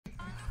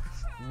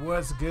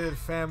What's good,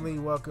 family?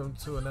 Welcome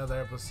to another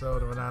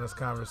episode of An Honest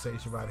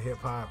Conversation about hip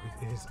hop.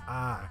 It is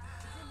I,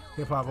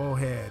 hip hop old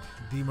head,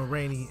 D.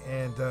 Rainey,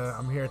 and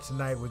I'm here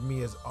tonight with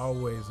me as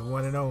always, the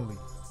one and only.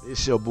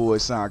 It's your boy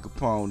Son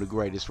Capone, the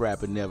greatest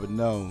rapper never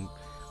known,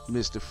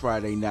 Mr.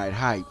 Friday Night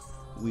Hype.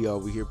 We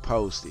over here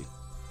posted.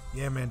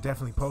 Yeah, man,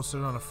 definitely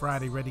posted on a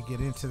Friday, ready to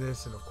get into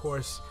this, and of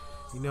course,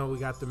 you know we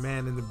got the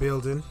man in the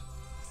building.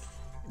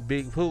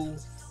 Big Pooh,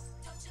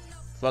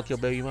 fuck your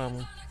baby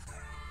mama,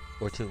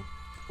 or two.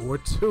 Or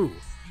two,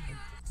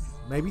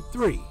 maybe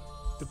three,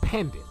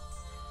 depending.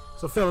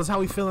 So, fellas,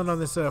 how we feeling on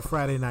this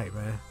Friday night,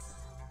 man?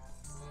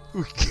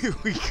 We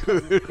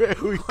good, man.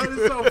 What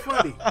is so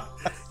funny?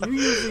 You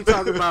usually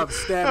talk about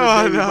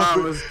stabbing baby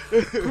mamas.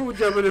 Who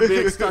jumping the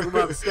mix talking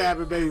about the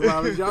stabbing baby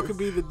mamas? Y'all could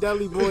be the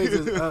deli boys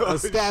of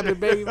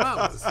stabbing baby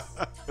mamas.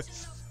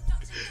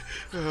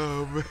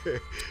 Oh, man.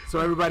 So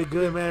everybody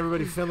good, man?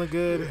 Everybody feeling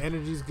good?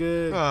 Energy's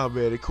good? Oh,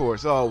 man, of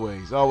course.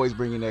 Always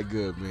bringing that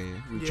good,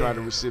 man. We try to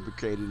Yeah.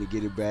 reciprocate it and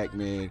get it back,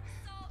 man.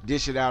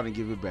 Dish it out and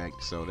give it back.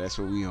 So that's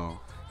what we on.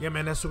 Yeah,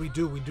 man, that's what we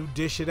do. We do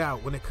dish it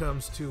out when it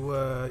comes to,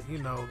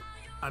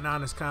 an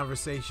honest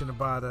conversation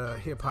about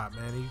hip-hop,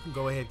 man. And you can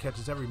go ahead and catch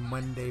us every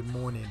Monday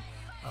morning,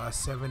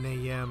 7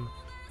 a.m.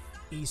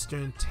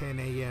 Eastern, 10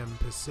 a.m.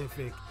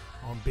 Pacific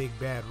on Big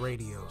Bad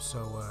Radio.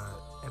 So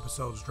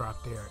episodes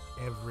drop there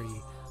every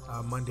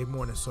Monday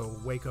morning. So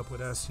wake up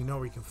with us. You know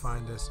where you can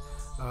find us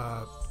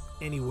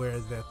anywhere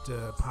that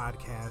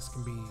podcasts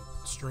can be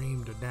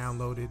streamed or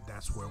downloaded.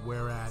 That's where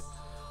we're at.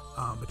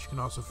 But you can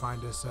also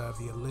find us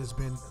via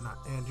Lisbon,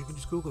 and you can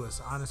just Google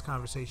us. Honest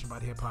Conversation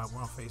about Hip Hop.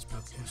 We're on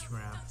Facebook,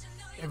 Instagram,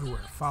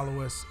 everywhere.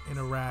 Follow us,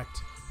 interact.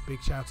 Big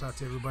shouts out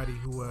to everybody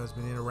who has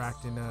been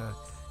interacting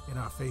in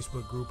our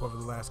Facebook group over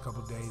the last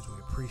couple of days. We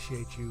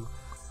appreciate you.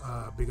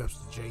 Big ups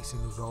to Jason,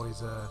 who's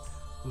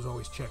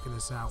always checking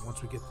us out.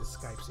 Once we get the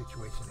Skype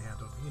situation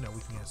handled, you know,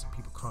 we can have some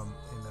people come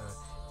and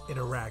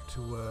interact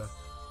who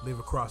live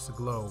across the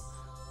globe.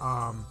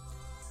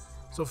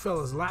 So,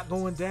 fellas, a lot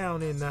going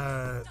down in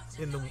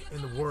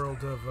the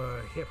world of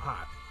hip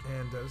hop,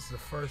 and this is the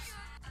first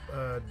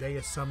day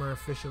of summer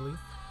officially,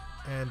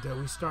 and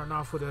we starting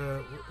off with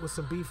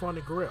some beef on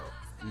the grill.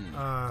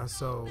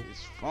 So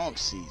it's funk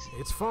season.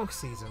 It's funk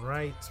season,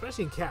 right?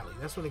 Especially in Cali.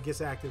 That's when it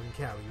gets active in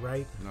Cali,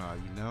 right? Nah,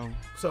 you know.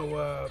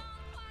 So,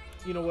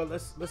 you know what?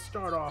 Let's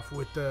start off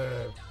with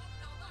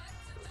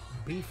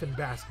beef and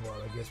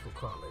basketball, I guess we'll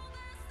call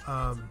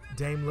it.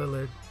 Dame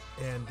Lillard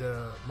and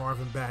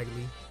Marvin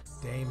Bagley.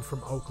 Dame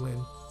from Oakland,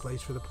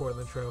 plays for the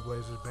Portland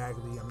Trailblazers.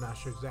 Bagley, I'm not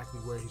sure exactly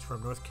where he's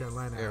from. North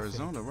Carolina,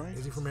 Arizona, right?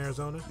 Is he from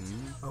Arizona?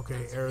 Mm-hmm.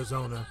 Okay,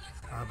 Arizona,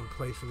 but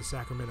plays for the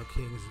Sacramento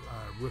Kings,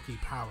 rookie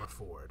power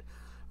forward.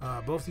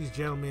 Both these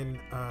gentlemen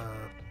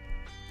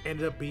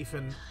ended up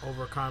beefing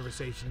over a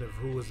conversation of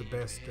who was the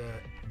best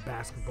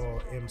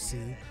basketball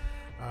MC.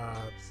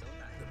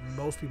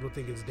 Most people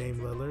think it's Dame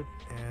Lillard,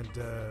 and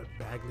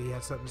Bagley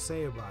had something to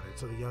say about it.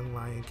 So the Young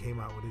Lion came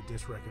out with a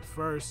diss record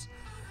first,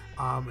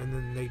 and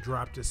then they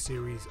dropped a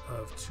series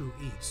of two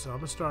each. So I'm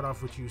going to start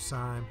off with you,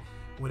 Simon.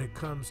 When it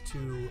comes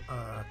to,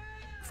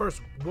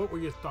 first, what were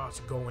your thoughts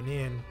going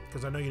in?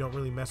 Because I know you don't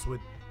really mess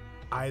with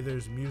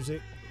either's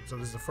music, so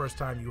this is the first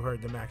time you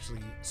heard them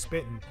actually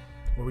spitting.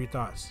 What were your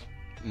thoughts?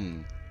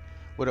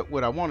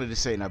 What I wanted to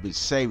say, and I've been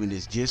saving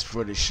this just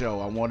for the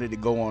show, I wanted to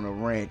go on a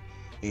rant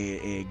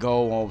and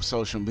go on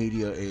social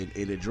media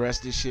and address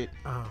this shit.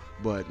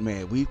 But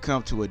man, we've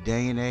come to a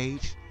day and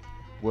age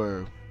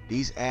where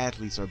these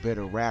athletes are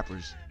better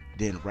rappers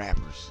than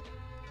rappers.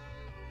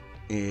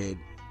 And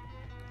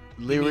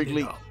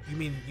lyrically,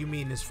 you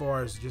mean as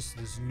far as just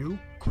this new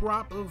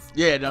crop of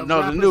the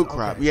new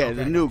crop. Okay,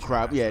 The new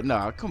crop. Yeah,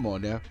 no, come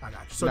on now. I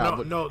got you.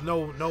 So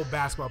no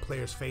basketball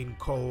players fading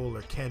Cole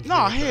or Kendrick.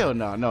 No, hell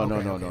no.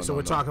 Okay. So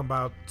we're talking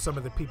about some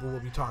of the people we'll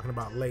be talking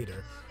about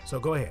later.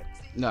 So go ahead.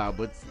 No,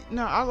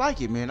 I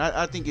like it, man.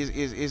 I think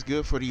it's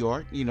good for the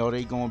art. You know,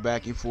 they going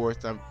back and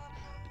forth.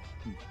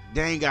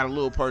 They ain't got a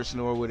little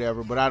personal or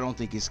whatever, but I don't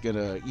think it's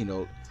gonna,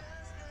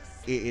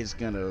 it's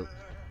gonna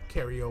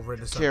carry over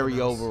into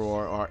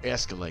or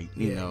escalate.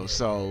 You know.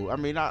 So I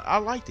mean, I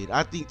liked it.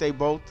 I think they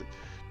both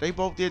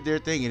did their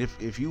thing. And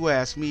if you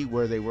ask me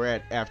where they were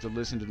at after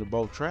listening to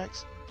both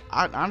tracks,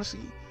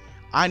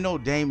 I know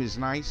Dame is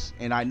nice,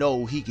 and I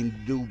know he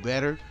can do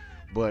better,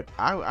 but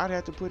I'd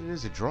have to put it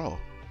as a draw.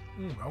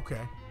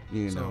 Okay.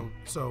 You know.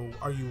 So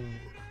are you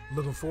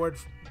looking forward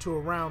to a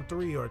round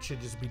 3, or it should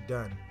just be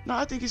done? No,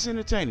 I think it's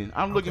entertaining.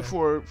 I'm looking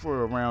for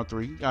a round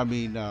 3. I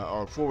mean,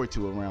 or forward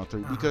to a round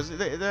 3 because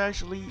they're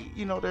actually,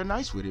 they're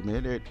nice with it,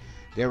 man.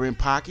 They're in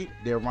pocket.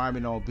 They're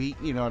rhyming on beat.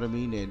 You know what I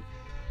mean? And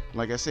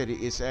like I said,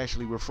 it's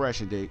actually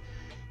refreshing to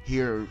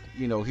hear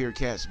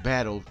cats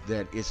battle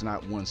that it's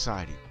not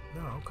one-sided.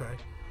 No, okay.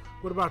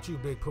 What about you,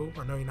 Big Pooh?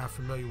 I know you're not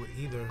familiar with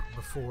either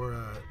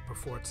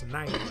before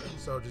tonight.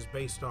 So just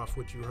based off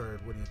what you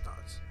heard, what are your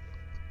thoughts?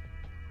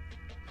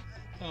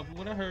 From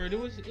what I heard, it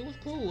was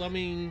cool. I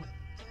mean,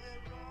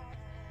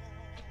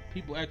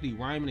 people actually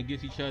rhyming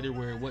against each other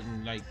where it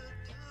wasn't like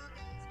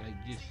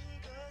just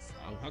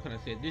how can I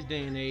say it? This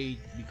day and age,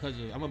 because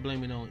of, I'm gonna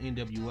blame it on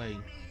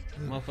NWA.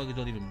 Motherfuckers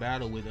don't even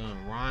battle with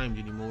rhymes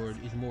anymore.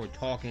 It's more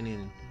talking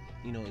and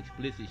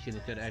explicit shit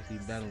instead of actually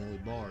battling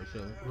with bars.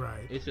 So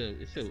right, it's a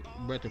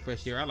breath of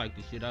fresh air. I like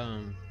this shit.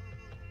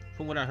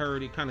 From what I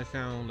heard, it kind of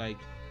sound like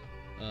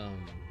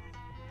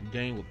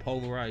Dane would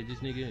polarize this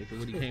nigga if it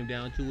really came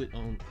down to it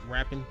on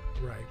rapping.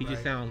 Right. He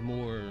just sounds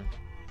more.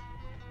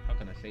 How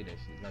can I say that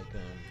shit? Like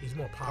he's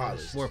more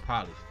polished. More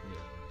polished. Yeah.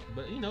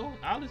 But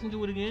I'll listen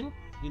to it again.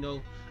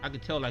 I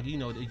could tell like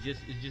it's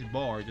just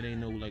bars. It ain't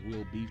no like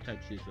real beef type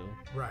shit. So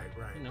right.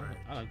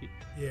 I like it.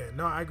 Yeah,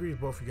 no, I agree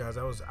with both of you guys.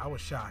 I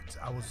was shocked.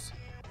 I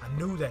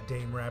knew that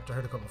Dame rapped. I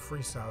heard a couple of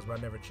freestyles, but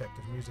I never checked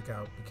his music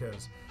out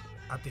because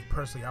I think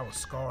personally I was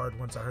scarred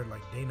once I heard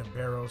like Dana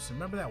Barros.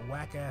 Remember that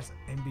whack ass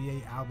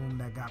NBA album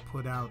that got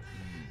put out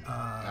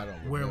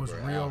where it was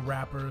real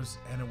rappers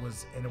and it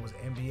was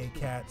NBA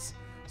cats.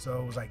 So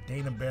it was like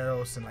Dana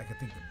Barros and like I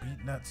think the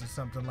Beat Nuts or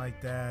something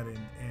like that,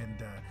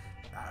 and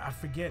I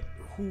forget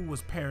who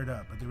was paired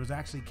up, but there was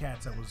actually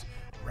cats that was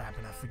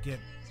rapping. I forget.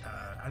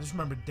 I just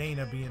remember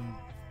Dana being.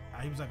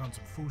 He was like on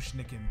some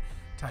Fushnikin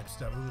type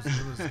stuff.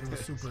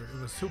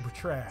 It was super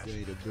trash.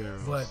 Dana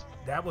Barros. But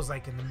that was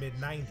like in the mid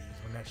 '90s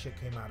when that shit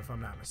came out, if I'm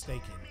not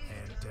mistaken.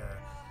 And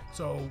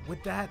so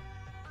with that,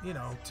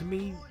 to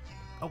me,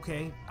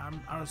 okay,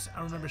 I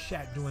remember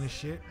Shaq doing his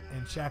shit,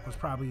 and Shaq was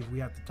probably, if we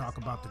have to talk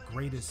about the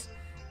greatest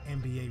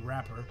NBA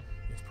rapper,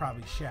 it's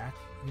probably Shaq.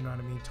 You know what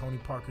I mean? Tony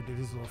Parker did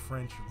his little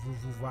French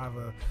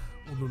vuvava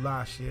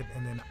ulula shit,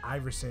 and then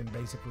Iverson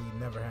basically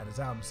never had his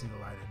album see the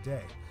light of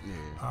day.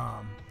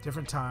 Yeah.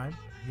 Different time.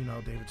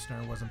 David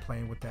Stern wasn't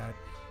playing with that.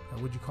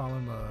 What'd you call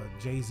him?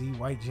 Jay-Z,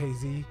 white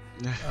Jay-Z?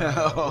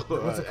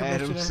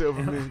 Adam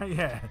Silverman.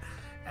 Yeah,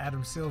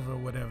 Adam Silver,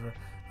 whatever.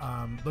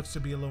 Looks to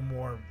be a little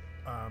more,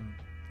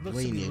 looks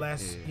lenient, to be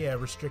less,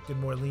 restricted,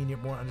 more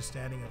lenient, more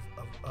understanding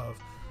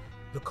of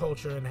the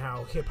culture and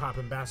how hip hop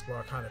and basketball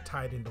are kind of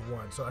tied into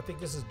one. So I think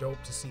this is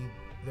dope to see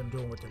them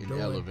doing what they're doing.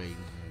 Elevating.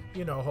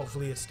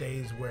 Hopefully it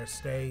stays where it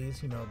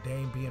stays.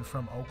 Dame being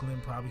from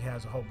Oakland probably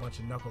has a whole bunch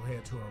of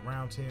knuckleheads who are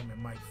around him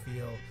and might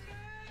feel,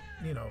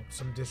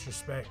 some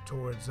disrespect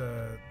towards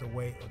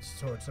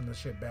towards some of the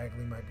shit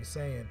Bagley might be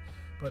saying.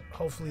 But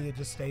hopefully it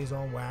just stays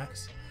on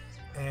wax.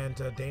 And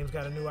Dame's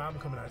got a new album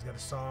coming out. He's got a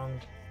song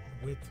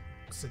with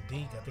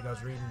Sadiq. I think I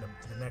was reading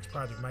the next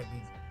project might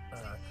be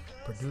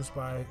produced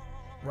by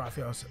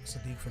Raphael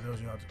Sadiq, for those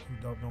of y'all who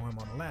don't know him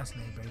on a last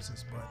name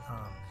basis. But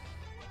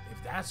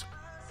if that's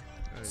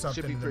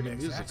something in the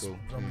mix, that's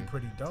gonna be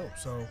pretty dope.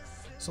 So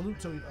salute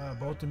to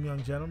both them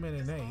young gentlemen,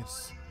 and hey,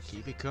 it's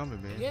keep it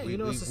coming, man. Yeah, we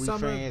it's a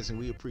summer, fans and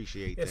we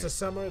appreciate that. It's a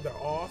summer, they're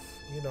off.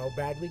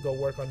 Bagley, go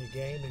work on your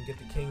game and get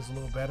the Kings a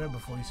little better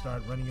before you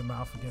start running your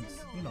mouth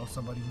against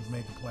somebody who's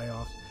made the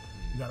playoffs.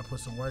 You got to put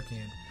some work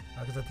in.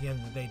 Because at the end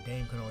of the day,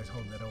 Dame can always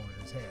hold that over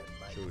his head.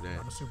 Like, true that.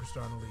 I'm a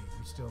superstar in the league.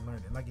 We still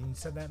learning. Like, and he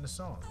said that in the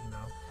song,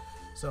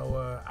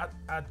 So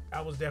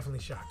I was definitely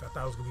shocked. I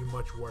thought it was gonna be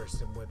much worse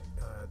than what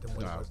it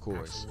was, of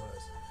course. actually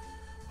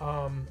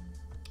was.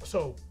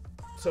 So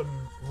some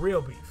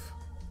real beef.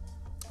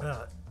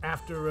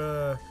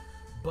 After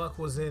Buck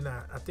was in,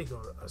 I think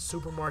a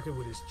supermarket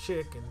with his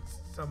chick and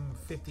some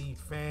 50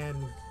 fan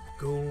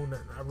goon.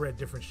 I read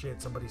different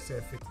shit. Somebody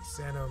said 50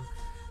 sent him.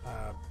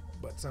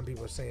 But some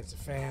people are saying it's a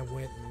fan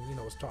went and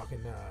was talking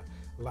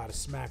a lot of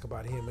smack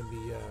about him and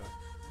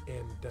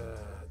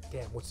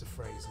damn, what's the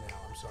phrase now?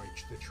 I'm sorry,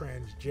 the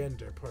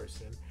transgender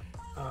person.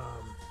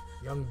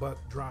 Young Buck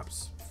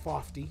drops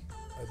 50,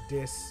 a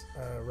diss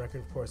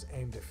record, of course,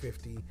 aimed at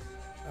 50.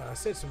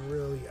 Said some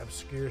really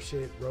obscure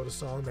shit. Wrote a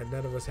song that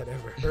none of us had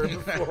ever heard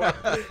before.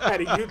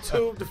 Had a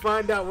YouTube to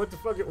find out what the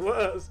fuck it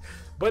was,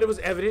 but it was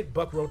evident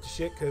Buck wrote the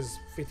shit because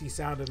 50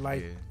 sounded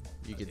like. Yeah.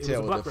 You can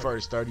tell in the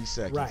first 30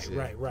 seconds.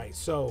 Right.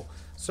 So,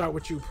 start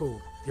with you,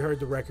 Pooh. You heard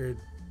the record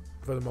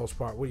for the most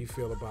part. What do you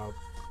feel about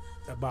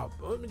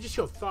just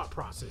your thought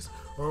process,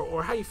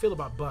 or how you feel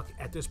about Buck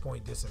at this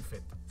point dissing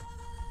 50?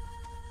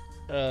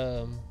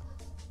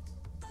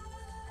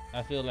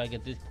 I feel like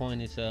at this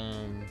point it's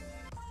a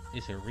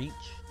reach.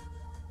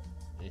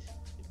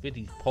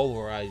 50's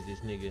polarized this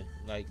nigga,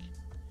 like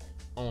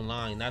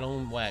online, not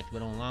on wax,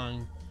 but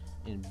online,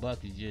 and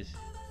Buck is just,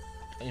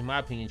 in my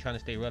opinion, trying to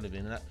stay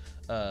relevant.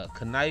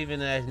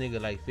 Conniving ass nigga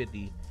like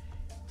 50,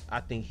 I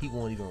think he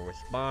won't even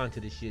respond to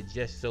this shit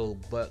just so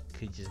Buck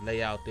could just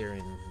lay out there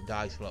and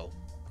die slow.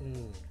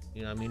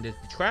 You know what I mean? The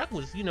track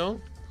was,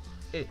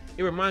 it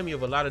reminded me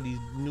of a lot of these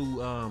new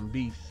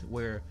beefs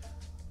where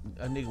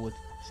a nigga would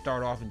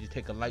start off and just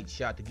take a light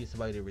shot to get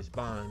somebody to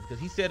respond, because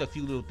he said a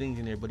few little things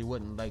in there, but it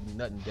wasn't like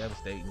nothing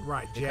devastating.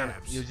 Right,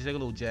 jabs. It was just like a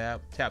little jab,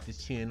 tapped his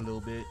chin a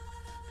little bit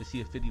to see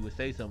if 50 would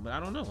say something. But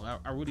I don't know.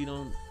 I really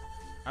don't.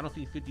 I don't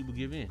think 50 would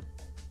give in.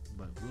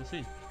 But we'll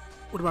see.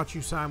 What about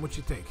you, Simon? What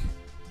you think?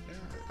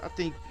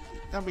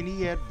 I mean,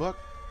 he had Buck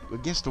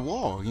against the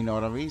wall, you know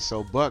what I mean?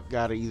 So Buck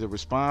got to either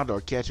respond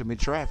or catch him in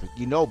traffic.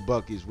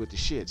 Buck is with the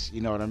shits,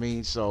 you know what I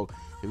mean? So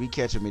if he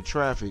catch him in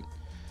traffic,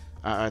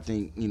 I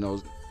think,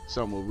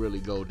 something will really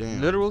go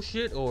down. Literal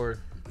shit or?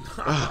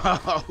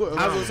 I was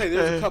gonna say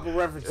there's a couple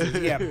references.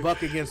 Yeah,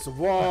 Buck against the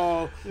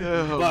wall,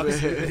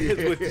 Bucks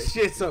with the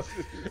shit. So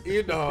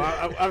you know,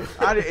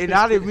 I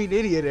didn't mean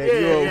any of that.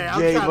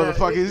 Gay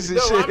motherfuckers and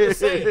shit. I'm just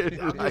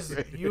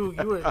saying,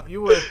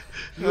 you were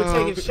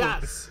taking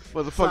shots.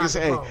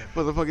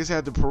 Motherfuckers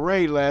had the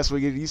parade last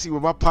week. And you see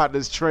what my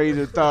partner's trade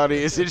and thought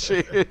is and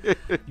shit.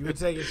 You were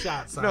taking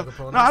shots, No,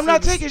 I'm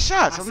not taking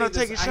shots. I'm not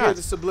taking shots. I hear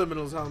the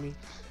subliminals, homie.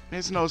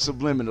 There's no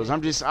subliminals.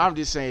 I'm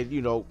just saying,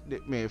 you know,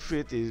 man,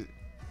 Fifth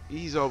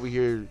he's over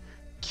here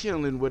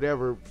killing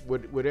whatever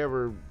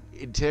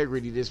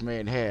integrity this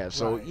man has.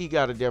 So he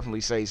got to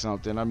definitely say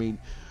something. I mean,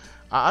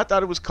 I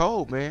thought it was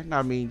cold, man.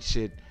 I mean,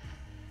 shit.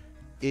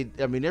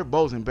 They're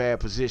both in bad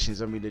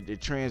positions. I mean, the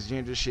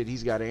transgender shit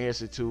he's got to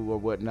answer to or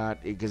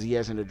whatnot because he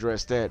hasn't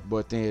addressed that.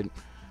 But then,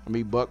 I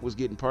mean, Buck was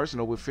getting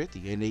personal with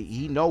 50, and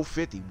he know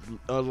 50,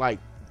 unlike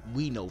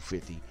we know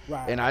 50.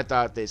 Right. And I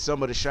thought that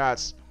some of the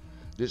shots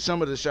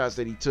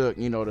that he took,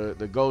 you know,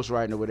 the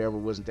ghostwriting or whatever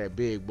wasn't that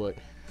big. But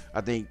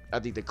I think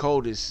the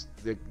coldest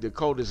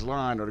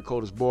line or the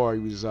coldest bar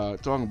he was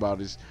talking about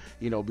is,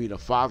 you know, being a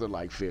father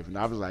like Fifth. And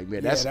I was like,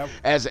 man, as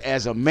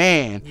a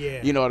man,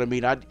 you know what I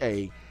mean?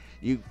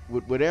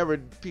 Whatever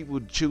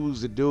people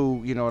choose to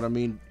do, you know what I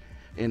mean,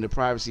 in the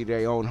privacy of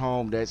their own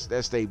home, that's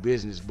their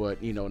business.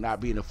 But, you know, not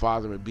being a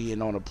father and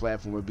being on a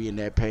platform and being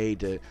that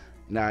paid to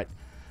not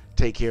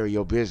take care of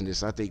your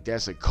business, I think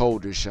that's a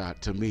colder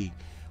shot to me.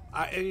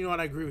 And you know what,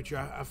 I agree with you.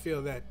 I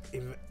feel that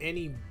if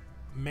any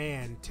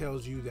man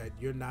tells you that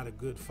you're not a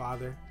good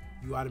father,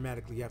 you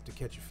automatically have to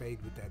catch a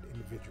fade with that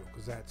individual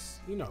because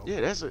that's, you know.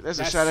 Yeah, that's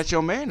a shot at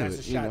your manhood.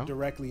 That's a shot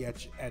directly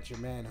at your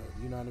manhood.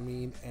 You know what I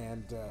mean?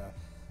 And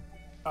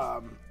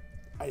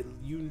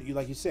you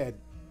like you said,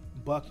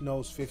 Buck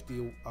knows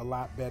 50 a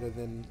lot better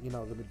than, you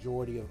know, the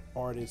majority of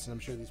artists, and I'm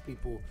sure these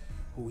people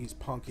who he's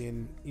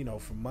punking, you know,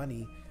 for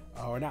money,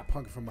 or not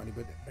punking for money,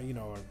 but, you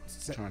know,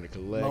 are trying to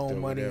collect loan or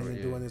money whatever,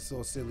 and doing this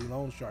little silly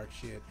loan shark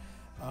shit.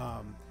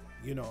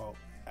 You know,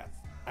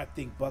 I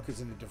think Buck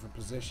is in a different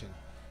position.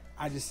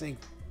 I just think,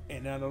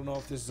 and I don't know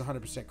if this is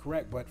 100%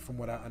 correct, but from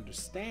what I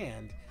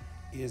understand,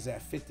 is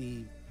that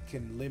 50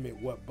 can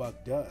limit what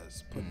Buck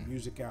does, put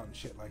music out and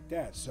shit like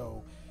that.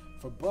 So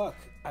for Buck,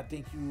 I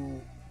think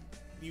you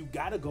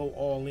gotta go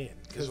all in.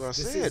 That's what I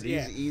said.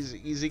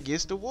 He's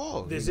against the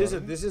wall. This is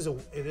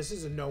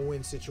a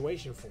no-win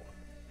situation for him,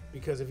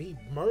 because if he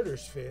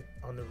murders Fit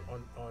on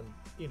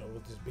you know,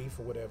 with this beef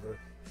or whatever,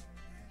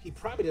 he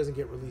probably doesn't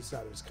get released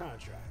out of his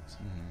contracts.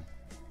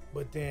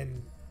 But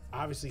then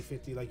obviously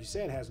 50, like you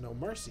said, has no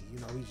mercy. You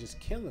know, he's just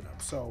killing them.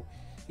 So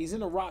he's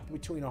in a rock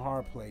between a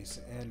hard place,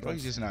 and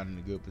he's just not in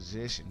a good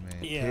position,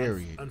 man. Yeah,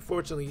 period.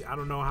 Unfortunately, I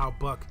don't know how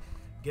Buck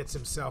gets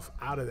himself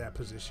out of that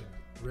position,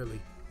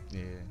 really.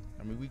 Yeah,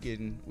 I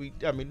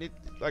mean,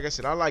 like I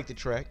said, I like the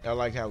track. I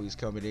like how he's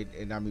coming in,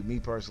 and I mean,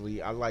 me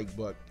personally, I like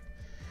Buck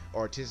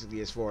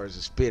artistically as far as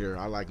a spitter.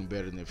 I like him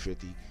better than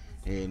 50,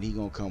 and he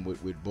gonna come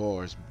with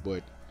bars.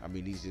 But I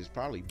mean, he's just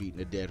probably beating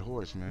a dead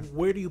horse, man.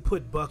 Where do you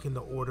put Buck in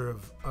the order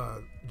of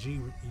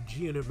G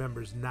Unit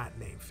members not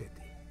named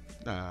 50?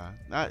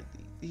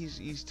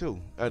 He's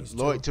two.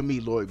 Lloyd, to me,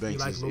 Lloyd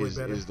Banks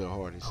is the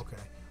hardest. Okay.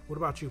 What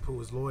about you,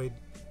 Pooh? Is Lloyd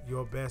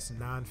your best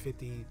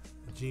non-50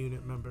 G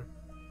Unit member?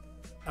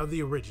 Of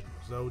the originals,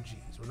 the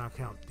OGs. We're not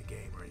counting the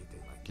Game or anything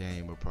like that.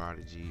 Game or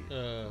Prodigy.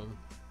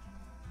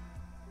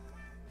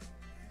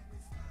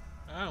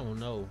 I don't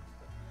know.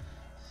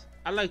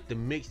 I like the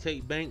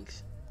mixtape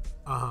Banks.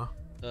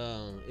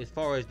 As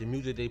far as the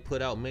music they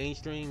put out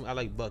mainstream, I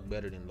like Buck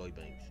better than Lloyd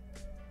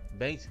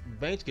Banks.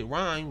 Banks could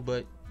rhyme,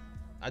 but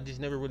I just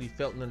never really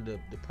felt none of the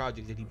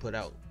projects that he put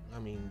out. I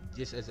mean,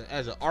 just as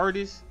an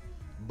artist,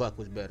 Buck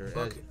was better.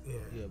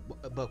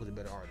 Buck was a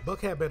better artist. Buck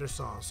had better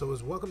songs. So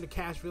is Welcome to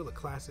Cashville a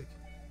classic?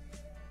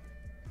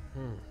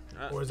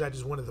 Or is that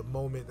just one of the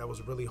moment that was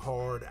a really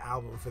hard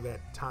album for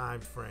that time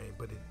frame,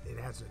 but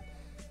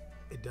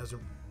it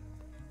doesn't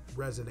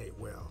resonate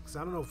well? Because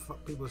I don't know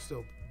if people are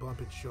still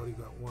bumping Shorty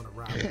Got Wanna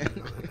Ride.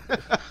 You know?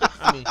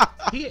 I mean,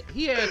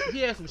 he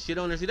had some shit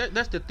on there. See,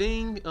 that's the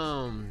thing.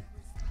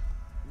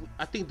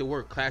 I think the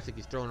word classic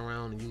is thrown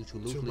around and used too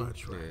loosely. Too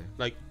much, right? Yeah.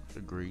 Like,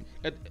 agreed.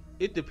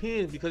 It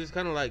depends, because it's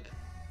kind of like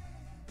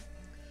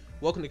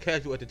Welcome to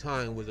Cashville at the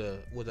time was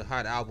a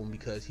hot album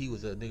because he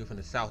was a nigga from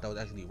the South that was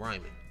actually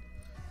rhyming.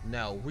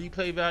 Now,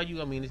 replay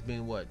value, I mean, it's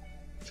been,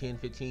 10,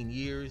 15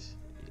 years?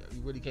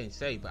 You really can't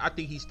say, but I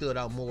think he stood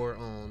out more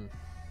on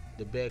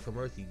the Beg for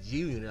Mercy G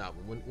Unit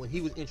album. When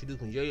he was introduced,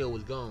 when Yayo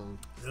was gone.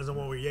 There's the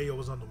one where Yayo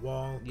was on the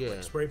wall,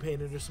 like spray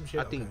painted or some shit.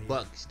 I think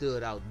Buck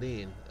stood out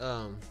then.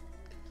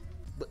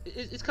 But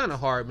it's kind of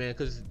hard, man,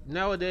 because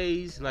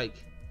nowadays,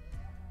 like,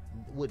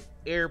 with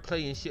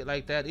airplay and shit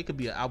like that, it could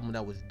be an album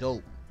that was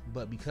dope,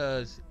 but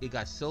because it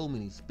got so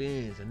many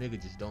spins, a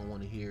nigga just don't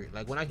want to hear it.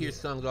 Like, when I hear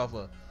songs off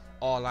of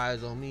All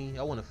Eyes on Me,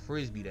 I want to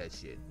frisbee that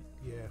shit.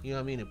 Yeah. You know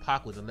what I mean? And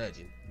Pac was a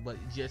legend, but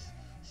just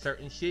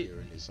certain shit,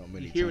 hearing it so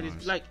many hear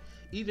times. It, like,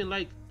 even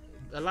like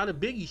a lot of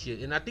Biggie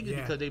shit, and I think it's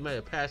because they might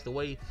have passed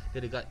away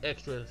that it got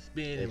extra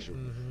spin.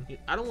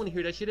 I don't want to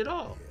hear that shit at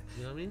all.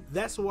 You know what I mean?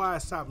 That's why I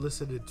stopped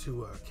listening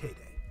to K-Day.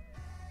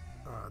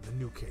 the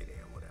new K-Day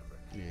or whatever.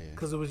 Yeah.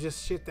 Because it was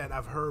just shit that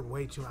I've heard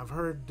way too. I've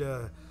heard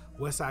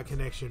West Side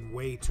Connection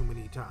way too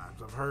many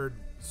times. I've heard,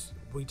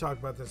 we talked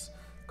about this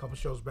a couple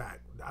shows back.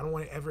 I don't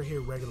want to ever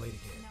hear Regulate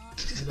again.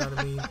 You know what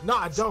I mean? No,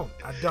 I don't.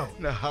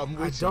 No, I'm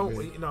with I don't.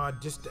 man. You know, I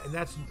just, and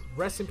that's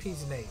rest in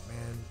peace, Nate,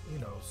 man. You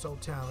know, so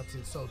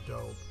talented, so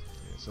dope.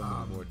 Yeah, so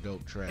many more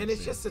dope tracks. And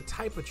it's just a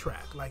type of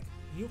track. Like,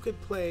 you could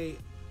play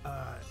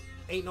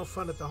Ain't No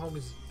Fun If the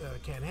Homies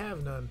Can't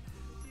Have None,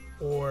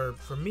 or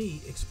for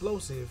me,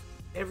 Explosive,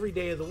 every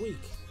day of the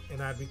week,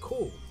 and I'd be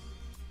cool.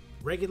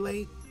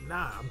 Regulate,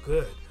 nah, I'm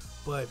good.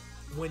 But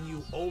when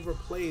you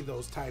overplay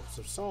those types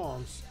of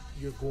songs,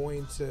 you're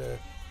going to,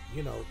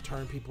 you know,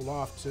 turn people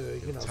off to,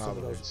 you know, some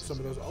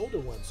of those older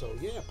ones. So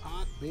yeah,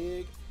 Pac,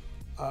 Big.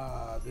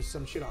 There's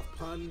some shit off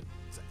Pun.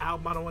 It's an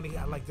album I don't want to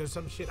hear. Like, there's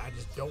some shit I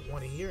just don't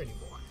want to hear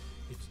anymore.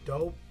 It's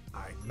dope.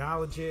 I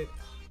acknowledge it,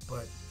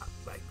 but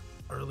like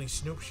early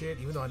Snoop shit,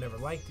 even though I never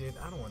liked it,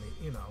 I don't want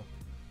to, you know,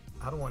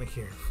 I don't want to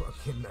hear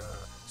fucking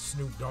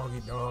Snoop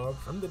Doggy Dogg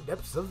from the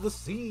depths of the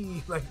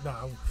sea. Like,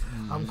 nah,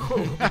 I'm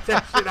cool. Get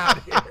that shit out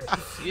of here.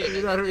 Yeah,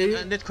 you know what I mean?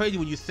 And that's crazy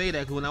when you say that,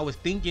 because when I was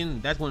thinking,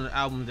 that's one of the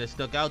albums that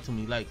stuck out to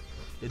me. Like,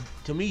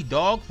 to me,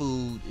 Dog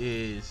Food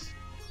is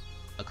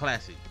a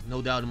classic,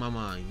 no doubt in my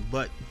mind.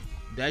 But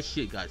that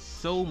shit got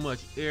so much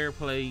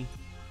airplay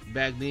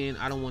back then.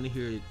 I don't want to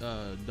hear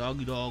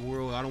Doggy Dog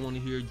World. I don't want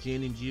to hear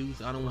Gin and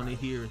Juice. I don't want to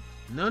hear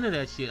none of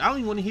that shit. I don't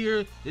even want to hear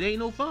It Ain't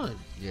No Fun.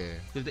 Yeah.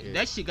 Because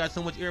that shit got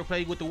so much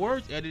airplay with the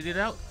words edited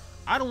out.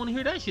 I don't want to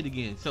hear that shit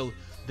again. So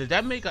does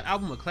that make an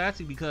album a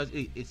classic because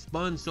it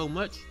spun so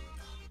much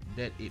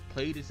that it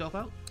played itself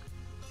out?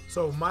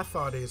 So my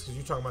thought is, because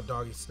you're talking about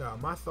Doggy Style,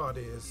 my thought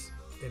is,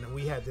 and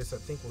we had this, I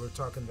think we were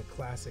talking the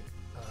classic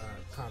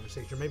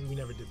conversation. Maybe we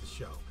never did the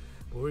show.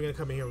 But we're going to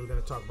come in here, we're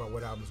going to talk about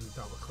what albums we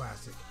thought were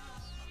classic.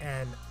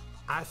 And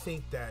I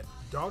think that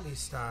Doggy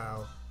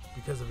Style,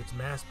 because of its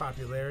mass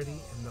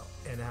popularity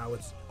and how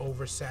it's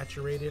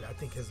oversaturated, I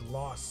think has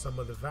lost some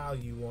of the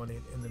value on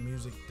it, and the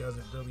music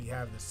doesn't really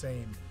have the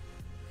same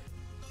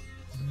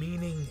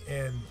meaning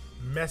and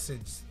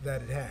message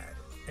that it had.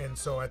 And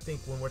so I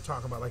think when we're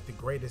talking about like the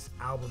greatest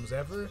albums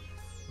ever,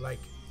 like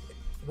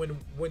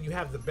when you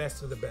have the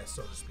best of the best,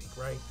 so to speak,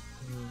 right?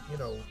 You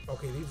know,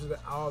 okay, these are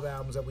all the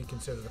albums that we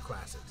consider the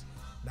classics.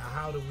 Now,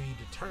 how do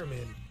we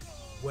determine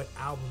what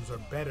albums are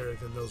better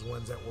than those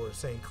ones that were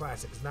saying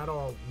classics? Not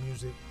all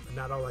music,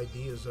 not all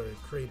ideas are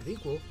created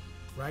equal,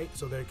 right?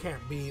 So there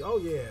can't be, oh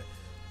yeah,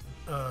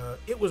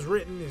 It Was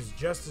Written is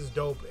just as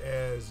dope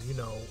as, you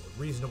know,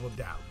 Reasonable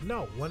Doubt.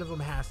 No, one of them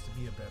has to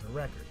be a better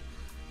record.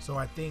 So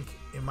I think,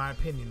 in my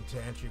opinion,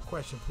 to answer your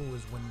question, Pooh,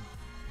 is when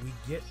we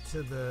get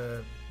to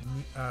the,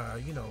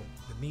 you know,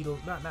 the needle,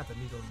 not the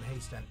needle in the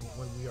haystack, but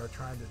when we are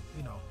trying to,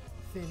 you know,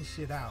 thin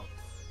shit out,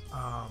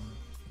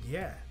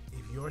 yeah,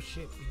 if your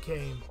shit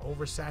became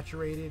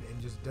oversaturated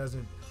and just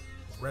doesn't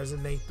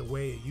resonate the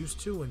way it used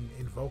to and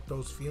invoke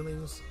those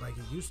feelings like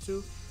it used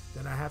to,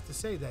 then I have to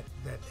say that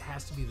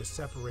has to be the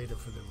separator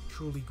for the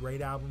truly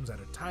great albums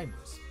that are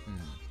timeless.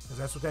 Because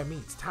that's what that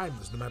means,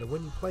 timeless. No matter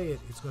when you play it,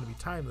 it's going to be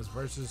timeless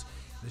versus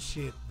the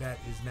shit that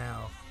is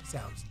now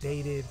sounds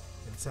dated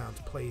and sounds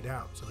played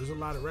out. So there's a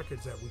lot of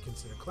records that we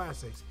consider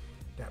classics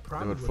that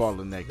probably would fall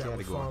in that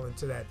category. category. Would fall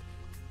into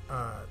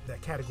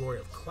that category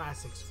of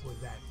classics for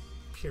that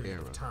period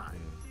of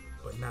time,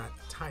 but not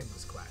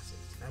timeless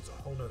classics. That's a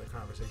whole nother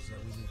conversation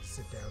that we need to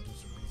sit down, do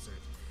some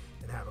research,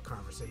 and have a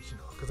conversation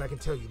on. Because I can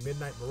tell you,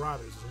 Midnight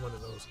Marauders is one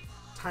of those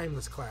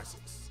timeless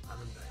classics. I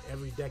mean,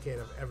 every decade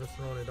I've ever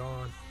thrown it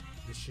on,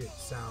 this shit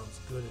sounds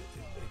good.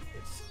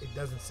 It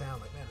doesn't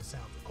sound like, man, it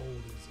sounds old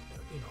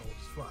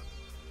as fuck.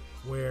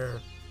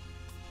 Where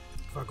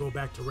if I go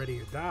back to Ready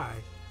to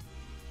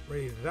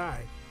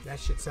Die, that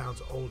shit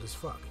sounds old as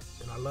fuck,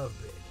 and I love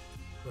Big.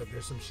 But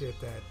there's some shit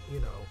that, you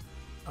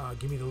know,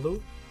 Give Me the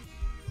Loot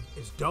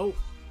is dope,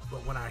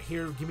 but when I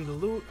hear Give Me the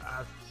Loot,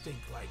 I think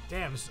like,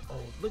 damn, this is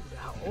old. Look at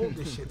how old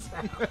this shit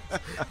sounds.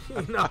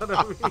 You know what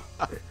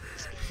I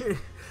mean?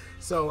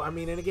 So, I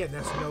mean, and again,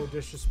 that's no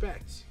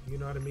disrespect. You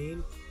know what I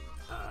mean?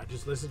 I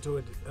just listened to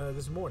it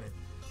this morning.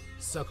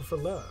 Sucker for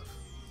Love,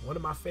 one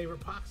of my favorite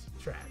pop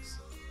tracks.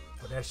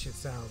 But that shit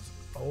sounds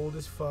old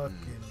as fuck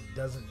and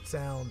doesn't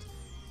sound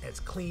as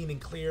clean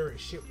and clear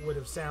as shit would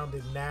have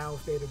sounded now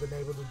if they'd have been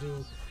able to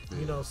do,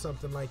 you know,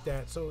 something like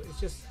that. So it's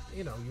just,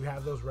 you know, you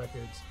have those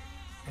records,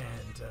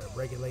 and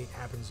Regulate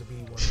happens to be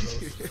one of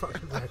those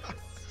fucking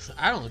records.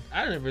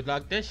 I never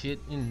liked that shit.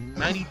 In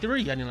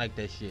 '93, I didn't like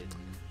that shit.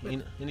 You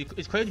know, and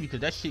it's crazy because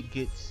that shit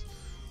gets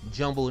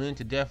jumbled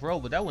into Death Row,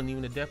 but that wasn't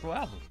even a Death Row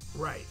album.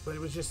 Right, but it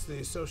was just the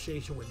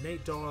association with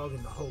Nate Dogg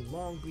and the whole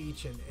Long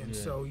Beach, and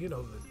so, you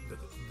know, the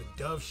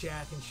Dove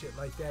Shack and shit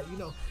like that, you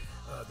know,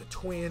 the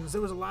Twins.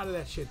 There was a lot of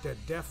that shit that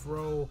Death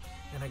Row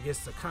and I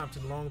guess the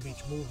Compton Long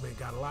Beach movement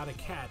got a lot of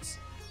cats.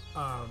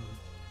 I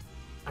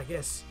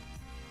guess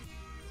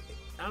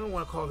I don't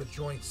want to call the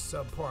joints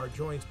subpar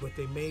joints, but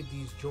they made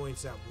these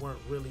joints that weren't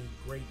really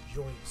great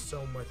joints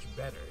so much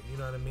better. You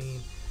know what I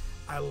mean?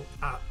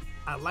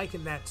 I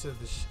liken that to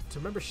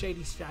remember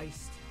Shady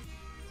Shice?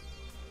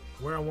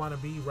 Where I Want to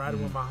Be,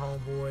 Riding with My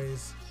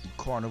Homeboys.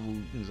 Carnival,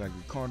 it was like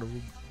a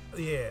Carnival.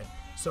 Yeah.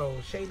 So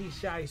Shady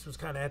Shice was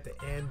kind of at the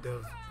end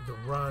of the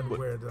run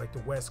where like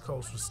the West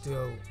Coast was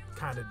still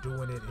kind of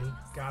doing it, and he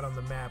got on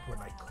the map with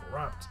like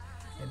Corrupt,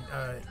 and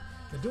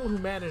the dude who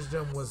managed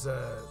him was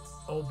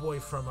old boy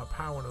from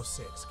Power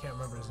 106. Can't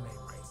remember his name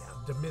right now.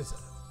 Demizza.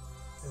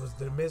 It was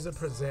Demizza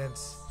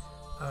presents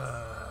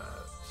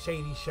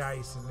Shady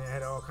Shice, and they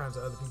had all kinds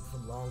of other people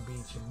from Long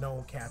Beach and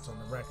known cats on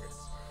the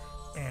records.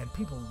 And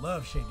people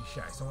love Shady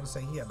Shice. I want to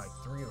say he had like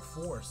 3 or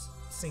 4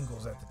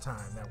 singles at the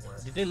time that were.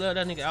 Did they love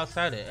that nigga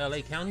outside of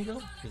L.A. County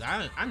though? Cause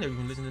I never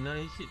even listened to none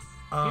of his shit.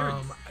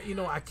 You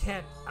know, I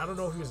don't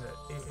know if he was an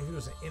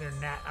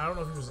internet. I don't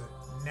know if he was a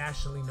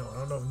nationally known. I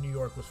don't know if New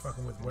York was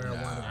fucking with Where I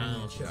Want to Be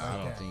and shit like that.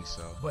 I don't think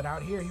so. But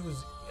out here he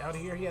was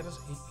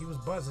he was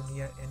buzzing.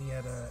 He was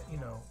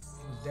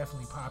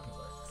definitely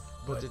popular.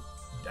 But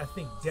I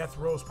think Death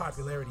Row's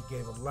popularity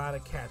gave a lot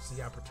of cats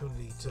the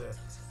opportunity to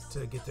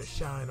get their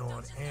shine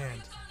on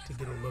and to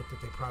get a look that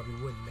they probably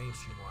wouldn't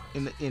mainstream wise.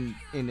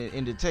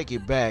 And to take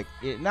it back,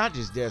 not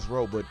just Death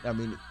Row, but I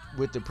mean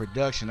with the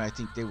production, I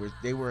think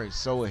they were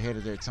so ahead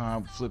of their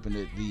time, flipping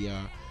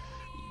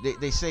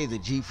they say the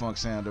G-Funk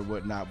sound or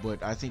whatnot,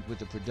 but I think with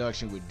the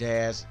production with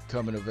Daz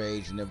coming of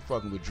age and then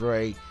fucking with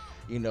Dre,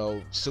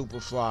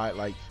 Superfly,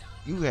 like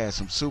you had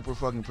some super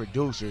fucking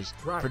producers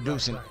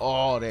producing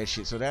all that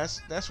shit. So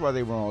that's why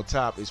they were on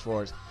top as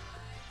far as.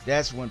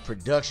 That's when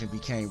production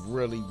became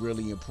really,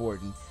 really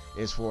important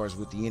as far as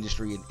with the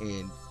industry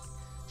and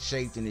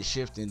shaping and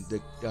shifting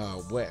the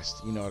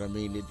West. You know what I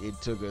mean?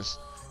 It took us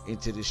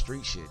into the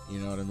street shit.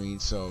 You know what I mean?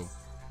 So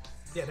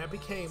yeah, that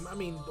became. I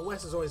mean, the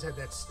West has always had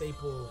that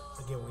staple.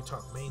 Again, when we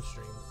talk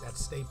mainstream, that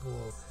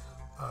staple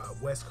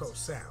West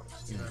Coast sound.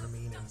 You know what I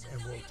mean? And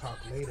we'll talk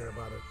later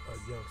about a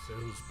youngster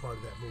who's part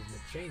of that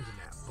movement changing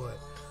that. But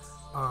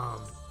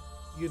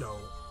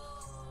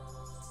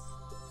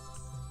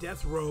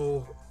Death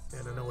Row.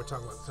 And I know we're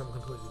talking about something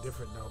completely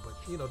different now, but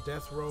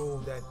Death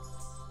Row, that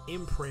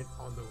imprint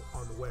on the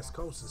West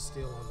Coast is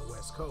still on the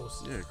West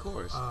Coast. Yeah, of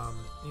course.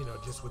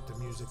 Just with the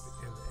music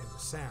and the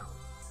sound.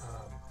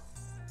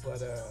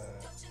 But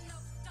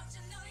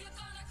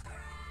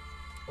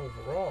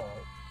overall,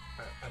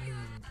 I mean,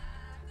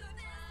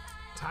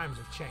 times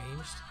have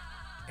changed,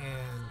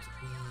 and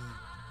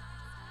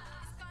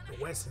the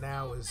West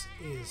now is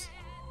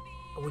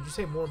would you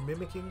say more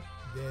mimicking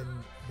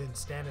than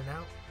standing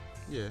out?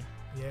 Yeah.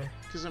 Yeah,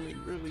 because I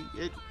mean, really,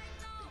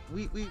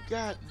 we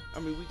got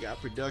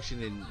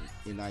production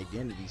and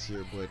identities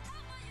here, but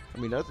I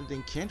mean, other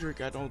than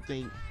Kendrick, I don't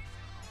think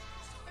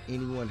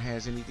anyone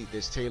has anything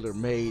that's tailor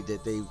made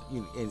that they.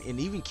 And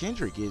even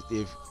Kendrick is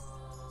if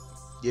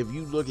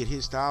you look at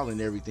his style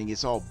and everything,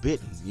 it's all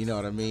bitten. You know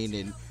what I mean?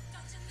 And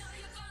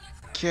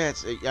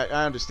cats,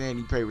 I understand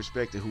you pay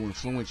respect to who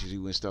influences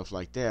you and stuff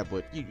like that,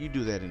 but you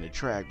do that in a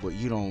track, but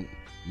you don't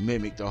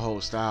mimic the whole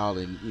style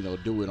and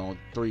do it on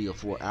 3 or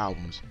 4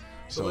 albums.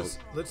 So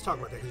let's talk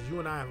about that, because you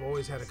and I have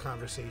always had a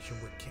conversation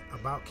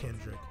about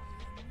Kendrick.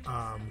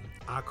 I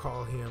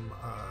call him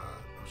I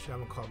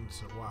haven't called him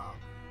this in a while,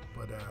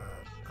 but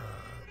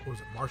what was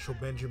it, Marshall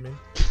Benjamin?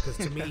 Because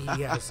to me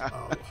he has a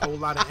whole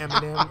lot of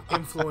Eminem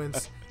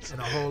influence and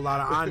a whole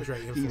lot of Andre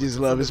influence. He just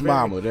loves his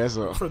mama, that's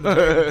all. From the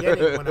very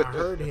beginning when I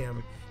heard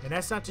him, and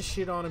that's not to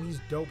shit on him, he's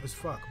dope as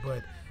fuck,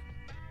 but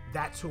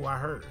that's who I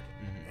heard.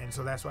 Mm-hmm. And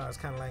so that's why I was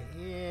kind of like,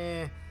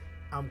 yeah,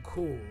 I'm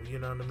cool, you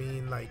know what I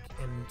mean? Like,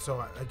 and so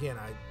I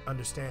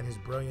understand his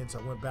brilliance.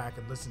 I went back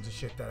and listened to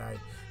shit that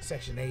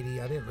Section 80,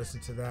 I didn't listen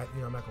to that.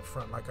 I'm not gonna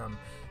front like I'm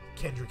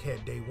Kendrick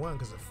head day one,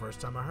 because the first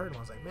time I heard him,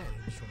 I was like, man,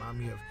 he just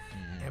reminded me of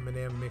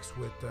Eminem mixed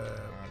with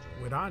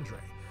Andre.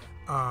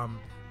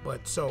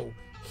 But so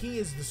he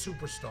is the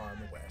superstar in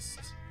the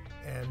West.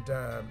 And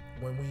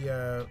when we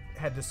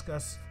had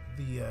discussed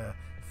the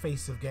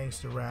face of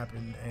gangster rap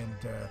and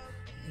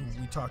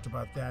we talked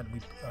about that, we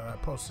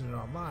posted it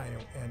online,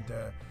 and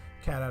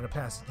cat out of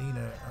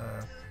Pasadena,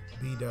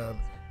 B-Dub,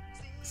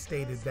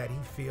 stated that he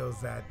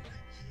feels that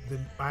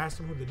I asked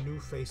him who the new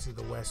face of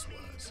the West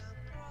was,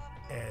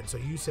 and so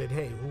you said,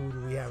 hey, who do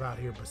we have out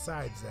here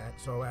besides that?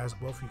 So I'll ask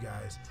both you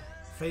guys,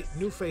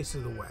 new face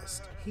of the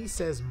West. He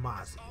says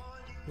Mozzy.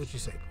 What you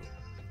say, Pooh?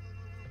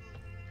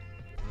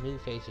 New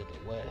face of the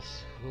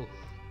West. Ooh.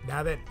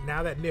 Now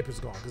that Nip is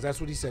gone, because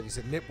that's what he said. He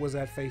said Nip was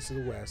that face of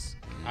the West.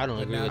 I don't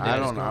agree with that. I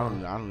don't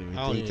even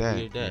think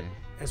that. That.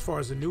 As far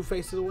as the new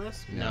face of the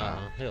West? No,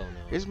 hell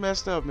no. It's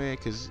messed up, man,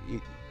 because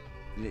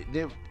they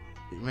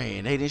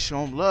didn't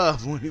show him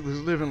love when he was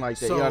living like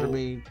that. You know what I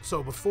mean?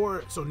 So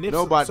Nip.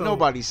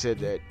 Nobody said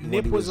that.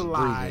 Nip was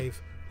alive. Breathing.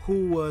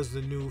 Who was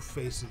the new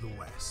face of the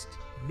West?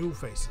 New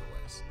face of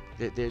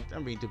the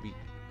West. To be.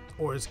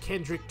 Or is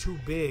Kendrick too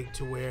big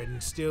to where,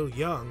 and still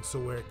young, so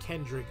where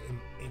Kendrick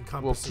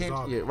encompasses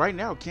all? Yeah, right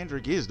now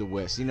Kendrick is the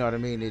West. You know what I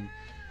mean? And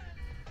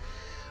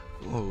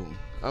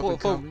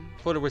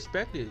for the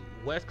respected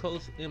West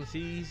Coast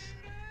MCs,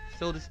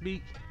 so to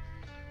speak,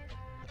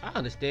 I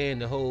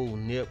understand the whole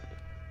Nip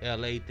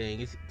LA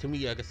thing. It's, to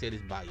me, like I said,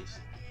 it's biased.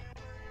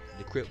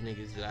 The Crip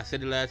niggas, I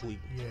said it last week.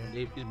 Yeah,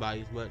 it's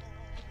biased, but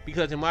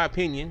Because in my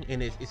opinion,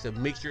 and it's a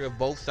mixture of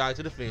both sides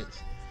of the fence,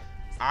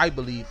 I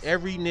believe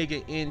every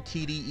nigga in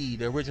TDE,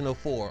 the original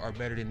 4, are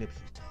better than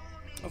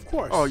Nipsey. Of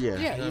course. Oh yeah.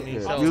 Yeah. You know what I mean?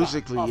 Yeah. So-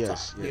 Musically,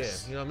 yes. Yeah,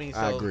 you know what I mean? So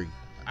I agree.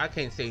 I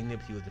can't say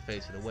Nipsey was the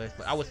face of the West,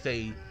 but I would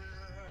say,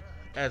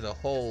 as a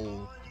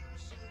whole,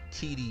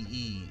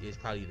 TDE is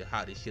probably the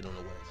hottest shit on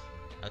the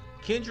West.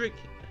 Kendrick,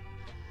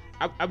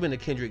 I've been a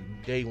Kendrick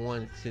day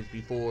one since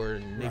before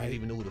niggas Right.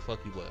 even knew who the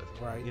fuck he was.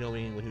 Right. You know what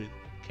I mean? When he was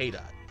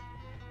K-Dot.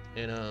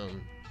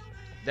 And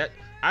that,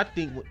 I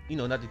think, you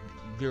know, not to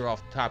veer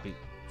off topic,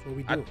 That's what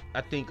we do.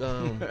 I think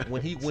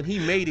when he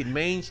made it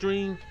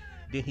mainstream,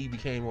 then he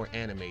became more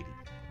animated.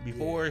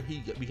 Before he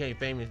became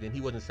famous, then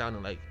he wasn't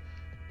sounding like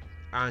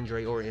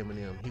Andre or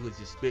Eminem. He was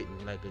just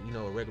spitting like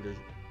a regular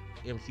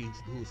MC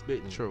who was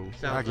spitting. True.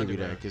 Sound I give you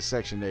that underground. because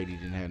Section 80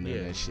 didn't have none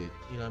of that shit.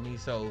 You know what I mean?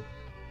 So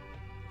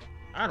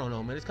I don't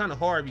know, man. It's kind of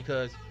hard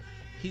because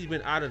he's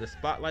been out of the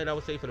spotlight, I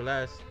would say, for the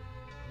last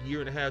year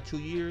and a half, 2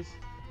 years,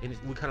 and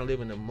we kind of live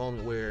in a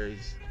moment where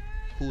it's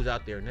who's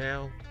out there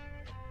now.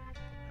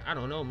 I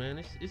don't know,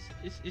 man.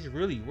 It's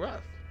really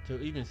rough to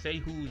even say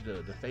who's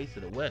the face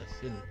of the West.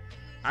 And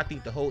I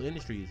think the whole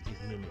industry is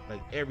mimicked.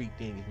 Like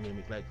everything is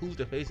mimicked. Like who's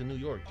the face of New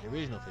York? The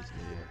original face of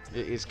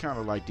New York. It's kind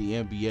of like the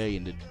NBA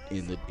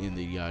in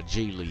the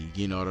G League.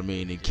 You know what I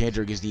mean? And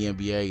Kendrick is the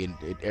NBA, and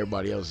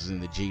everybody else is in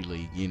the G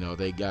League. You know,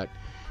 they got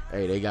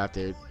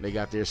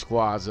their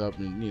squads up,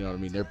 and you know what I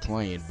mean. They're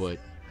playing, but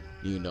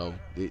you know,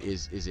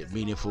 is it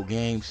meaningful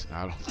games?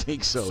 I don't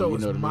think so. So you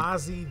is know what I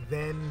mean? Mozzy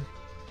then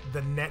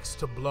the next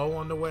to blow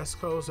on the West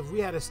Coast? If we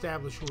had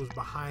established who was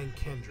behind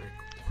Kendrick,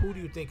 who do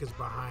you think is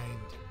behind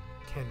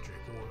Kendrick,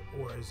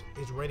 or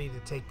is ready to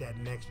take that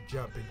next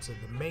jump into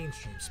the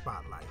mainstream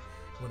spotlight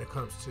when it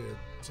comes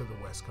to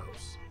the West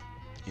Coast?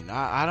 And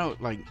I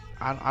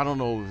don't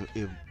know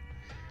if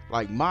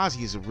like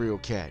Mozzy is a real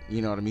cat.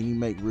 You know what I mean? He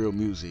make real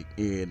music,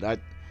 and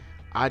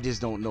I just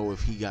don't know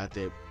if he got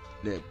that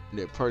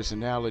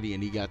personality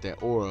and he got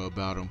that aura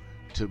about him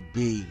to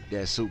be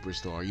that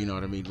superstar. You know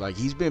what I mean? Like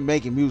he's been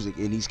making music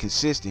and he's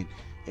consistent,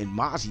 and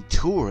Mozzy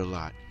tour a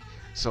lot,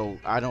 so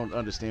I don't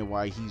understand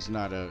why he's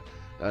not a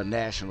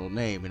national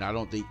name. And I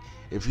don't think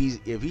if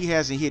he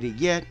hasn't hit it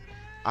yet,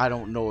 I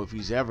don't know if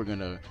he's ever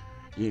gonna,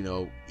 you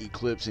know,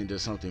 eclipse into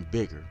something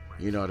bigger.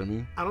 You know what I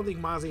mean? I don't think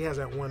Mozzy has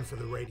that one for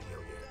the radio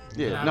yet.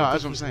 Yeah, And no, I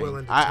that's don't what think I'm he's saying.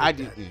 willing to I take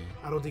did. that.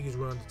 Yeah. I don't think he's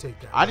willing to take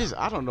that.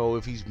 I don't know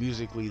if he's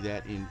musically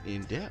that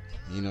in depth.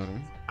 You know what I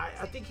mean?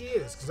 I think he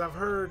is, because I've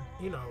heard,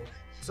 you know,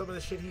 some of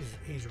the shit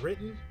he's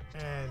written,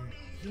 and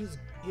he's,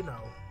 you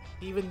know,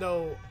 even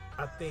though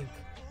I think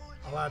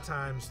a lot of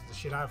times the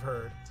shit I've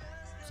heard,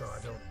 so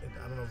I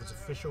don't know if it's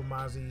official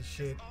Mozzy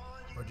shit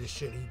or just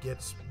shit he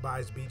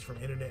buys beats from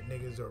internet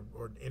niggas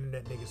or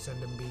internet niggas send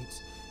him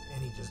beats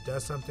and he just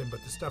does something.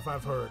 But the stuff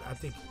I've heard, I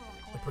think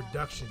the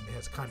production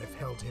has kind of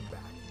held him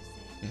back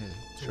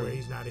to where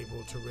he's not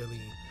able to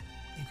really.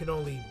 You can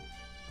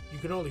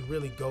only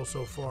really go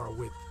so far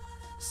with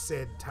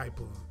said type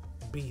of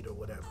beat or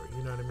whatever.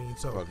 You know what I mean?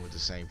 So Fucking with the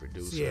same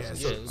producer. yeah,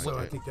 so I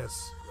like think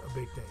that's a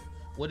big thing.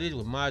 What it is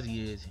with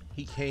Mozzy is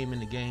he came in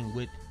the game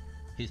with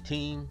his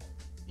team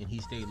and he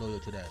stayed loyal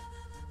to that.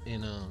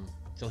 And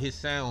so his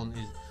sound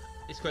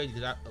it's crazy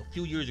because a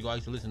few years ago I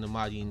used to listen to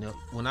Mozzy, and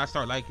when I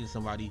start liking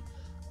somebody,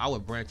 I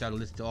would branch out and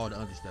listen to all the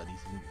understudies,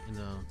 and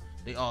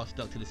they all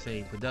stuck to the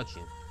same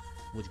production,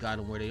 which got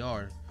them where they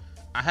are.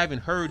 I haven't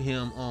heard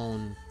him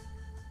on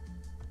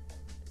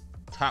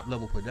top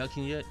level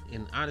production yet,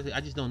 and honestly, I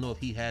just don't know if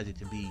he has it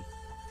to be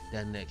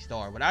that next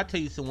star. But I'll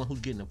tell you someone who's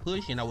getting a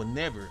push, and I would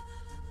never,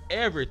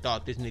 ever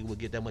thought this nigga would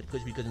get that much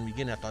push, because in the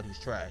beginning I thought he was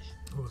trash.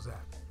 Who was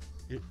that?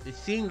 It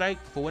seemed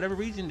like, for whatever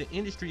reason, the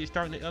industry is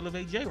starting to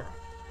elevate J-Rock.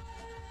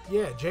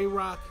 Yeah,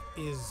 J-Rock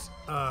is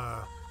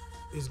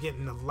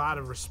getting a lot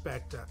of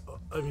respect.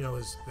 You know,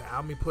 the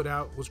album he put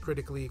out was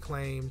critically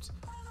acclaimed.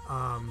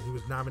 He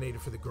was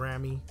nominated for the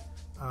Grammy,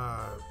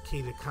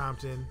 Key to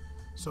Compton.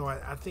 So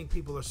I think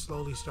people are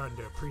slowly starting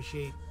to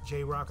appreciate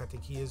J-Rock. I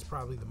think he is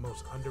probably the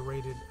most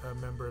underrated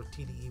member of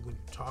TDE when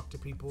you talk to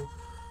people.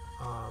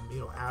 You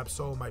know,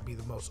 Ab-Soul might be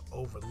the most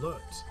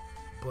overlooked,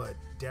 but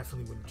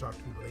definitely when you talk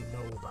to people, they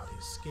know about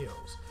his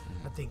skills.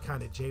 I think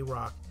kind of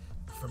J-Rock,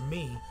 for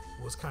me,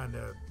 was kind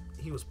of,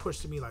 he was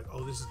pushed to me like,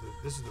 oh, this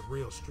is the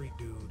real street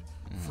dude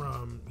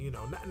from, you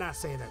know, not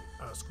saying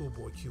that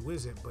Schoolboy Q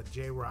isn't, but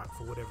J-Rock,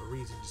 for whatever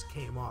reason, just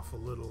came off a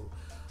little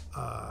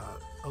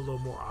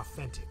more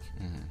authentic.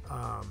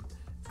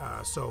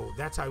 So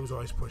that's how he was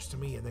always pushed to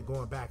me. And then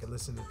going back and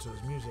listening to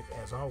his music,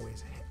 as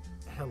always,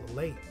 hella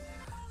late,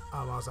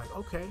 I was like,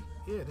 okay,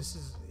 yeah,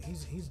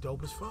 he's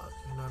dope as fuck.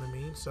 You know what I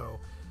mean? So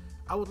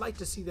I would like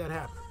to see that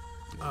happen.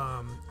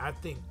 I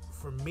think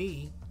for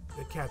me,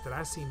 the cat that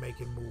I see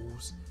making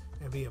moves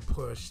and being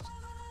pushed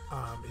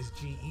is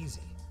G-Eazy,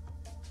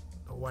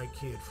 a white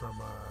kid from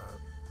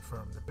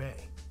the Bay.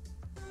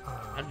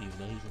 I didn't even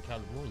know he's in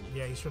California.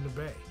 Yeah, he's from the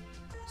Bay,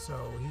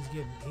 so he's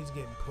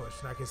getting pushed,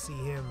 and I can see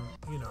him,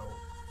 you know,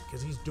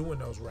 because he's doing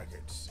those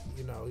records.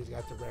 You know, he's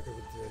got the record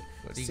with the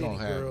But he City gonna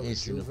Girl have and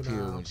instant Juvenile.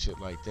 appeal and shit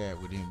like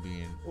that with him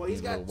being Well, he's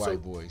a got little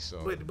white boy.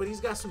 So but he's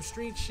got some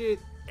street shit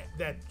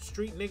that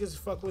street niggas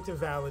fuck with and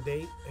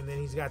validate, and then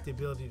he's got the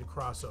ability to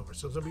cross over.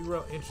 So it's gonna be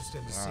real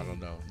interesting to see. I don't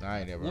know. I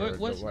ain't never heard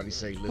nobody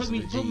say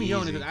listen to Put me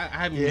on it, because I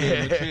haven't even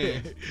heard a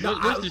chance.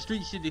 What's the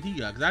street shit that he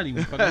got? Because I didn't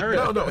even fucking heard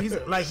it. No, he's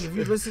like, if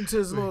you listen to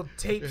his little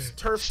tapes,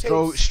 turf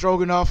tapes.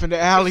 Stroking off in the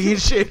alley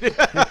and shit.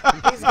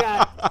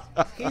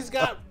 He's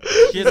got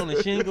shit on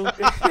the shingle.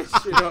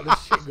 Shit on the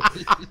shingle.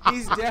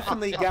 He's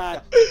definitely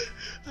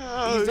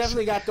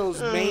got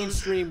those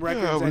mainstream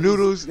records.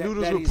 Noodles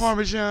with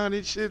Parmesan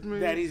and shit, man.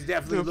 That he's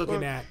definitely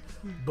looking at.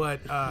 But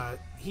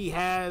he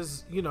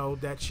has,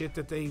 that shit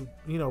that they,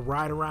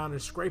 ride around in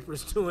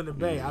scrapers to in the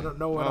Bay. I don't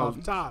know it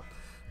off top.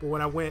 But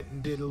when I went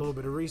and did a little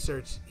bit of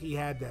research, he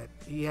had that.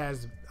 He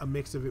has a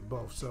mix of it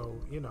both. So,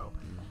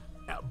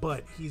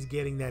 but he's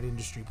getting that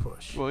industry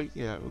push. Well,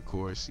 yeah, of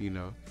course,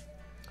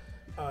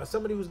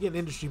 Somebody was getting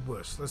industry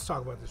push. Let's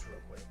talk about this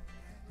real quick.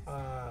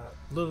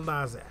 Lil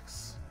Nas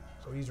X.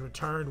 So he's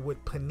returned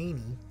with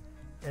Panini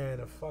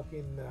and a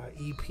fucking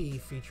EP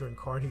featuring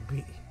Cardi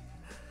B.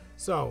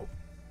 So,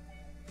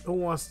 who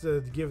wants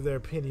to give their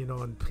opinion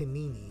on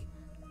Panini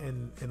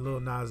and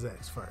Lil Nas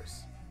X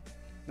first?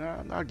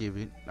 Nah, I'll give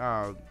it.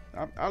 I'll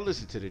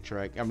listen to the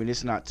track. I mean,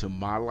 it's not to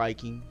my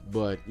liking,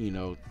 but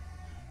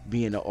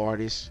being an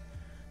artist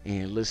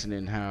and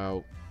listening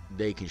how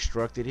they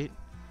constructed it,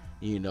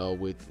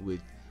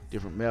 with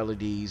different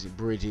melodies and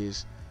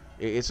bridges,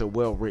 it's a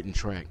well written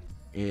track,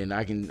 and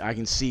I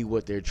can see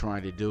what they're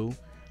trying to do.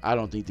 I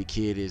don't think the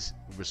kid is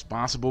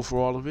responsible for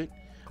all of it.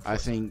 I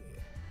think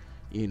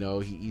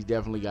he's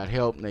definitely got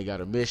help, and they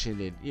got a mission,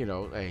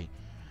 and hey,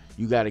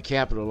 you got to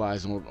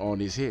capitalize on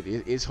this hit.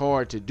 It's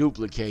hard to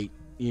duplicate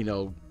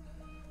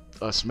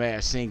a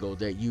smash single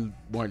that you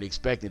weren't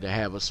expecting to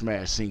have a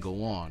smash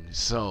single on.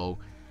 So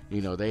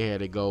they had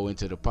to go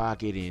into the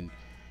pocket and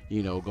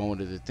go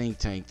into the think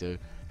tank to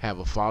have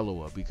a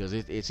follow-up, because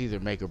it's either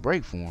make or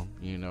break for him,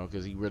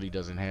 because he really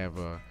doesn't have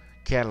a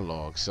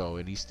catalog,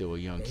 and he's still a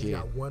young kid. He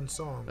got one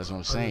song. That's what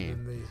I'm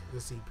saying.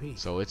 This EP.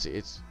 So it's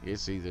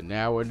either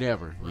now or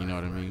never. You know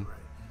what I mean? Right.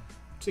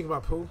 Think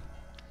about Pooh.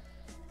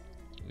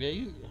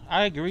 Yeah,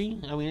 I agree.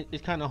 I mean,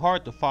 it's kind of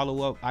hard to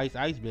follow up Ice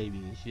Baby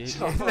and shit.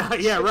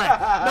 Yeah,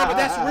 right. No, but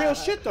that's real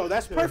shit though.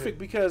 That's perfect,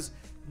 because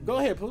go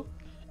ahead, Pooh.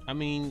 I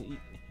mean,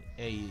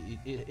 hey,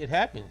 it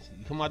happens.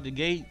 You come out the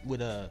gate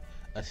with a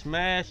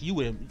smash,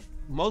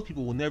 most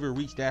people will never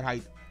reach that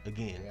height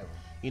again. Never.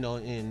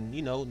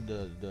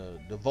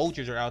 The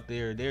vultures are out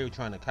there. They're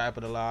trying to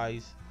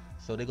capitalize,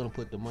 so they're gonna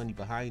put the money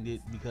behind it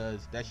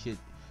because that shit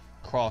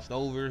crossed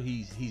over.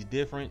 He's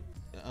different.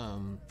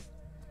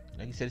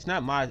 Like you said, it's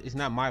not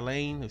my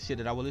lane of shit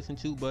that I would listen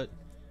to, but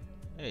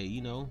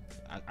hey,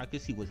 I can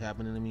see what's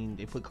happening. I mean,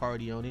 they put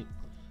Cardi on it.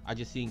 I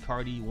just seen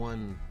Cardi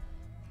won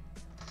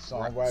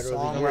songwriter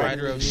of the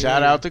year. Year.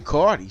 Shout out to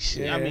Cardi.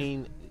 Shit. Yeah.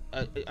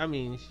 I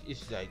mean,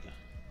 it's like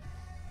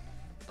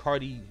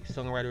Cardi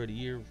songwriter of the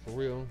year for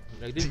real.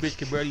 Like, this bitch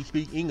can barely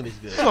speak English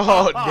good.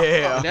 Oh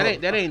damn!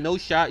 That ain't no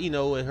shot,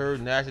 with her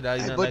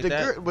nationality, nothing like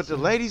that. But the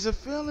ladies are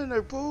feeling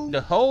her, Pooh. The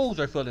hoes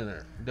are feeling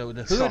her. The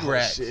hood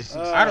rats.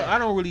 I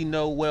don't really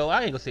know. Well,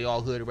 I ain't gonna say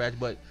all hood rats,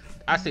 but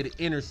I say the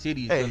inner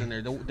city is feeling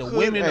her. The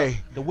women.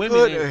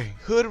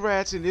 Hood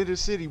rats and inner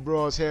city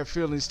bras have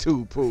feelings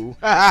too, Pooh.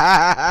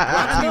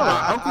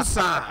 Uncle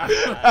Sam.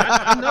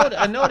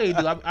 I know they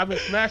do. I've been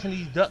smashing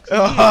these ducks.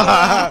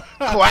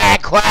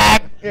 Quack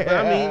quack. But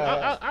I mean,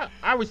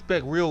 I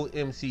respect real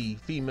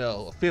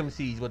female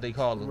femcs, what they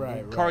call them.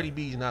 Right. Cardi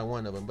B's not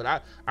one of them, but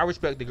I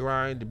respect the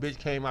grind. The bitch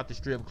came out the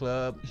strip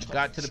club,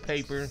 got to the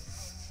paper.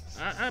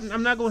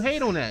 I'm not gonna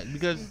hate on that,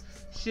 because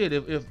shit,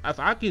 if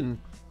I can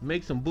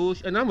make some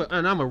bullshit, and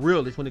I'm a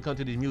realist when it comes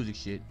to this music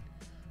shit.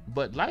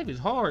 But life is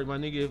hard, my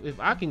nigga. If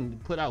I can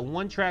put out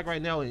one track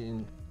right now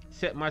and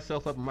set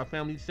myself up and my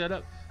family set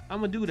up,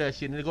 I'm gonna do that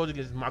shit, and it goes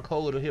against my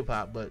code of hip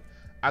hop, but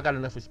I got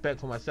enough respect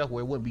for myself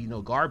where it wouldn't be no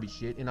garbage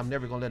shit, and I'm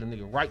never gonna let a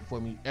nigga write for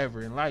me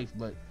ever in life.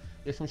 But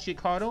if some shit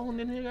caught on,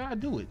 then nigga, I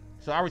do it.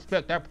 So I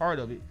respect that part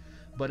of it.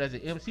 But as an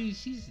MC,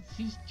 she's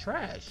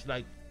trash.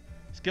 Like,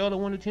 scale of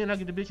 1 to 10, I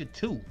give the bitch a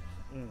 2,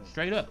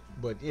 straight up.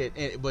 But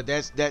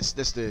that's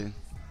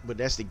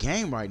the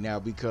game right now,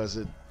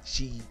 because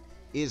she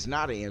is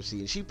not an MC,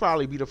 and she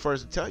probably be the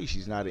first to tell you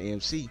she's not an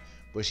MC,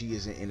 but she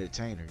is an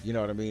entertainer. You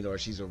know what I mean? Or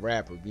she's a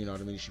rapper. You know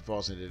what I mean? She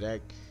falls into that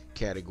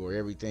category.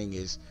 Everything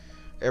is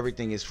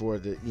for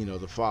the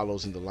the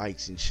follows and the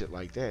likes and shit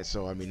like that.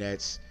 So I mean,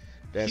 that's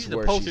she's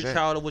where the poster she's at.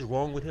 child of what's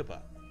wrong with hip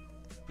hop.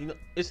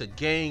 It's a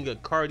gang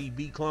of Cardi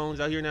B clones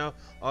out here now.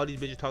 All these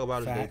bitches talk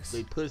about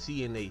they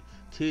pussy and they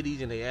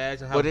titties and they ass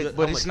and how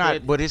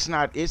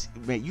it's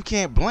man, you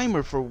can't blame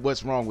her for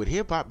what's wrong with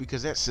hip hop,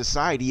 because that's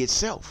society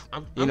itself.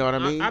 You know what I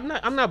mean?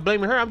 I'm not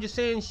blaming her. I'm just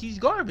saying she's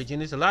garbage,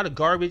 and there's a lot of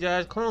garbage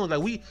ass clones.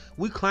 Like,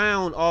 we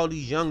clown all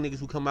these young niggas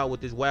who come out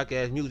with this whack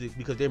ass music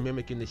because they're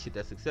mimicking the shit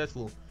that's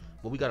successful.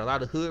 But we got a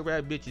lot of hood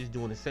rap bitches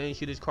doing the same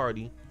shit as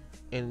Cardi,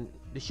 and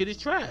the shit is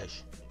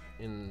trash.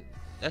 And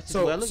that's just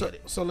the way I look at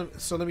it. So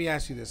let me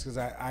ask you this, because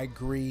I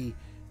agree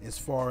as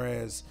far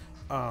as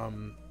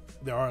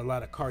there are a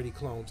lot of Cardi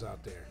clones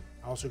out there.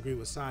 I also agree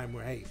with Simon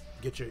where, hey,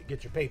 get your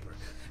paper.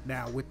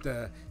 Now with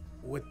the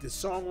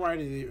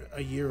Songwriter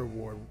a Year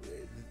award,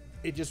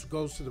 it just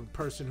goes to the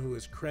person who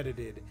is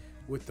credited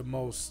with the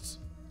most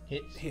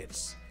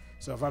hits.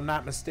 So if I'm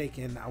not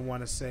mistaken, I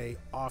want to say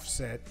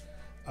Offset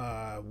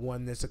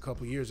won this a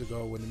couple years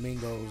ago when the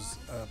Mingos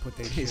put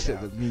their shit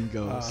out. The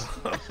Mingos.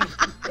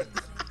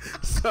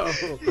 So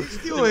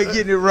you ain't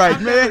getting it right,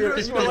 man.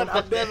 You know what?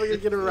 I'm never gonna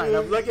get it right.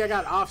 I'm lucky I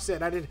got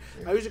Offset. I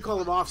usually call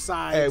them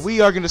offsides. Hey,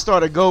 we are gonna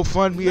start a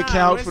GoFundMe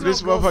account for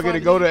this motherfucker to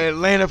go to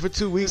Atlanta for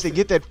 2 weeks and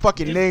get that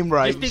fucking name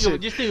right.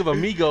 Just think of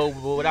Amigo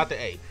without the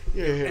A.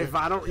 Yeah. If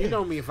I don't, you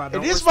know me. If I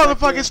don't, and this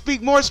motherfucker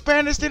speak more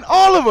Spanish than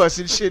all of us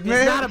and shit,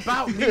 man. It's not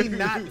about me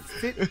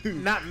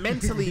not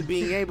mentally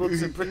being able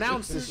to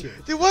pronounce this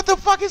shit. Then what the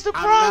fuck is the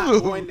problem? I'm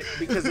not going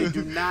because they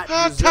do not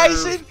deserve.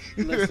 Tyson.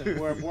 Listen,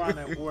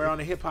 we're on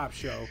a hip hop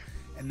show,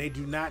 and they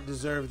do not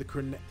deserve the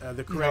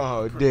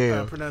correct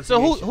pronunciation.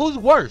 So who's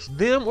worse,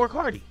 them or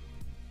Cardi?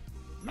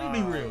 Let me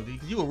be real, D.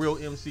 You a real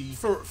MC.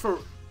 For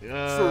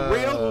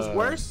real, who's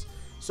worse?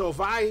 So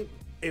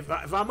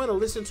if I'm gonna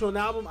listen to an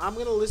album, I'm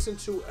gonna listen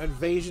to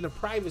Invasion of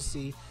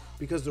Privacy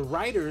because the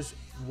writers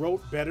wrote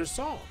better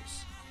songs.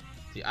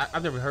 See,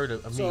 I've never heard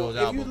of Amigos album.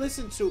 album.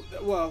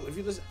 If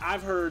you listen,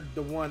 I've heard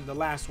the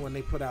last one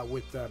they put out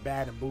with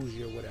Bad and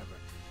Bougie or whatever.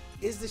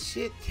 Is the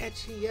shit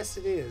catchy? Yes,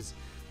 it is.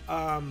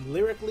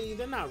 Lyrically,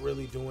 they're not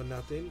really doing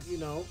nothing, you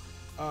know.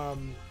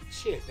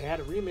 They had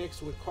a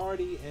remix with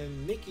Cardi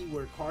and Nicki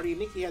where Cardi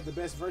and Nicki had the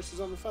best verses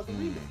on the fucking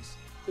remix.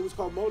 It was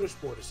called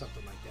Motorsport or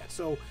something like that.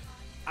 So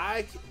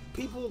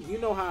people, you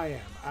know how I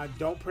am. I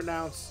don't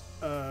pronounce,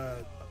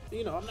 I'm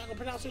not gonna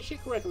pronounce their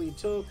shit correctly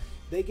until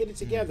they get it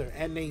together.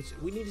 And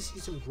we need to see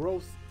some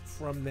growth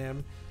from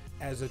them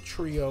as a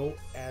trio,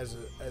 as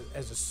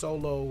a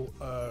solo.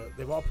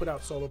 They've all put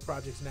out solo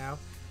projects now.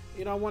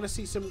 You know, I want to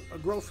see some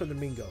growth from the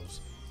Mingos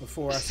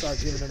before I start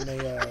giving them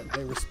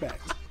their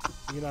respect.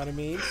 You know what I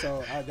mean?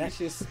 So that's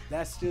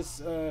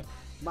just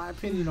my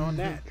opinion on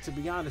that. To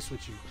be honest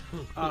with you,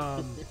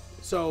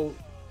 so.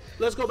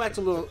 Let's go back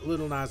to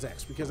Lil Nas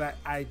X because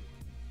I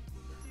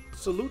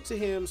salute to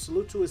him,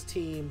 salute to his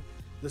team.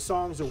 The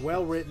songs are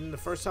well written. The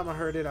first time I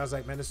heard it, I was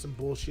like, man, this is some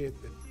bullshit.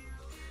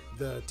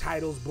 The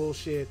title's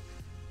bullshit.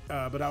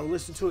 But I'll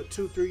listen to it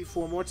 2, 3,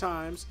 4 more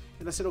times.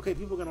 And I said, okay,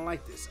 people are going to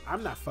like this.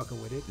 I'm not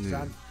fucking with it.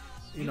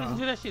 You listened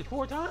to that shit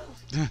 4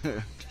 times?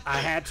 I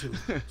had to.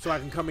 So I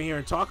can come in here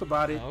and talk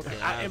about it. Okay,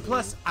 and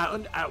plus,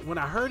 when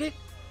I heard it,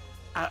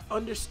 I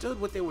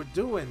understood what they were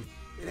doing.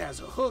 It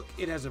has a hook,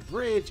 it has a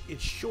bridge,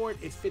 it's short,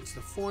 it fits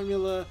the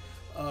formula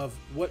of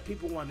what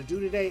people want to do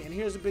today. And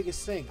here's the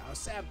biggest thing. I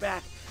sat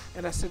back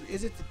and I said,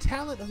 is it the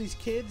talent of these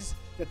kids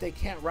that they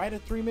can't write a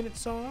 3-minute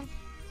song?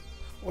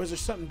 Or is there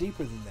something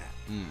deeper than that?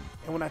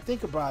 And when I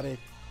think about it,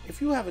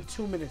 if you have a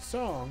 2-minute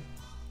song,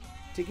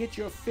 to get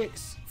your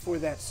fix for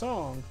that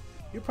song,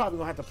 you're probably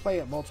going to have to play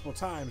it multiple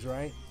times,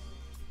 right?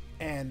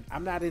 And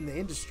I'm not in the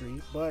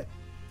industry, but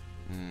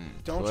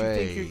don't you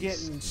think you're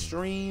getting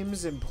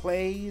streams and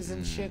plays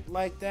and shit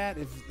like that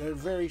if they're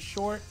very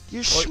short?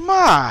 You're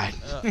smart.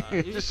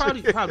 It's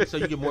probably so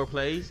you get more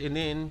plays, and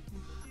then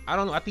I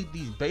don't know. I think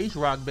these bass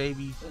rock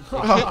babies, they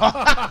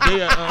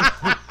are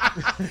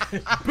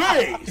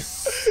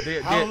bass.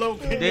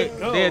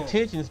 Their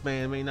attention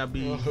span may not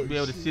be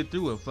able to sit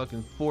through a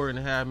fucking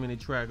 4.5 minute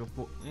track of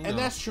And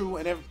that's true.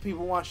 And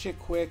people want shit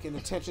quick, and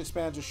attention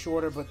spans are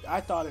shorter. But I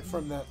thought it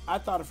from the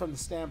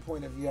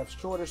standpoint of you have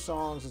shorter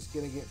songs, it's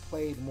gonna get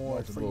played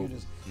more for you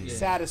to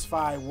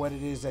satisfy what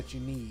it is that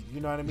you need.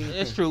 You know what I mean?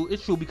 It's true.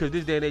 It's true because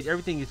this day and age,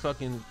 everything is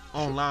fucking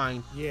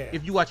online. Yeah.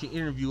 If you watch an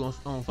interview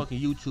on fucking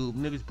YouTube,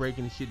 niggas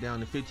breaking the shit down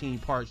to 15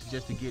 parts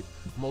just to get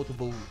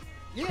multiple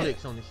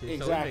clicks on the shit.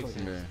 Exactly. So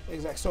it makes sense.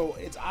 Exactly. So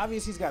it's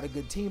obvious he's got a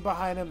good team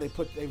behind him. They've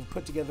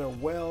put together a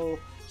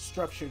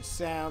well-structured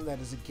sound that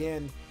is,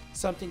 again,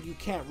 something you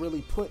can't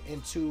really put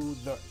into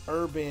the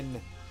urban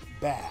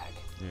bag.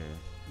 Yeah.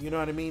 You know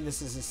what I mean?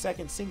 This is his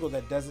second single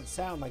that doesn't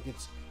sound like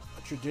it's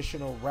a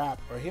traditional rap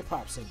or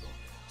hip-hop single.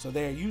 So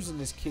they're using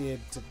this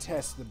kid to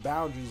test the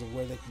boundaries of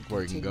where they can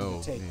continue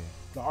to take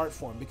the art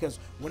form. Because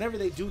whenever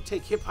they do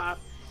take hip-hop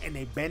and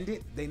they bend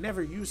it, they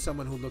never use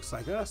someone who looks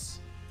like us.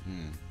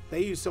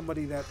 They use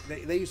somebody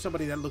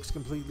that looks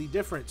completely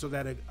different, so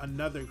that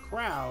another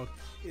crowd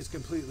is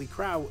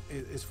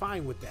is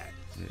fine with that,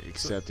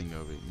 accepting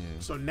of it. Yeah.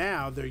 So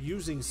now they're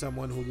using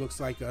someone who looks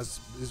like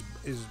us,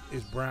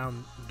 is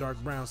brown, dark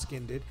brown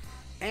skinned,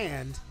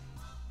 and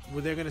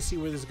they're gonna see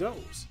where this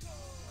goes.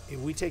 If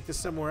we take this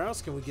somewhere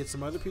else, can we get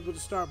some other people to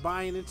start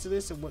buying into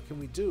this, and what can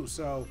we do?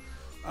 So,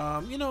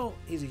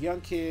 he's a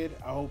young kid.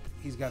 I hope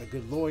he's got a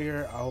good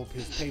lawyer. I hope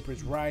his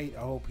paper's right.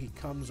 I hope he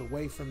comes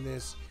away from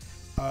this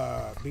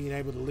being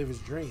able to live his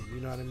dream, you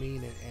know what I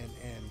mean,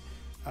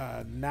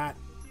 and not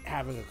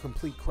having a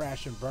complete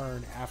crash and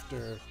burn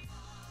after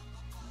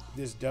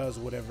this does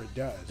whatever it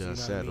does. You know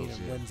what I mean?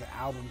 And when's the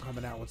album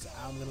coming out? What's the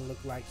album gonna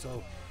look like?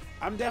 So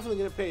I'm definitely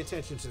gonna pay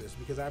attention to this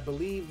because I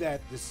believe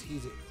that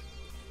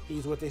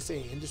he's what they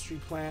say, an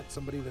industry plant,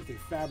 somebody that they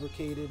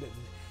fabricated, and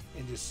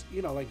and just,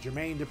 you know, like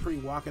Jermaine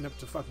Dupri walking up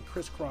to fucking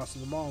Crisscross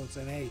in the mall and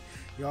saying, hey,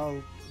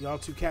 y'all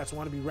two cats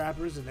want to be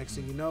rappers, and next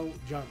thing you know,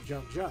 jump,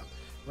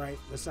 right?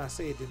 Let's not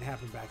say it didn't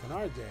happen back in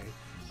our day.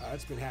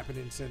 It's been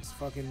happening since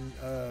fucking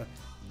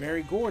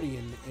Barry Gordy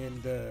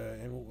and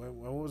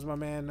what was my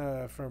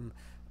man from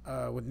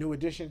with New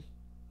Edition?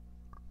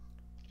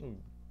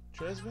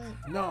 Tresvant?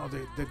 No,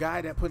 the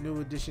guy that put New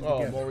Edition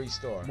together. Maurice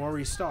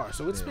Starr.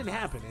 So it's been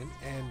happening,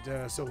 and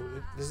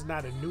this is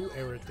not a new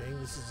era thing.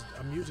 This is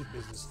a music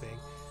business thing.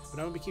 But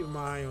I'm gonna be keeping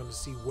my eye on to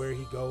see where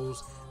he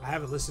goes. I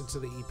haven't listened to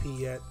the EP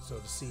yet, so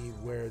to see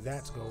where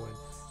that's going.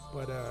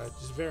 But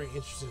just very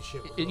interesting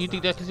shit. You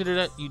think that consider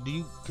that? Do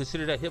you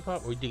consider that hip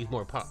hop, or you think it's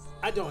more pop?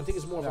 I don't. I think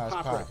it's more of a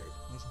pop record.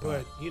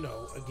 But you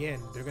know,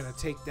 again, they're gonna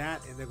take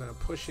that and they're gonna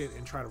push it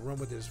and try to run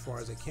with it as far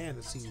as they can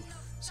to see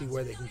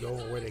where they can go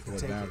and where they can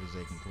take it.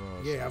 They can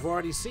cross. Yeah, I've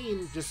already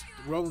seen, just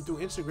rolling through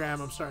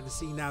Instagram, I'm starting to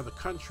see now the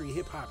country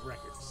hip hop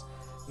records.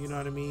 You know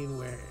what I mean?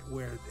 Where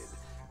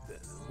the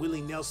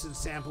Willie Nelson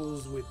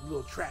samples with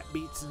little trap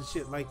beats and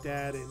shit like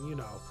that, and you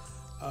know.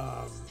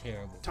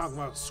 Terrible. Talking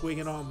about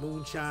swinging on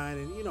moonshine,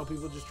 and you know,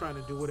 people just trying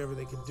to do whatever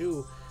they can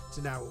do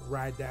to now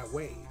ride that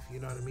wave. You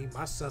know what I mean?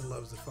 My son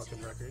loves the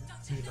fucking record.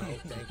 You know,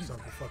 thanks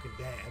Uncle fucking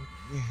Dan.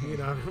 You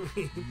know what I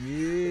mean?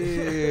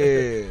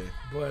 Yeah.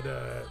 But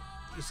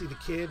you see the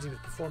kids, he was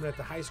performing at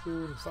the high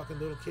school. The fucking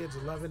little kids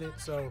are loving it.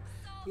 So,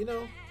 you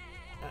know,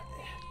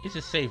 it's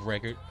a safe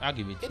record. I'll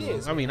give it to it you.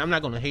 is, I mean, I'm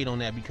not gonna hate on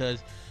that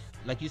because,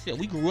 like you said,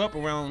 we grew up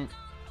around.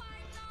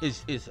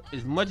 As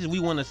much as we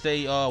want to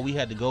say, oh, we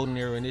had the golden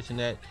era and this and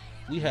that,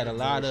 we had a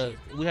lot of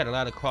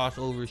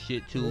crossover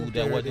shit too.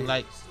 That wasn't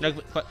like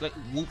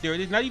whoop, there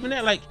it is. Not even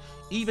that. Like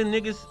even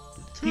niggas,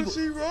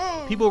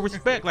 people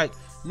respect, like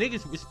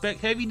niggas respect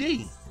Heavy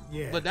D.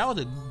 yeah. But that was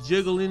a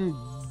jiggling,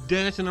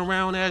 dancing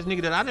around ass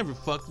nigga that I never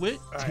fucked with.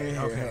 All right,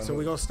 okay, so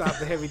we're gonna stop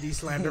the Heavy D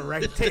slander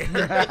right there.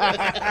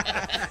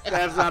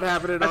 That's not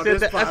happening on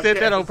this podcast. I said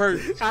that on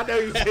purpose. I know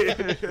you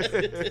did.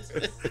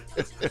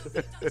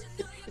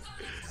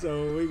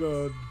 So we're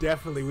gonna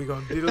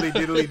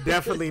diddly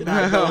definitely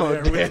not go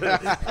there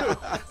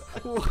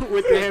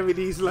with the Heavy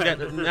D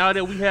slander. Now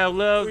that we have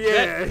love,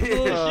 Yeah. that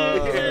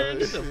bullshit, get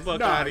the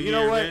fuck out of you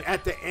here, know what? man.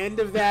 At the end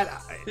of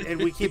that,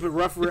 and we keep it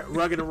rough,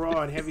 rugged, and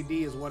raw, and Heavy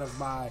D is one of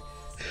my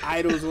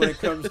idols when it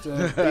comes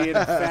to being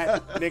a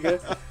fat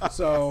nigga.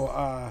 So,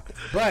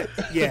 but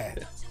yeah.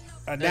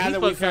 Now that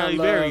we found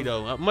love, Berry,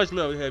 though. Much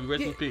love, Heavy.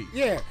 Rest in peace.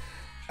 Yeah.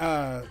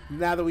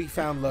 Now that we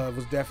found love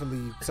was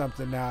definitely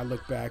something. Now I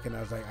look back and I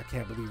was like, I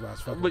can't believe I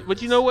was fucking.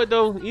 But you know what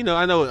though? You know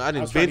I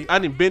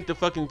didn't bent the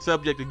fucking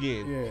subject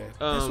again. Yeah,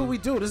 that's what we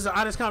do. This is an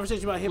honest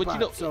conversation about hip hop. You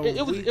know, so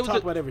we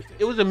talk about everything.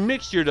 It was a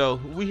mixture though.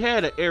 We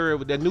had an era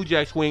with that New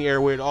Jack Swing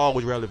era where it all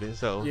was relevant.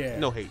 So yeah.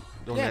 No hate.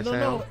 No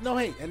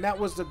hate. And that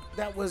was the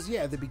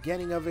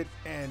beginning of it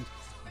and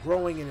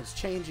growing, and it's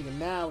changing, and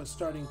now it's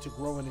starting to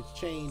grow and it's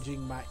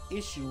changing. My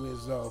issue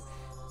is though,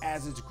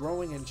 as it's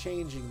growing and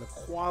changing, the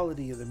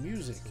quality of the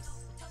music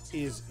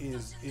is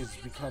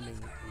becoming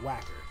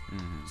whacker.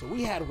 Mm-hmm. So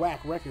we had whack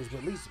records, but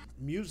at least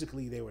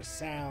musically they were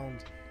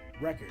sound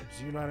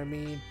records. You know what I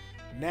mean?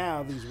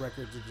 Now these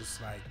records are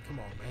just like, come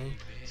on, man.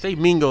 Say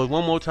Mingos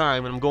one more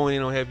time, and I'm going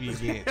in on Heavy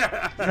again.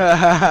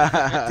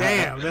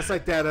 Damn, that's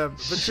like that.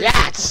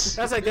 Shots.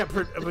 That's like that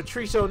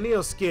Patrice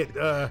O'Neal skit.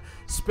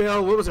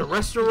 Spell, what was it?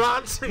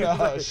 Restaurants.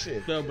 Oh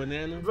shit. Spell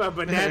banana.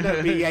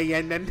 Banana.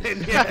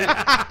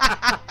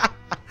 Yeah.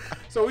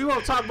 So we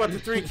won't talk about the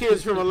three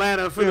kids from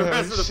Atlanta for the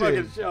rest of the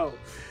fucking show.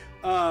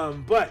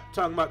 But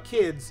talking about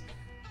kids,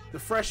 the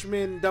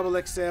Freshman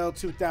XXL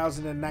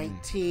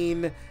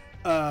 2019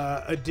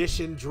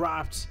 edition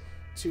dropped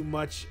to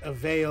much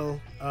avail.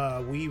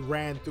 We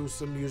ran through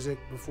some music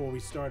before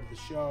we started the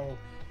show.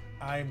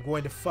 I am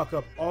going to fuck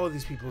up all of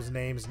these people's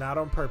names, not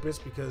on purpose,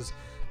 because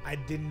I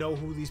didn't know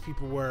who these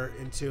people were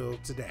until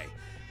today.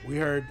 We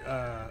heard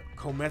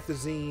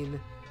Comethazine,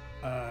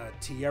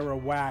 Tierra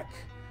Whack.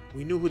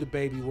 We knew who the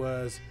baby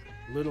was.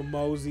 Little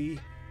Mozzy,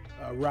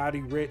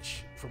 Roddy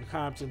Ricch from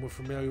Compton we're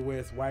familiar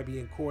with. YB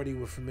and Cordy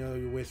we're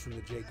familiar with from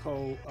the J.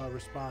 Cole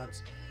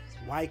response.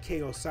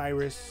 YK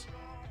Osiris,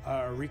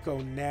 Rico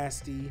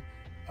Nasty,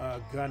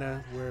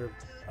 Gunna we're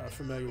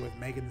familiar with.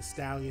 Megan Thee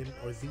Stallion,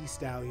 or The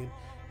Stallion,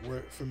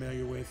 we're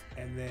familiar with.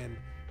 And then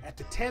at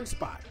the 10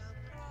 spot,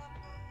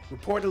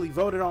 reportedly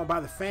voted on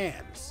by the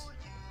fans,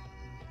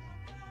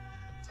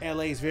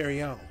 LA's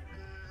very own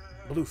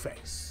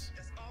Blueface.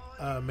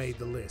 Made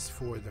the list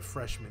for the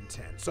Freshman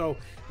 10. So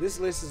this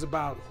list is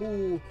about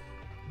who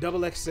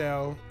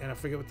XXL, and I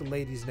forget what the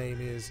lady's name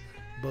is,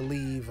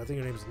 believe, I think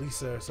her name is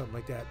Lisa or something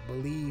like that,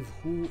 believe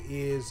who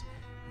is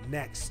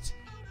next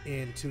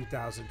in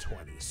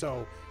 2020.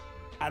 So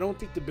I don't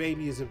think the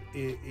baby is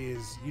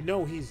you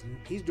know, he's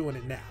doing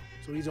it now,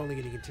 so he's only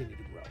going to continue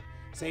to grow.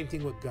 Same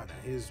thing with Gunna.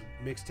 His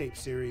mixtape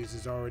series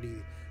is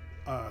already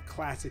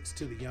classics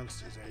to the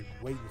youngsters. They're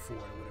waiting for it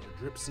or whatever,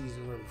 drip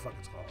season, whatever the fuck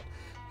it's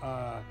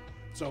called.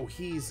 So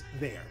he's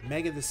there.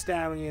 Megan Thee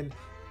Stallion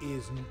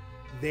is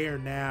there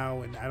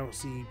now, and I don't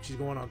see she's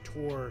going on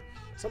tour.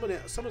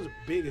 Someone's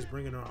big is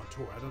bringing her on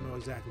tour. I don't know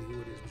exactly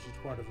who it is, but she's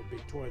part of a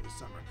big tour this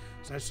summer.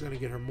 So that's going to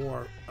get her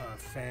more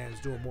fans,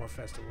 doing more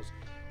festivals.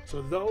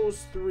 So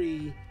those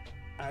three,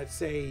 I'd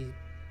say,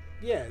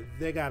 yeah,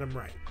 they got them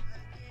right.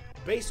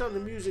 Based on the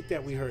music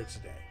that we heard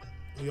today,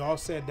 we all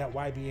said that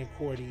YB and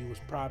Cordy was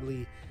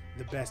probably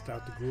the best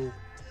out the group.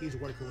 He's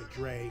working with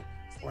Dre,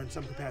 or in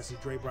some capacity,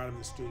 Dre brought him in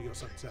the studio,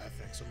 something to that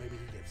effect. So maybe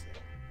he gets there.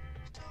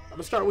 I'm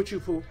gonna start with you,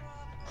 Pooh.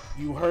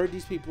 You heard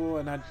these people,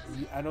 and I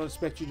don't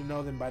expect you to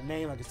know them by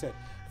name. Like I said,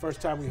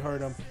 first time we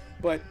heard them,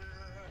 but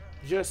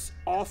just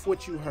off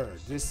what you heard,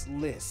 this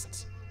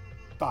list,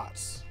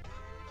 thoughts.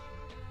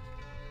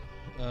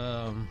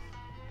 I'm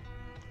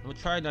gonna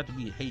try not to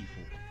be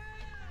hateful.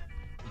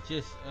 It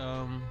just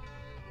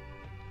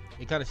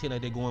it kind of seems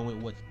like they're going with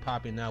what's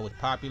popping now, what's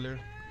popular.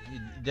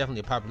 It's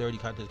definitely a popularity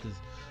contest because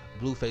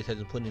Blueface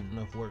hasn't put in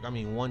enough work. I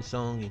mean, one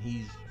song and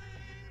he's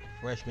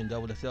freshman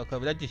double the cell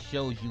cover. That just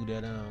shows you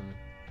that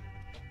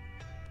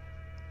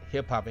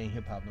hip hop ain't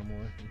hip hop no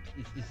more.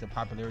 It's a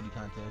popularity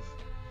contest.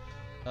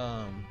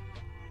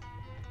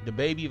 The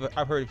Baby,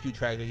 I've heard a few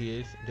tracks of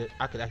his that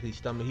I could actually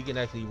stomach. He can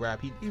actually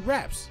rap. He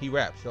raps. He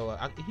raps. So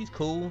he's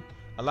cool.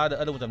 A lot of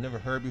the other ones I've never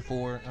heard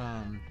before.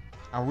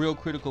 I'm real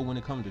critical when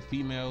it comes to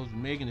females.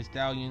 Megan Thee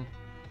Stallion.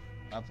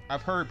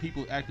 I've heard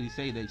people actually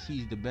say that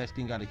she's the best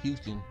thing out of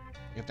Houston,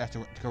 if that's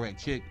the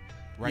correct chick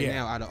right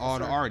now out of all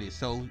the artists.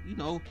 So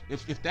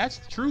if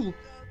that's true,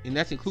 and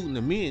that's including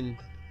the men,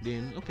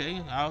 then okay,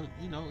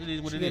 it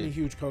is what it is. Getting a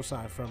huge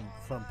cosign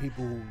from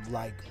people who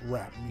like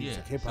rap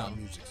music, hip hop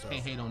music. So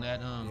can't hate on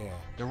that.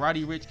 The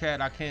Roddy Ricch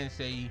cat, I can't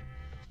say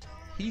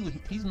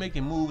he's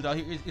making moves out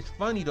here. It's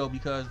funny though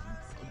because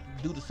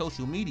due to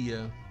social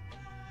media,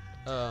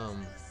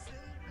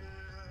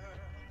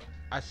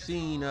 I've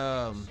seen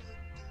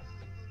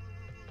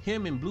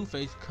him and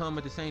Blueface come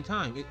at the same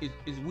time.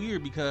 It's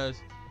weird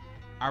because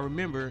I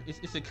remember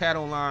it's a cat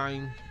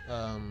online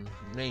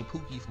named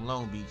Pookie from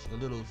Long Beach,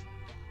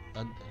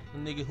 a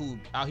nigga who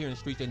out here in the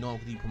streets they know him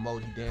because he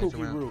promotes, he dances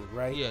around. Pookie Rude,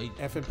 right? Yeah,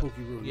 effing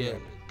Pookie Rude. Yeah,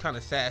 kind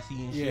of sassy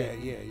and shit.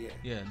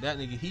 Yeah. That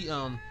nigga,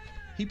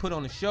 he put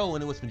on a show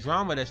and it was some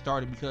drama that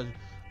started because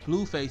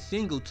Blueface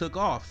single took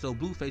off. So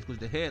Blueface was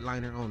the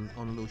headliner on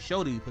a little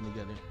show that he put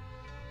together.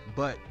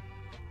 But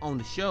on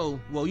the show,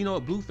 well, you know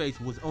what, Blueface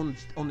was on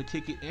the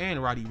ticket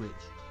and Roddy Ricch,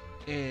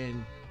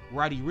 and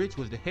Roddy Ricch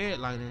was the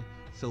headliner.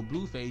 So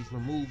Blueface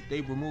removed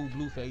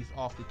Blueface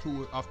off the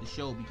tour, off the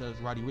show because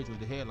Roddy Ricch was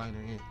the headliner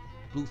and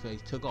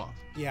Blueface took off.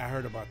 Yeah, I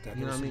heard about that.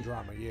 You know what I mean?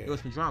 Drama. Yeah, it was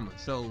some drama.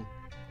 So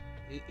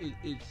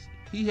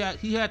he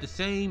had the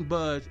same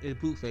buzz as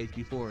Blueface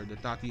before the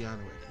Tatiana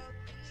record.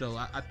 So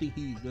I think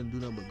he's gonna do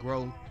nothing but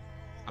grow.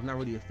 I'm not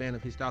really a fan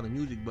of his style of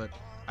music, but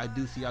I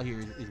do see out here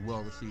is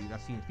well received.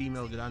 I've seen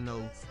females that I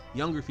know,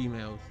 younger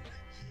females,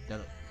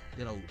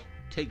 that'll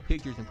take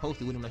pictures and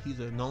post it with him like he's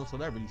a known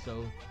celebrity.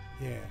 So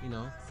yeah,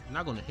 I'm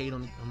not gonna hate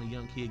on the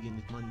young kid getting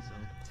his money. So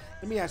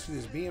let me ask you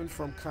this: being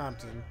from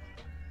Compton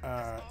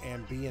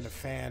and being a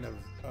fan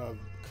of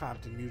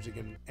Compton music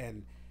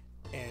and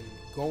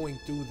going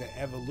through the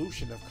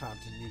evolution of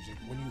Compton music,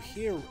 when you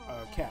hear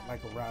a cat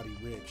like a Roddy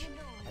Ricch,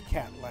 a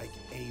cat like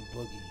A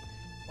Boogie,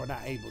 or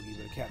not A Boogie,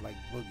 but a cat like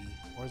Boogie,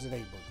 or is it A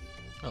Boogie?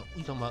 Oh,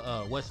 you talking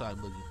about Westside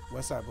Boogie?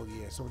 Westside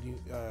Boogie, yeah. So when you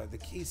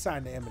he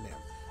signed to Eminem.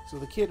 So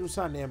the kid who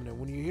signed to Eminem,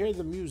 when you hear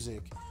the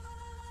music,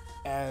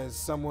 as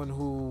someone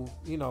who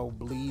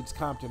bleeds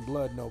Compton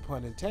blood, no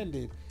pun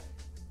intended,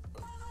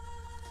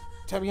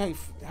 tell me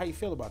how you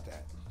feel about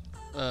that.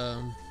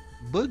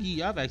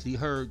 Boogie, I've actually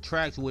heard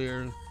tracks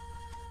where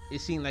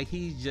it seemed like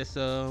he's just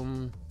I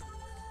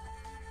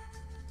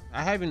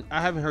haven't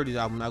heard his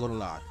album, not gonna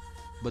lie,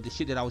 but the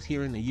shit that I was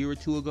hearing a year or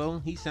two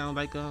ago, he sound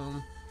like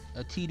a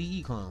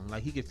TDE clone.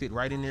 Like he could fit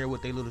right in there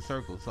with their little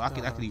circle. So I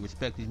could actually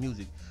respect his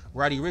music.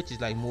 Roddy Ricch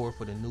is like more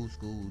for the new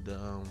school,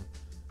 the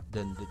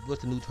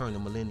what's the new term, the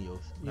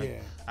millennials. Like,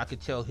 yeah. I could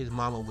tell his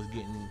mama was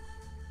getting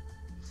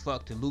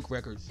fucked to Luke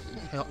records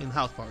in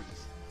house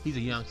parties. He's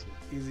a youngster.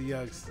 He's a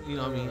youngster. You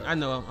know what I mean? I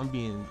know I'm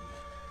being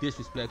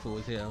disrespectful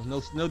as hell.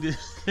 No,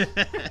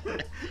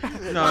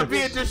 I'm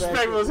being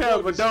disrespectful as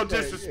hell, but don't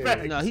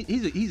disrespect. No,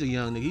 he's a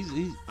young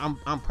nigga.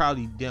 I'm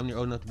probably damn near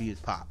old enough to be his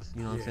pops.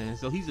 You know what I'm saying?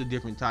 So he's a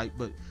different type,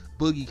 but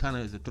Boogie kind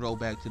of is a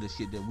throwback to the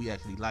shit that we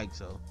actually like.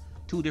 So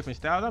two different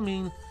styles. I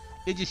mean,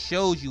 it just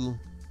shows you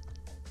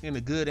in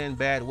a good and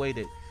bad way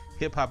that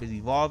hip hop is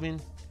evolving.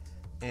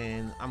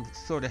 And I'm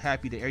sort of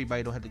happy that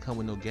everybody don't have to come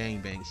with no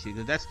gangbang shit.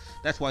 Cause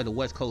that's why the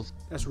West Coast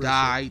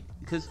died.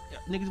 Because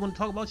niggas want to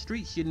talk about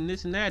street shit and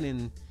this and that.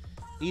 And,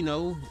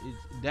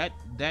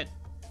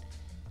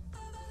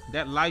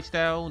 that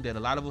lifestyle that a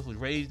lot of us was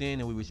raised in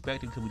and we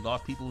respected because we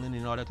lost people in it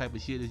and all that type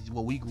of shit is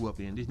what we grew up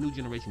in. This new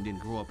generation didn't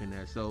grow up in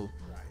that. So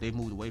they've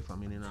moved away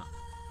from it. And I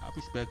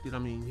respect it. I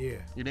mean,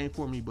 it ain't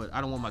for me, but I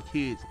don't want my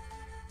kids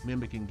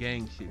mimicking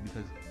gang shit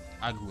because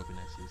I grew up in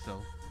that shit.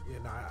 So. Yeah,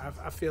 no,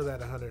 I feel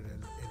that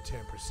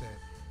 110%.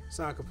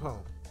 Son Capone,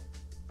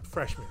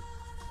 freshman.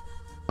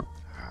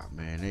 Ah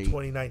man,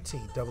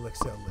 2019 double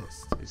XL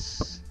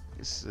list.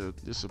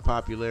 It's a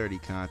popularity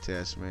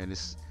contest, man.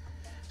 This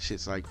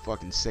shit's like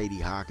fucking Sadie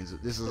Hawkins.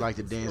 This is like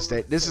the dance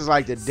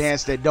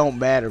that don't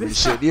matter and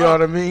shit. You know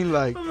what I mean?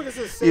 Like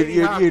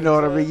you know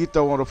what I mean? You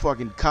throw on a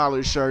fucking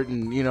collar shirt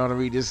and you know what I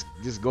mean?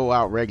 Just go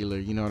out regular.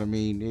 You know what I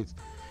mean?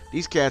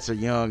 These cats are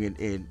young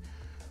and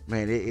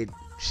man,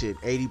 shit.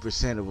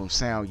 80% of them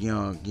sound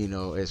young. You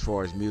know, as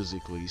far as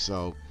musically.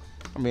 So,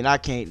 I mean, I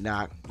can't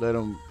knock. Let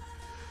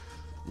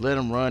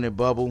them run and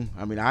bubble.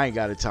 I mean, I ain't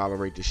got to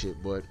tolerate the shit,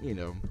 but, you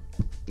know,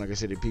 like I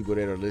said, the people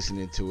that are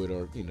listening to it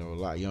are, you know, a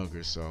lot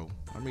younger. So,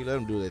 I mean, let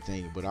them do their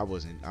thing, but I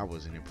wasn't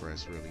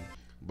impressed really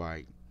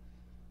by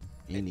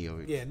any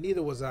of it. Yeah,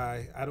 neither was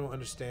I. I don't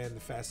understand the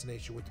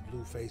fascination with the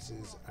blue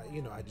faces.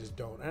 I just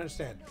don't. I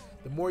understand.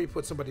 The more you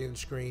put somebody on the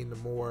screen, the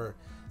more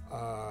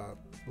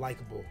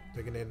likable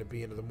they're going to end up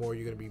being, the more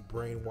you're going to be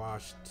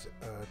brainwashed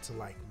to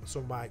like them.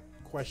 So my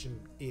question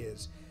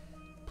is,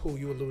 Pooh,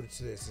 you alluded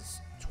to this.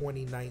 It's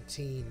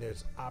 2019.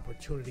 There's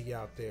opportunity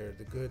out there,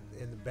 the good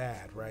and the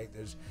bad, right?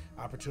 There's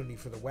opportunity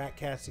for the whack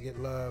cats to get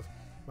love.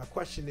 My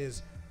question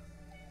is,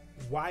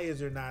 why is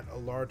there not a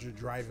larger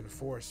driving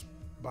force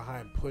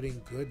behind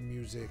putting good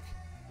music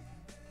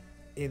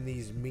in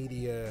these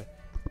media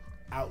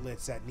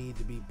outlets that need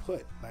to be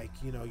put? Like,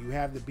 you know, you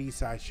have the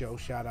B-side show.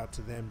 Shout out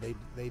to them.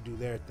 They do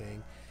their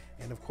thing.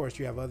 And, of course,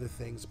 you have other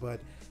things.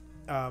 But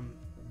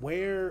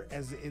where,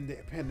 as an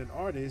independent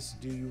artist,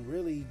 do you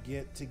really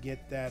get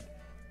that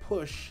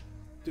push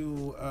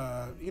through,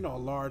 a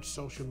large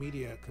social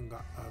media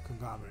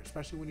conglomerate,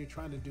 especially when you're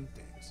trying to do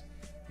things?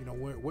 You know,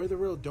 where the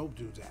real dope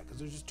dudes at? Because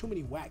there's just too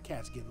many whack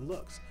cats getting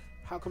looks.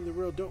 How come the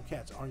real dope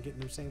cats aren't getting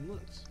the same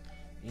looks?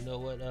 You know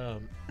what? I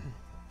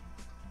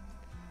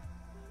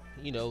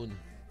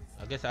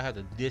guess I have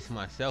to diss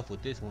myself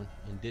with this one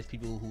and diss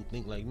people who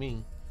think like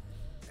me.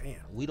 Damn.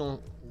 We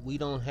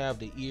don't have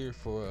the ear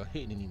for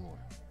hitting anymore.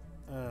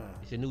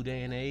 It's a new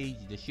day and age.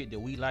 The shit that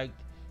we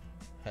liked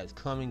has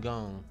come and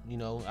gone. You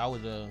know, I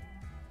was a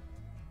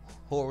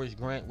Horace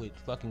Grant with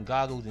fucking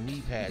goggles and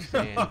knee pads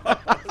fan.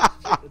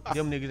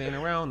 Them niggas ain't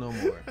around no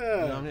more. You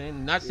know what I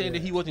mean? Not saying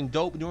that he wasn't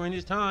dope during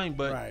his time,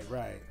 but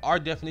right. Our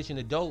definition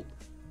of dope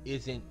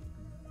isn't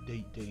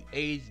the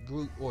age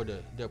group or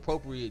the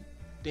appropriate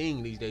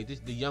thing these days.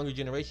 The younger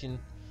generation,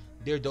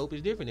 their dope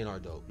is different than our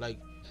dope. Like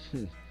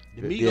the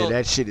Migos,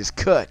 that shit is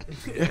cut.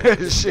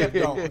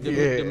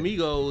 The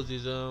Migos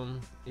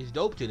is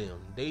dope to them.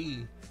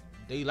 They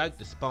like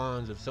the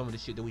spawns of some of the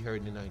shit that we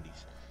heard in the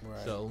 90s.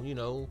 Right. So, you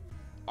know,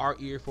 our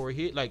ear for a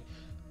hit, like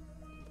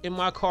in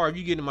my car, if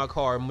you get in my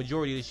car,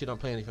 majority of the shit I'm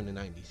playing is from the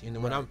 90s.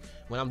 And when I'm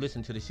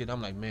listening to this shit,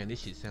 I'm like, man,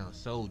 this shit sounds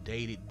so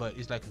dated, but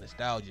it's like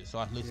nostalgia. So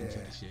I listen to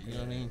the shit. You know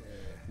what I mean?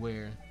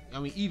 Where I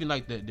mean, even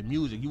like the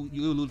music,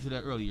 you alluded to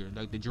that earlier,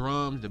 like the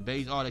drums, the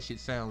bass, all that shit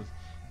sounds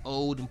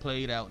old and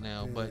played out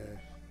now. But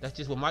that's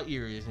just what my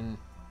ear is. And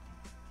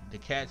the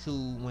cats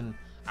who, when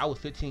I was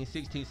 15,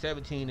 16,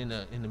 17, in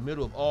the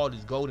middle of all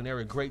this golden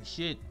era great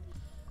shit,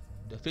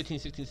 the 15,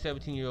 16,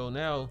 17-year-old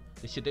now,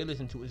 the shit they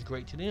listen to is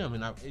great to them,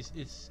 and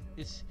it's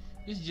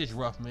just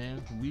rough,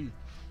 man.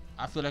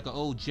 I feel like an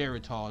old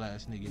Geritol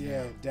ass nigga.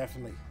 Yeah, now.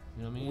 definitely.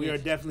 You know what I mean? We are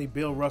definitely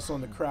Bill Russell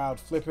in the crowd,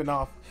 flipping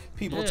off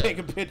people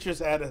taking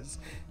pictures at us,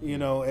 you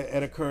know,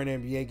 at a current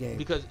NBA game.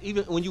 Because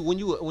even when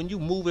you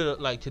move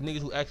it like to niggas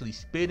who actually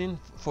spitting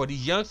for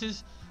these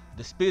youngsters,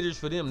 the spitters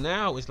for them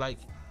now is like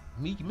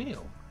Meek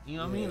Mill. You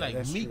know what I mean?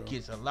 Like Meek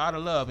gets a lot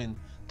of love, and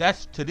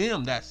that's to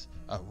them that's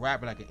a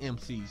rapper, like an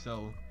MC.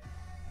 So,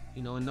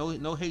 you know, and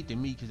no hate to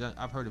Meek, because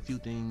I've heard a few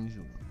things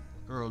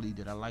early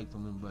that I like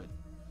from him, but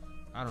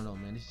I don't know,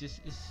 man. It's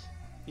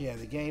yeah,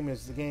 the game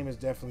is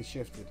definitely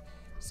shifted.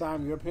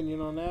 Sam, your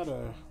opinion on that,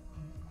 or?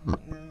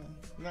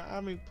 No, I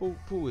mean,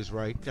 Pooh is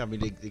right. I mean,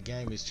 the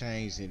game has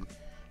changed, and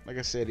like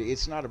I said,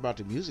 it's not about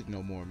the music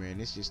no more,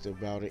 man. It's just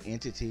about an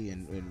entity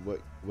and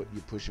what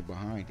you're pushing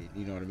behind it.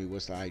 You know what I mean?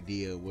 What's the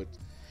idea?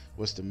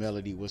 What's the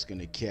melody? What's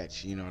gonna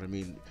catch? You know what I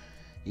mean?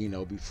 You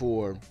know,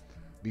 before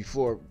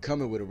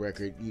coming with a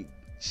record, the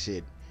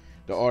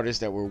artists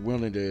that were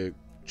willing to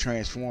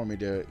transform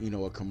into, you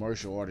know, a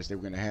commercial artist, they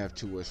were gonna have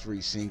 2 or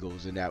 3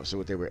 singles, and that was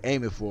what they were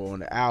aiming for on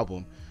the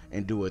album,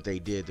 and do what they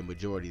did the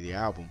majority of the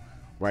album.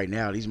 Right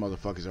now, these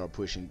motherfuckers are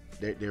pushing.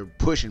 They're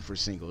pushing for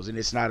singles, and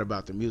it's not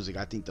about the music.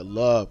 I think the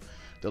love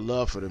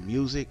for the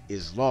music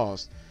is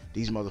lost.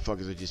 These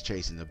motherfuckers are just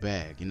chasing the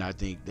bag, and I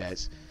think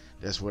that's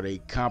where they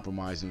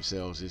compromise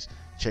themselves, is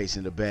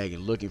chasing the bag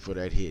and looking for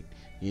that hit.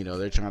 You know,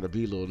 they're trying to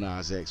be Lil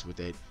Nas X with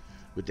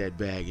that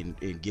bag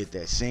and get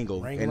that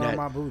single. Ring and around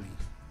my booty.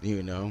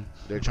 You know,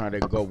 they're trying to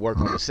go work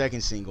on the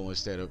second single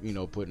instead of, you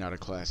know, putting out a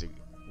classic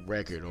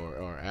record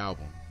or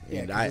album.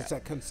 Yeah, because it's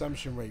that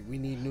consumption rate. We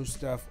need new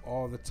stuff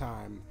all the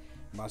time.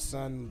 My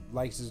son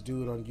likes this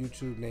dude on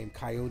YouTube named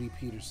Coyote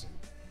Peterson.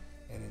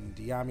 And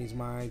in Diami's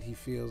mind, he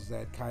feels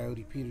that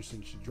Coyote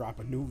Peterson should drop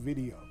a new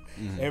video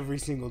every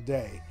single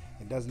day,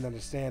 and doesn't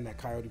understand that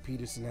Coyote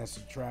Peterson has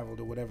to travel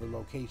to whatever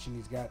location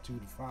he's got to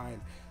find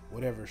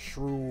whatever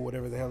shrew,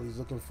 whatever the hell he's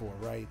looking for,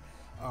 right?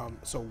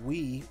 So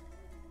we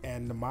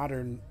and the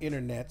modern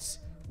internets,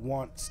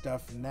 want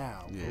stuff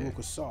now.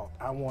 Veruca Salt,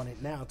 I want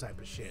it now type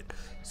of shit.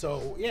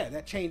 So yeah,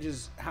 that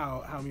changes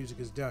how music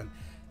is done.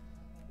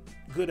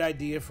 Good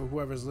idea for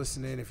whoever's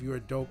listening. If you're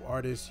a dope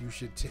artist, you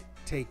should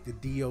take the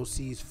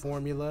DOC's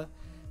formula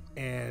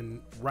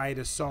and write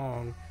a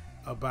song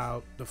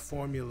about the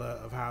formula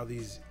of how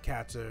these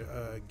cats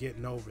are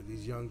getting over.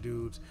 These young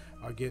dudes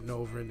are getting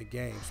over in the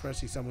game,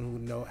 especially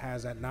someone who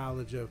has that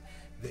knowledge of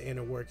the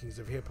inner workings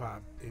of hip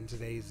hop in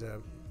today's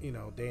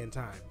day and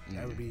time.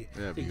 That would be.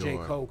 I think J.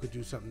 Cole could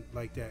do something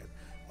like that.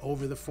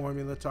 Over the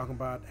formula, talking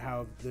about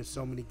how there's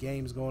so many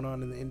games going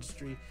on in the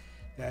industry.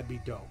 That'd be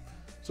dope.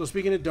 So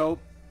speaking of dope,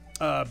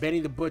 Benny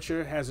the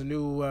Butcher has a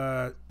new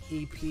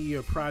EP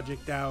or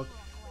project out,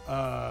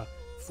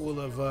 full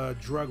of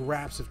drug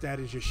raps, if that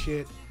is your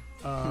shit.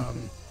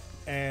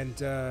 And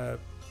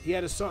he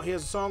has a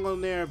song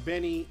on there,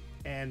 Benny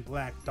and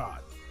Black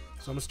Thought.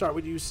 So I'm gonna start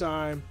with you,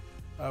 Sime.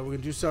 We're gonna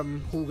do something.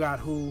 Who got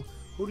who?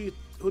 Who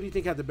do you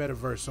think had the better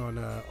verse on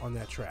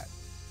that track?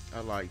 I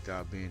liked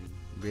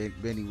Benny.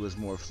 Benny was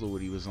more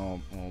fluid. He was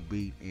on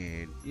beat,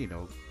 and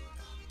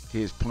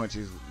his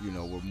punches,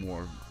 were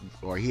more,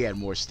 or he had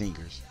more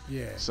stinkers.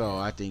 Yeah. So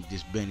I think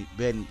this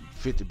Benny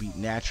fit the beat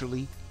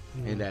naturally,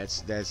 and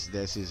that's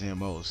his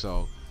MO.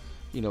 So,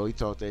 he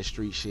taught that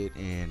street shit,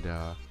 and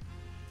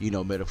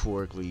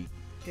metaphorically.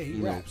 Yeah,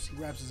 he raps. He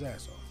raps his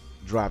ass off.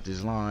 Dropped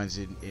his lines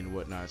and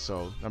whatnot.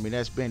 So I mean,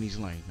 that's Benny's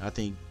lane. I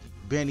think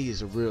Benny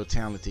is a real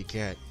talented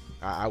cat.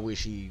 I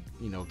wish he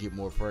get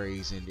more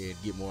praise and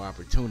get more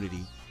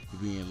opportunity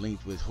being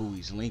linked with who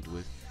he's linked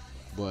with.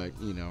 But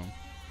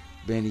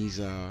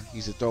Benny's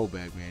he's a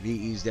throwback, man.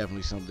 He's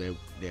definitely something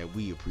that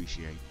we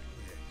appreciate.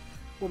 Yeah.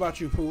 What about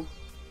you, Pooh?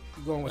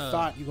 You going with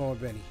Thought? You going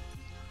with Benny?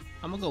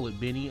 I'm gonna go with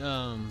Benny.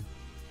 I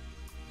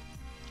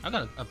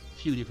got a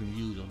few different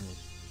views on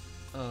this.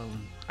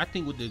 I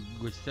think with the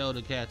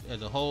Griselda cats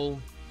as a whole,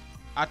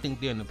 I think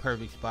they're in the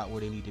perfect spot where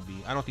they need to be.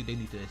 I don't think they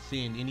need to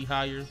ascend any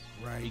higher.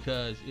 Right.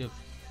 Because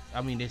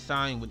they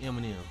signed with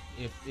Eminem.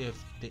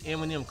 If the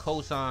Eminem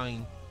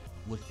co-sign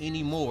with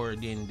any more,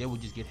 then they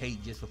would just get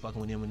hate just for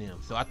fucking with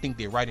Eminem. So I think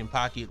they're right in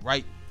pocket,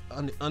 right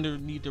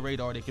underneath the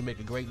radar. They can make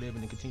a great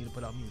living and continue to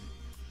put out music.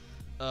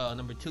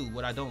 Number two,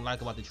 what I don't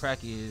like about the track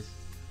is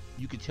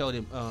you could tell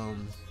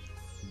them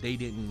they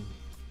didn't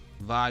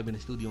vibe in the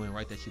studio and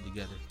write that shit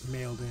together.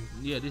 Mailed in.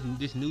 Yeah,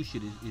 this new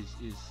shit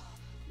is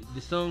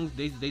the songs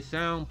they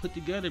sound put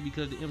together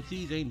because the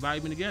MCs ain't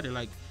vibing together.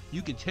 Like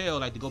you can tell,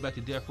 like to go back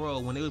to Death Row,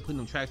 when they were putting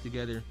them tracks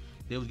together,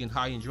 they was getting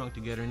high and drunk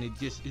together, and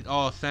it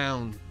all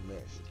sound.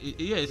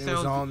 It sounds. It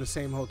was all in the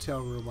same hotel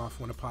room off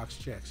one of Pac's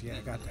checks. Yeah, I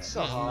got that.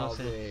 So,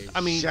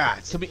 I mean,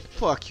 shots.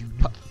 Fuck you.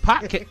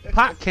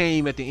 Pac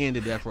came at the end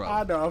of Death Row.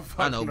 I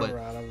know,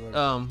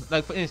 but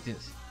like for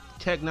instance,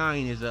 Tech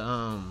 9 is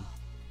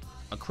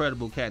a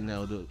credible cat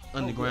now, the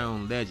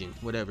underground legend,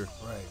 whatever.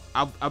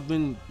 Right. I've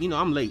been,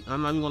 I'm late.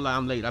 I'm not even gonna lie,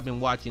 I'm late. I've been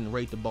watching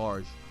Rate the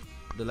Bars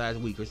the last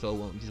week or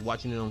so, just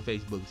watching it on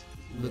Facebook,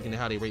 looking at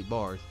how they rate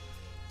bars.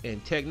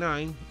 And Tech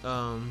 9,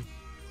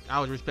 I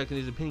was respecting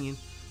his opinion.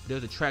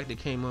 There's a track that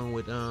came on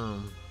with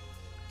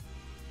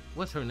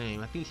what's her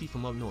name? I think she's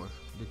from up north.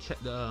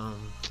 The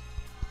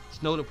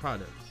Snow the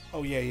Product.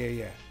 Oh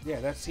yeah.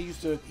 That's he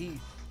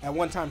at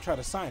one time tried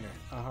to sign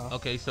her.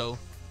 Okay, so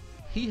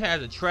he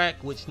has a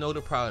track with Snow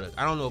the Product.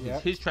 I don't know if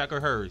it's his track or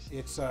hers.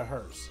 It's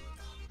hers.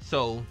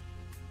 So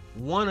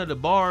one of the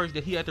bars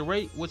that he had to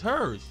rate was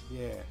hers.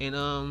 Yeah.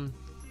 And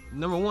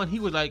number one, he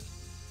was like,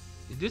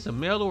 is this a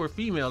male or a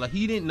female? Like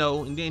he didn't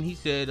know, and then he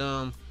said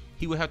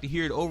he would have to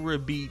hear it over a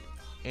beat,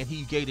 and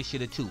he gave the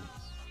shit a 2.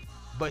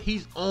 But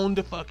he's on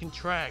the fucking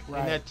track,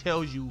 and that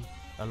tells you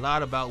a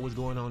lot about what's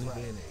going on in there.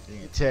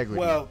 The integrity.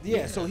 Well,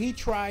 yeah, so he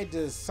tried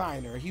to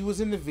sign her. He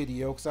was in the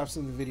video, because I've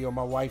seen the video.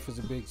 My wife is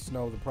a big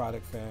Snow the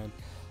Product fan.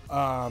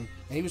 And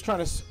he was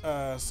trying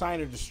to sign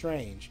her to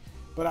Strange.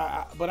 But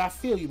I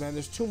feel you, man.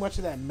 There's too much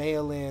of that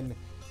mail-in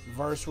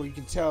verse where you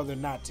can tell they're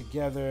not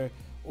together,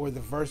 or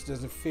the verse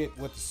doesn't fit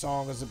what the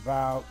song is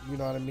about. You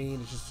know what I mean?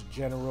 It's just a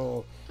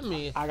general,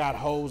 I got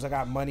hoes, I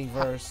got money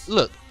verse.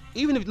 Look,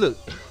 even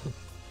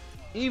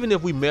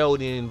if we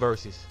mailed in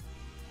verses,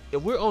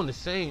 if we're on the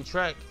same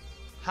track,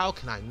 how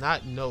can I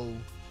not know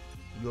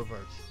your verse?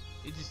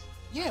 It just...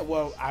 Yeah,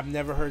 well, I've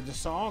never heard the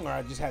song, or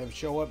I just had him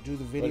show up, do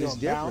the video, but it's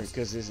different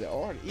because it's the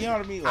artist. You know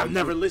what I mean? Like, I've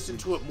never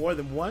listened to it more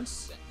than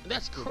once.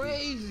 That's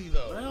crazy,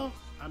 though. Well,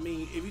 I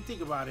mean, if you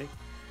think about it,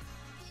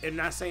 and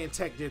not saying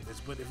Tech did this,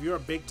 but if you're a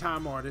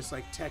big-time artist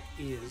like Tech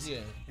is,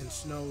 and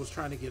Snow's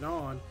trying to get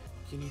on,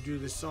 can you do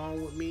this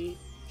song with me?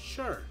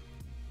 Sure.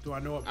 Do I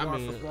know it bar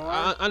for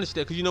bar? I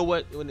understand, because you know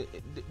what?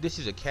 This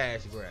is a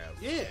cash grab.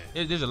 Yeah.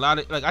 There's a lot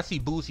of, like, I see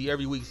Boosie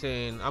every week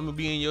saying, I'm going to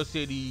be in your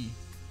city,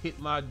 hit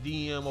my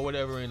DM or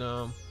whatever, and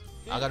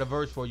I got a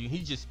verse for you.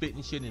 He's just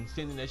spitting shit and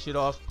sending that shit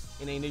off,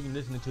 and ain't even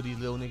listening to these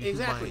little niggas.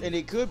 Exactly. And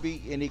it could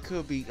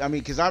be. I mean,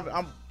 because I'm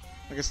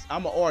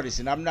an artist,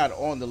 and I'm not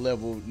on the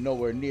level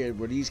nowhere near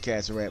where these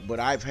cats are at. But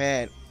I've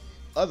had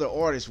other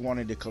artists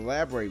wanting to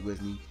collaborate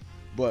with me,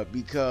 but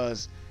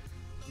because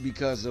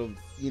of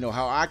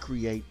how I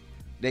create,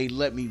 they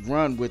let me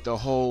run with the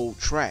whole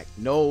track.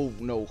 No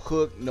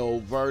hook, no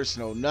verse,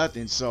 no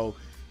nothing. So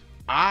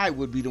I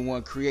would be the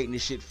one creating the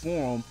shit for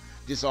them,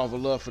 just off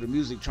of love for the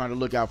music, trying to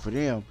look out for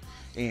them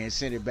and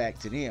send it back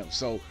to them.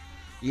 So,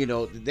 you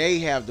know, they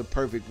have the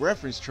perfect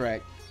reference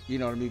track, you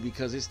know what I mean,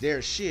 because it's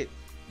their shit,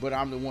 but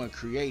I'm the one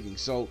creating.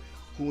 So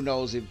who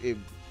knows if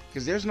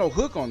because there's no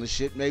hook on the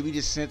shit. Maybe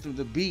just sent them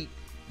the beat,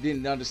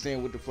 didn't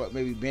understand what the fuck.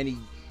 Maybe Benny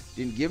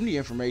didn't give him the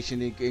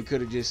information and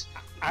could have just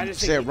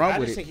said run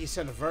with it. I just think he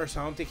sent a verse.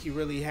 I don't think he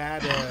really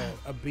had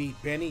a beat.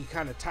 Benny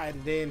kind of tied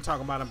it in,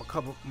 talking about him a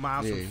couple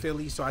miles from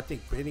Philly. So I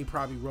think Benny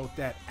probably wrote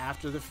that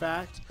after the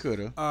fact. Could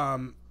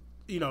have.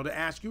 You know, to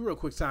ask you real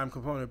quick, time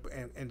component,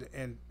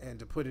 and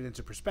to put it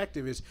into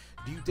perspective is,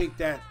 do you think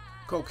that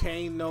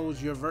Cocaine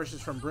knows your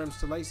verses from Brims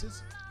to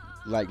Laces?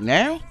 Like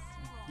now?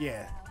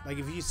 Yeah. Like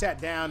if you sat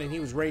down and he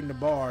was rating the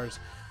bars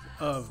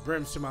of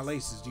Brims to My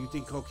Laces, do you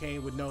think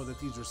Cocaine would know that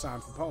these were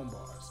Simon Capone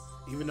bars?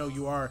 Even though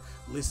you are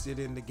listed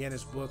in the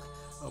Guinness Book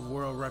of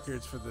World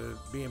Records for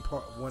being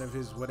part one of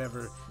his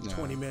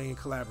 20 million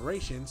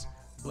collaborations.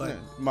 But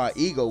my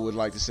ego would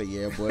like to say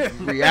but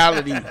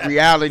reality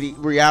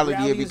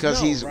because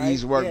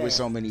he's worked with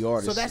so many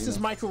artists. So that's this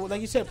microwave, like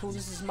you said, Pooh,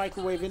 this is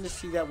microwave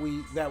industry that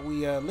we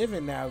live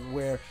in now,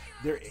 where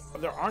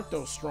there aren't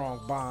those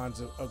strong bonds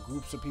of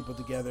groups of people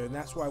together, and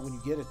that's why when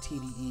you get a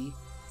TDE,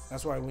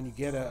 that's why when you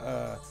get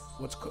a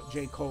what's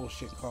J. Cole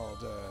shit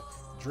called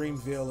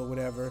Dreamville or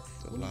whatever,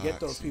 when you get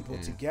those people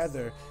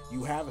together,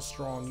 you have a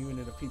strong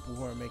unit of people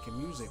who are making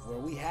music. Where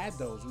we had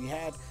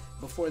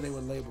before they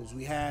were labels,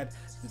 we had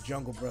the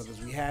Jungle Brothers,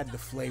 we had the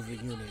Flavor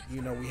Unit,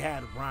 you know, we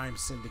had Rhyme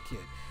Syndicate,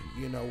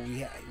 you know,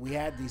 we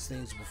had these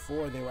things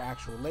before they were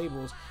actual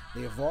labels.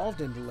 They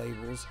evolved into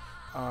labels,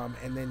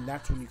 and then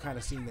that's when you kind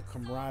of seen the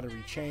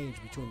camaraderie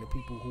change between the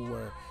people who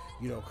were,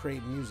 you know,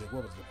 creating music.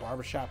 What was the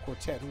Barbershop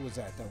Quartet? Who was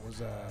that? That was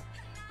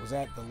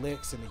that the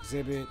Licks and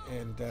Exhibit,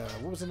 and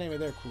what was the name of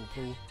their crew,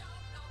 Pooh?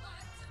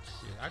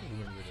 Yeah, I can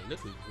remember the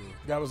Liquid Crew.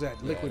 That was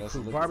that Liquid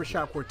Crew.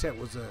 Barbershop Quartet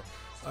was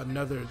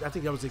another. I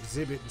think that was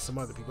Exhibit and some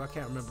other people. I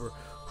can't remember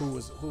who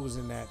was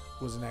in that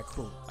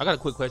crew. I got a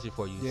quick question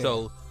for you. Yeah.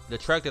 So the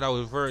track that I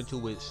was referring to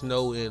with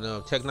Snow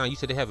and Tech Nine, you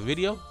said they have a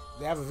video?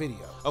 They have a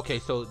video. Okay,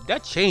 so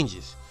that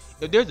changes.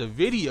 If there's a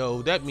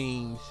video, that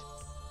means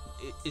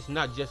it's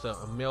not just a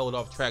mailed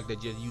off track that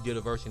just you did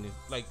a version.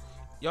 Like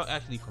y'all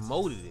actually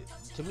promoted it.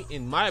 To me,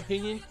 in my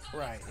opinion,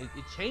 right,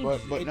 it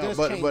changes.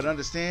 But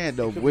understand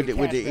though, with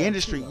the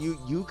industry,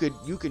 you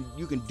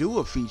can do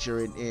a feature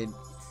and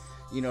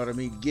you know what I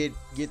mean, get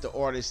the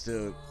artist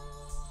to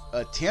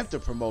attempt to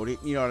promote it.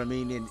 You know what I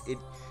mean, and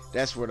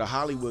that's where the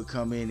Hollywood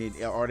come in,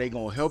 and are they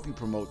gonna help you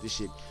promote this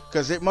shit?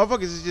 Because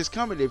motherfuckers is just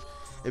coming.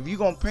 If you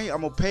gonna pay,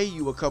 I'm gonna pay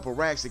you a couple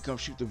racks to come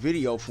shoot the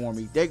video for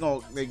me. They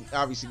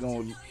obviously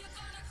gonna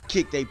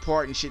kick their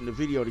part and shit in the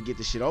video to get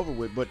the shit over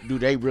with, but do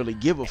they really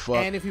give a fuck?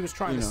 And if he was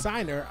trying to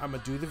sign her, I'm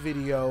gonna do the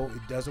video.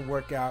 It doesn't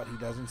work out. He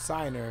doesn't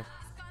sign her.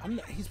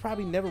 He's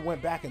probably never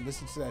went back and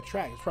listened to that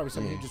track. It's probably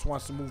something he just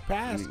wants to move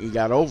past. He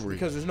got over it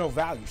because there's no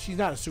value. She's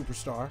not a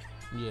superstar.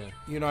 Yeah,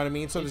 you know what I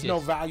mean. So there's no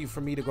value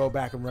for me to go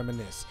back and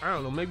reminisce. I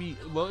don't know. Maybe.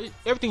 Well,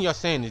 everything you're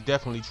saying is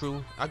definitely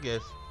true. I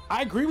guess.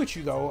 I agree with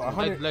you though.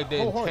 Like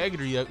the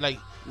integrity of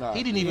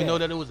he didn't even know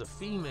that it was a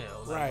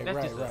female. Like,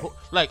 right.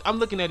 Like I'm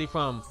looking at it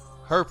from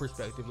her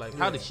perspective. Like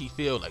how did she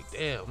feel? Like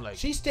damn. Like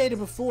she stated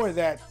before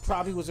that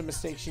probably was a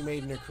mistake she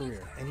made in her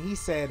career, and he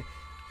said,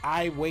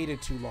 I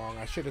waited too long.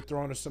 I should have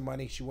thrown her some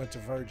money. She went to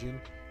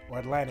Virgin or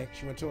Atlantic.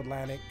 She went to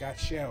Atlantic, got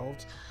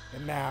shelved,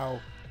 and now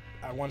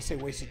I want to say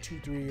wasted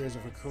 2-3 years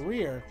of her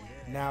career.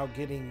 Now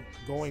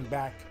going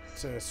back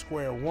to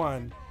square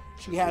one.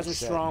 She has a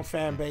strong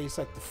fan base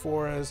like the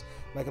Foras,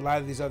 like a lot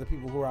of these other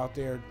people who are out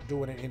there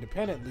doing it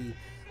independently.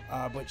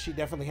 But she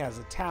definitely has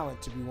a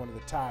talent to be one of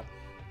the top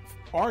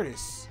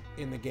artists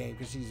in the game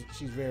because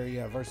she's very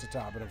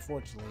versatile. But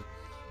unfortunately,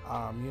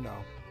 you know,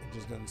 it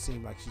just doesn't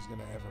seem like she's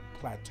gonna ever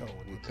plateau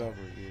and recover.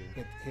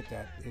 Hit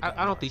that.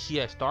 I don't think she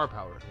has star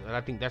power, and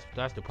I think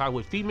that's the problem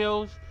with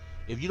females.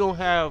 If you don't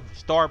have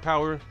star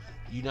power,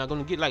 you're not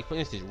gonna get, like, for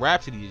instance,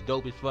 Rhapsody is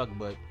dope as fuck,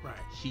 but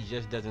she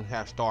just doesn't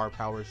have star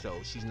power, so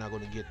she's not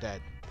gonna get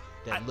that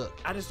look.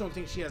 I just don't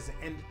think she has the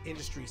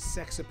industry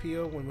sex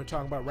appeal when we're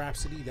talking about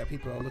Rhapsody that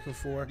people are looking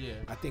for. Yeah.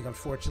 I think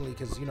unfortunately,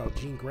 because you know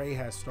Jean Grey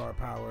has star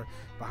power,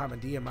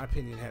 Bahamadia, in my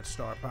opinion, had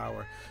star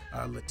power.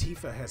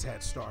 Latifah has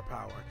had star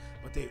power,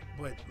 but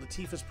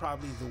Latifah's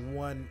probably the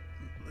one.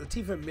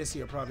 Latifah and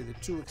Missy are probably the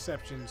two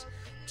exceptions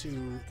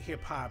to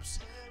hip hop's.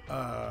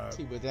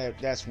 See, but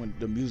that's when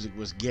the music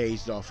was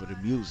gauged off of the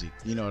music.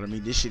 You know what I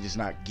mean? This shit is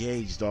not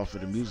gauged off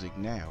of the music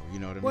now. You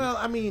know what I mean? Well,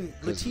 I mean,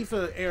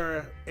 Latifah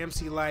era,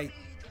 MC Lyte,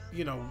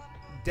 you know,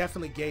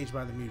 definitely gauged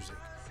by the music.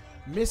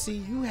 Missy,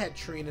 you had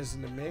Trina's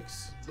in the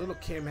mix. Little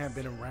Kim had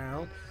been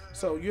around,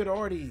 so you had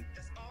already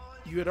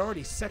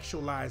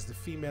sexualized the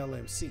female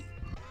MC.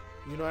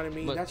 You know what I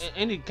mean? But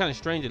and it kind of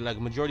strange that like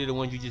majority of the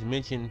ones you just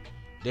mentioned,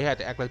 they had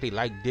to act like they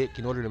like dick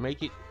in order to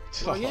make it.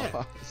 Well,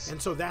 yeah.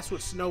 And so that's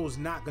what Snow's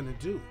not going to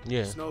do.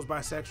 Yeah. Snow's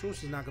bisexual.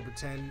 She's not going to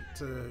pretend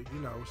to,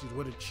 she's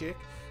with a chick.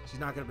 She's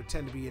not going to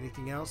pretend to be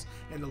anything else.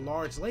 And the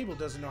large label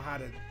doesn't know how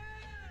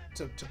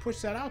to push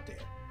that out there.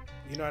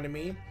 You know what I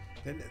mean?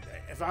 Then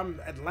if I'm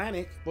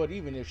Atlantic. But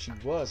even if she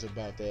was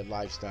about that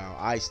lifestyle,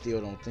 I still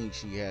don't think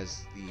she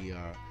has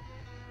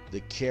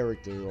the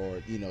character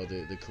or,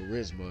 the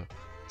charisma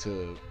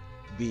to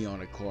be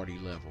on a Cardi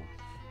level.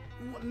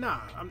 Well, nah,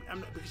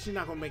 because she's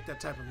not gonna make that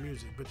type of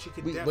music. But she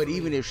could. But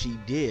even if she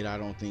did, I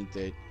don't think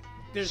that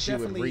she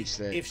would reach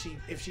that.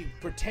 If she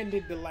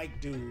pretended to like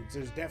dudes,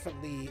 there's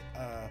definitely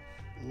a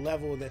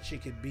level that she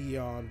could be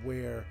on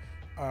where.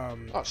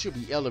 She'll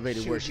be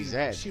elevated where she's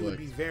at. She would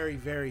be very,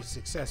 very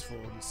successful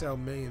and sell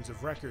millions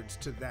of records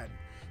to that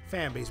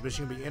fan base. But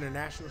she'll be an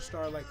international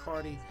star like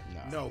Cardi.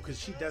 No, because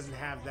she doesn't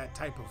have that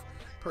type of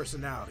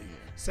personality.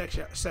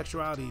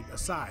 Sexuality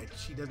aside,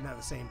 she doesn't have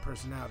the same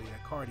personality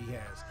that Cardi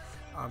has.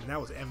 And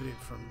that was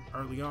evident from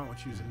early on when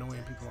she was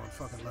annoying people on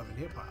fucking Love and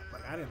Hip Hop.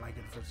 Like, I didn't like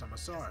it the first time I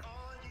saw her.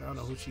 I don't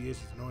know who she is.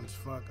 She's annoying as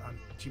fuck.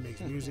 She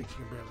makes music. She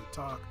can barely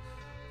talk.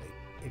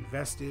 They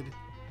invested,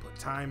 put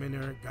time in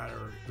her, got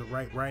her the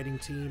right writing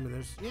team.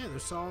 And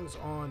there's songs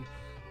on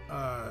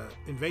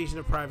Invasion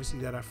of Privacy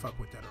that I fuck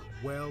with that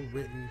are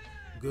well-written,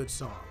 good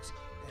songs.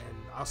 And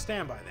I'll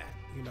stand by that,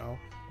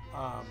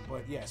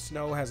 But, yeah,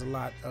 Snow has a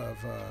lot of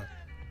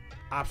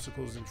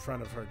obstacles in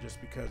front of her just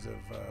because of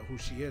who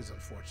she is,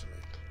 unfortunately.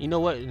 You know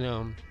what?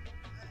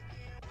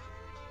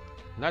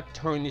 Not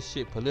turning this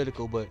shit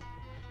political, but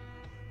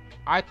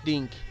I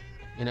think,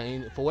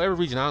 and for whatever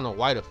reason, I don't know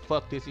why the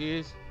fuck this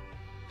is,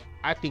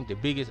 I think the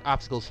biggest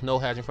obstacle Snow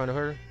has in front of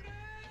her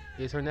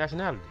is her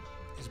nationality.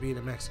 It's being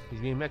a Mexican. He's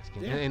being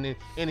Mexican. Yeah.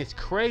 And it's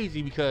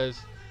crazy because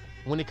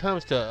when it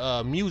comes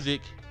to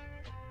music,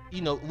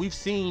 we've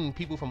seen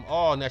people from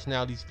all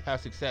nationalities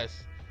have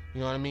success.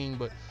 You know what I mean?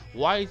 But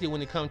why is it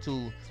when it comes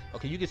to,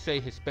 okay, you could say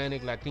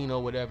Hispanic, Latino,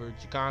 whatever,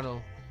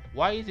 Chicano,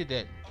 why is it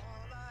that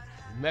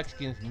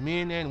Mexicans,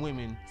 men and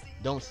women,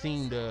 don't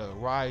seem to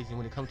rise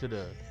when it comes to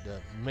the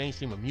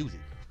mainstream of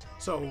music?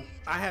 So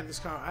I had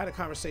a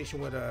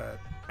conversation with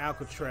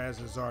Alcatraz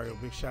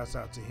Azario. Big shouts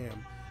out to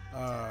him.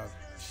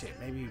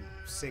 Maybe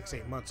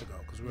 6-8 months ago,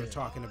 because we were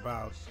talking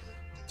about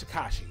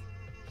Tekashi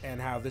and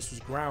how this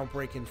was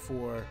groundbreaking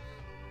for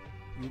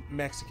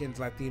Mexicans,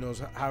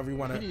 Latinos, however you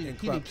want to. He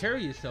didn't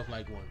carry himself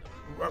like one,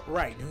 though.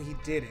 Right, no, he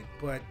didn't.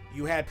 But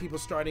you had people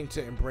starting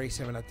to embrace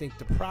him, and I think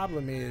the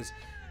problem is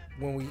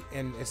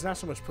and it's not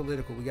so much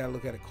political. We got to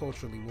look at it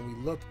culturally. When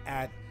we look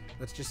at,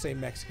 let's just say,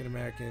 Mexican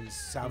Americans,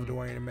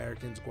 Salvadorian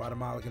Americans,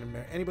 Guatemalan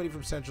Americans, anybody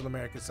from Central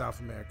America, South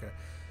America,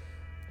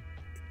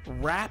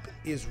 rap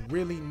is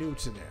really new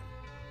to them.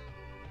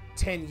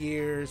 10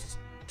 years,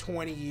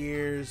 20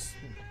 years,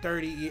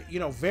 30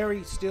 years,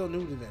 very still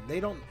new to them. They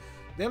don't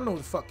know who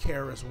the fuck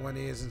KRS-One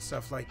is and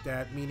stuff like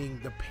that, meaning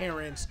the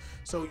parents.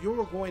 So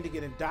you're going to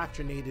get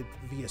indoctrinated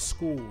via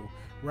school,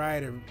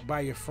 right, or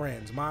by your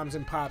friends. Moms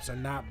and pops are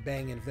not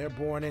banging. If they're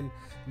born in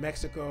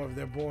Mexico, if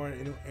they're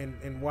born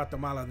in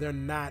Guatemala, they're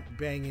not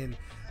banging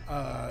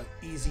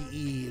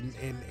Eazy-E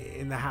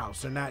in the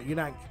house. You're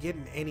not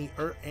getting any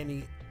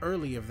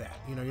early of that.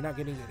 You're not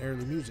getting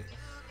early music.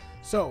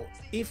 So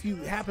if you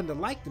happen to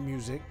like the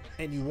music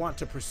and you want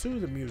to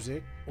pursue the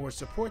music or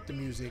support the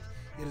music,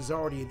 it is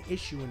already an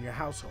issue in your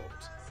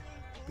household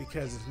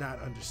because it's not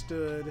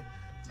understood.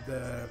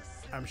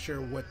 I'm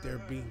sure what they're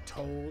being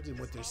told and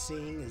what they're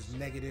seeing is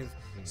negative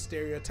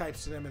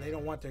stereotypes to them, and they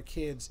don't want their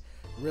kids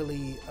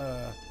really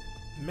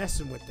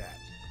messing with that.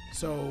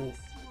 So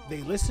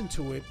they listen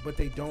to it, but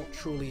they don't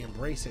truly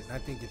embrace it. And I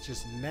think it's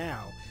just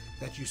now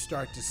that you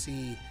start to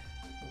see,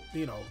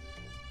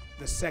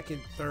 the second,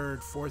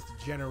 third, fourth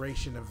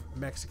generation of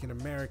Mexican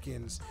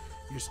Americans,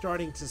 you're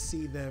starting to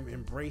see them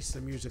embrace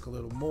the music a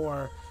little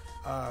more.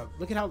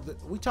 Look at how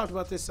we talked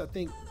about this, I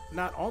think,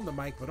 not on the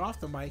mic, but off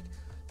the mic.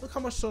 Look how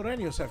much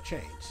Soreños have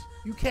changed.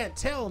 You can't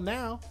tell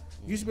now.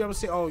 You used to be able to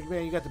say, oh,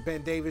 man, you got the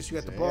Ben Davis, you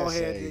got the bald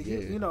head.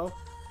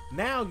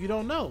 Now you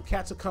don't know.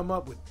 Cats will come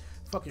up with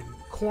fucking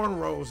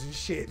cornrows and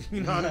shit.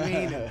 You know what I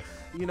mean?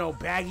 And,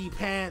 baggy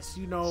pants,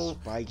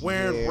 Spiky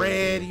wearing hair.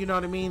 red, you know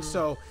what I mean?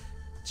 So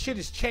shit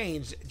has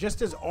changed.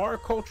 Just as our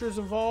culture's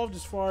evolved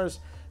as far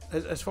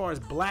as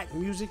black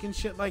music and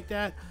shit like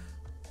that,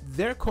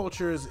 their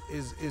culture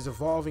is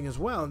evolving as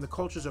well, and the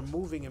cultures are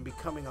moving and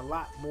becoming a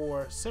lot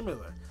more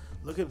similar.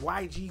 Look at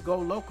YG Go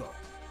Loco.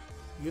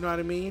 You know what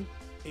I mean?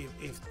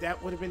 If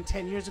that would have been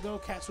 10 years ago,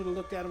 cats would have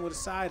looked at him with a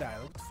side eye.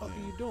 What the fuck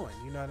are you doing?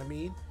 You know what I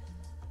mean?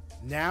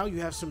 Now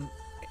you have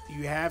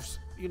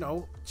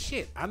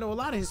shit. I know a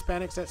lot of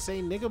Hispanics that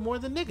say nigga more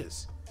than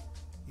niggas.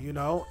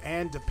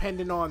 And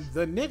depending on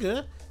the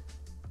nigga,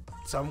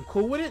 some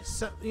cool with it,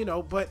 some,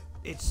 but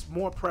it's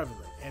more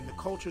prevalent, and the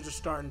cultures are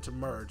starting to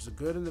merge, the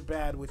good and the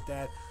bad with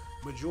that.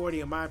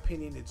 Majority, in my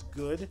opinion, it's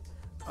good.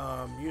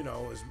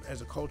 As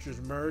the cultures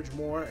merge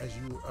more, as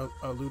you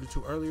alluded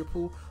to earlier,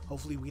 Pooh,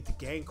 hopefully we get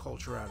the gang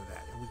culture out of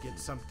that, and we get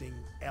something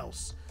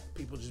else.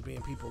 People just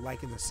being people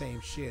liking the same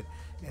shit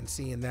and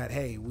seeing that,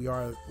 hey, we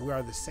are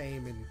the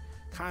same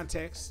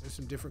context. There's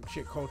some different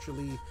shit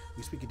culturally.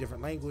 We speak a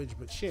different language,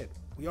 but shit,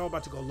 we all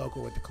about to go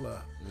local at the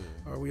club,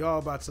 or we all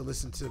about to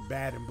listen to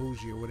Bad and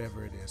Bougie or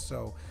whatever it is.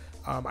 So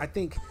I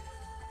think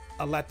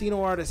a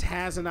Latino artist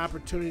has an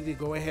opportunity to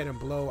go ahead and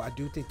blow. I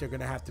do think they're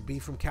going to have to be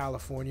from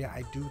California.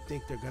 I do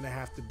think they're going to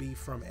have to be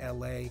from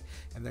LA,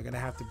 and they're going to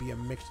have to be a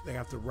mix. They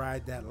have to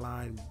ride that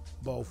line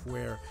both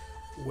where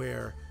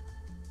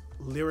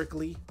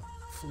lyrically,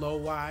 flow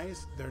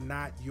wise, they're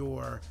not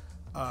your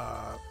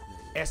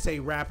essay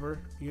rapper.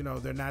 You know,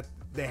 they're not.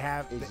 They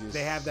have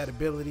that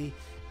ability,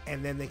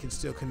 and then they can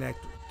still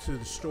connect to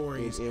the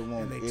stories. It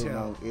won't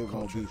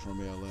be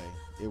from LA.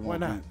 Why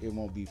not? It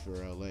won't be for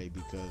LA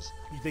because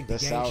you think the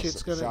gang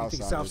shit's gonna. You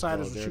think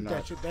Southsiders will shoot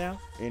that shit down?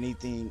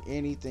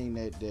 Anything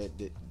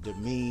that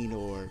demean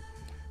or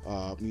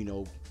you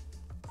know,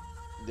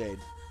 that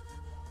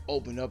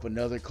open up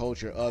another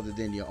culture other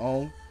than your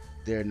own,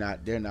 they're not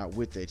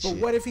with that shit.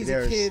 But what if he's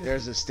a kid?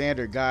 There's a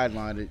standard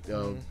guideline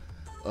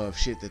of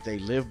shit that they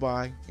live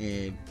by,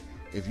 and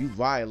if you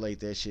violate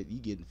that shit, you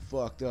getting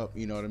fucked up.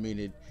 You know what I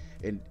mean?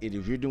 And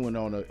if you're doing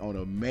on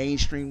a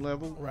mainstream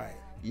level, right,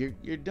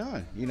 you're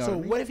done. You know. So what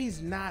I mean? what if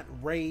he's not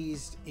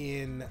raised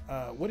in?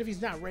 What if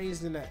he's not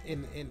raised in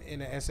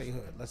an SA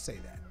hood? Let's say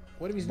that.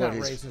 What if he's not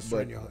raised in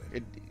Serena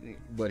hood?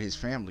 But his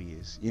family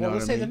is. You know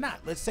what I mean? Let's say they're not.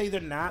 Let's say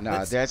they're not.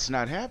 Nah, that's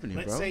not happening,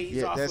 bro. Let's say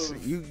he's off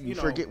of, you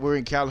forget we're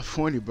in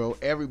California, bro.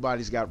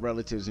 Everybody's got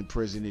relatives in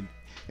prison,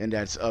 and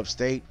that's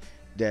upstate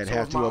that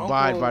have to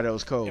abide by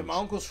those codes. If my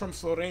uncle's from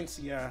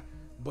Florencia,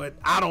 but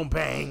I don't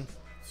bang.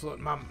 So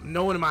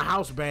no one in my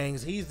house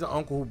bangs. He's the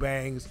uncle who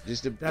bangs.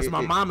 That's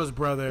my mama's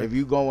brother. If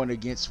you going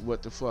against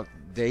what the fuck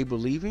they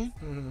believe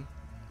in,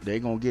 they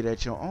gonna get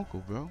at your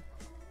uncle, bro.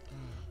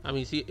 I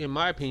mean, see, in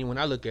my opinion, when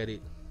I look at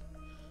it,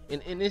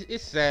 and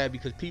it's sad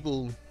because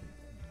people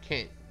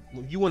can't.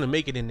 If you want to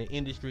make it in the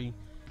industry,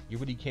 you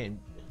really can't.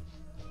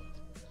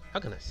 How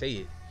can I say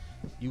it?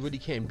 You really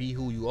can't be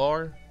who you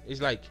are.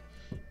 It's like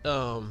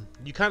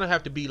you kind of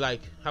have to be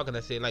like. How can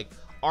I say it? Like,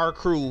 our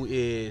crew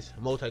is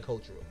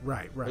multicultural.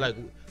 Right. Like,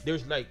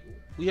 there's like,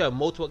 we have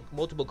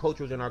multiple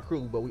cultures in our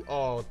crew, but we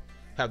all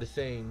have the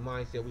same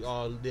mindset. We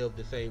all live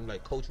the same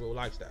like cultural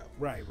lifestyle.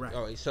 Right.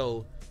 All right.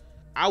 So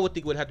I would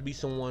think it would have to be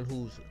someone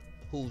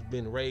who's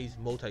been raised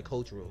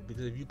multicultural,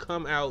 because if you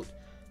come out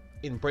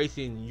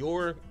embracing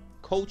your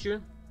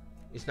culture,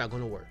 it's not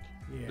going to work.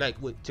 Yeah.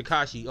 Like with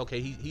Tekashi,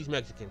 okay, he's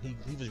Mexican.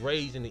 He was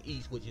raised in the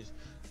East, which is,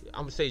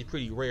 I'm gonna say, it's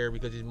pretty rare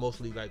because it's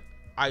mostly like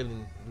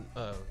island,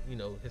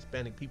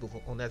 Hispanic people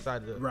on that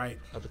side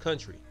of the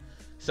country.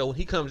 So when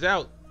he comes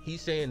out,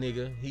 he's saying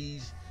nigga.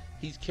 He's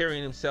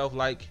carrying himself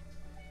like,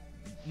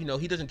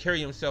 he doesn't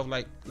carry himself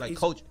like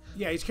coach.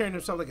 Yeah, he's carrying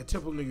himself like a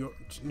typical New York.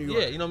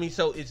 Yeah, you know what I mean.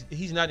 So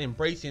he's not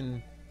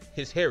embracing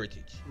his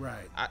heritage.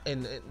 Right.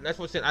 And that's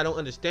what I'm saying. I don't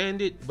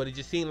understand it, but it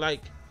just seemed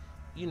like,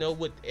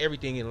 with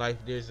everything in life,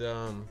 there's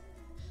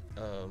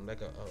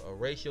like a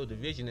racial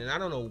division, and I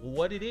don't know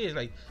what it is.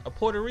 Like a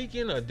Puerto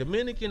Rican, a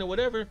Dominican, or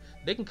whatever,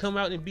 they can come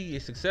out and be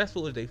as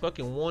successful as they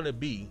fucking want to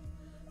be.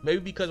 Maybe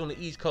because on the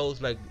East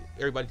Coast, like,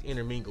 everybody's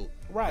intermingled.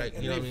 Right.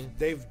 Like, you know what I mean?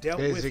 They've dealt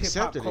with hip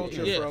hop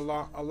culture for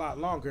a lot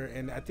longer,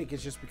 and I think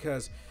it's just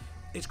because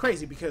it's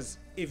crazy. Because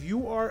if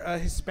you are a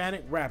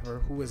Hispanic rapper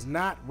who is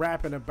not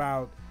rapping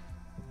about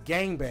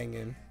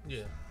gangbanging,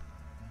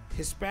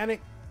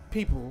 Hispanic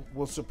people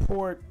will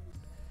support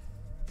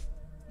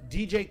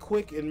DJ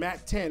Quick and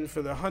Mac 10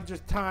 for the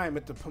 100th time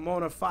at the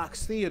Pomona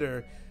Fox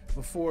Theater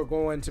before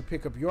going to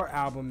pick up your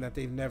album that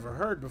they've never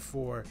heard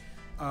before.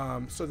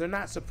 So they're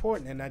not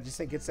supporting, and I just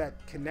think it's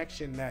that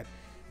connection that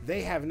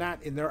they have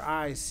not, in their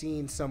eyes,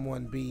 seen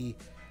someone be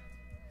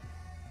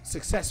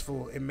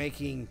successful in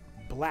making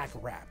black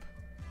rap.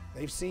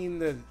 They've seen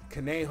the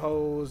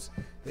Canejos,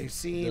 they've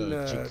seen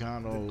the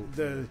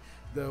Chicano,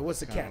 the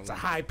what's the cats, the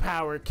high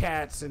power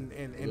cats and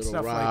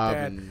stuff like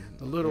that,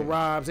 the Little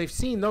Robs. They've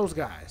seen those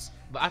guys.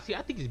 But I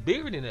think it's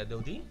bigger than that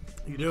though, D.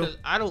 You do? Because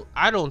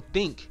I don't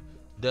think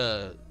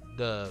the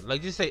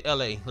like, just say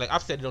LA. Like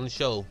I've said it on the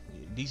show.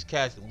 These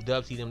cats,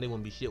 Dub see them, they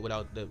wouldn't be shit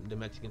without the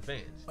Mexican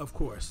fans. Of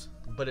course.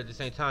 But at the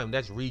same time,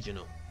 that's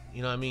regional.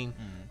 You know what I mean?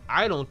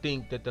 I don't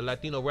think that the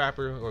Latino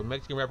rapper or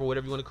Mexican rapper,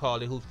 whatever you want to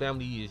call it, whose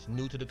family is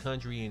new to the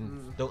country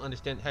and don't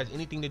understand, has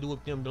anything to do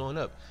with them blowing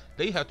up.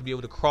 They have to be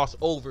able to cross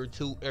over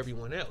to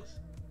everyone else.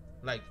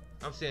 Like,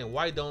 I'm saying,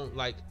 why don't,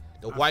 like,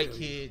 the white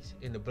kids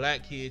and the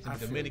black kids and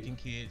the Dominican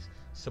kids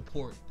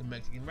support the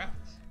Mexican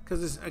rappers?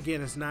 Because it's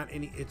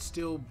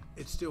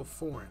still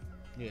foreign.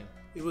 Yeah.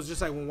 It was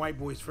just like when white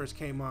boys first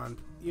came on,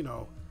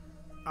 all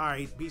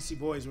right, BC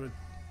Boys were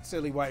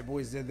silly white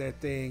boys, did their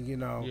thing,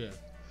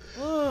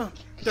 Yeah.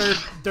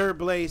 Third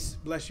base,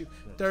 bless you.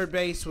 Third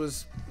base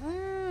was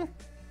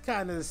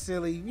kind of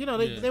silly.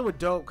 They were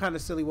dope, kind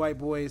of silly white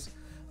boys.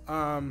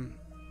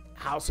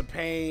 House of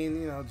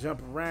Pain,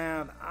 jump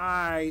around. All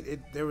right,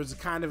 there was a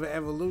kind of an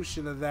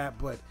evolution of that,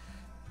 but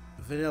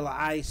Vanilla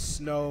Ice,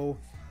 Snow,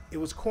 it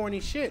was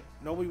corny shit.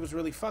 Nobody was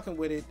really fucking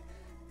with it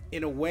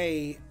in a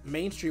way,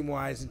 mainstream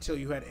wise, until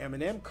you had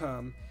Eminem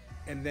come,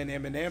 and then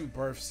Eminem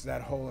births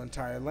that whole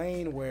entire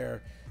lane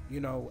where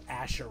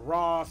Asher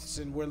Roths,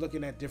 and we're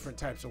looking at different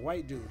types of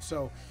white dudes.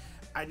 So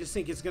I just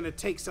think it's gonna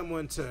take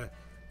someone to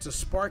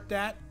spark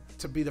that,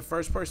 to be the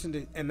first person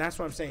to, and that's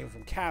what I'm saying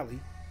from Cali,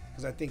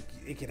 because I think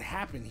it can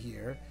happen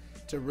here,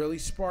 to really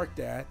spark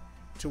that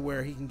to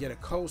where he can get a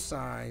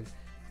cosign,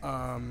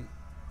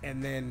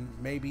 and then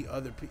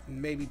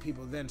maybe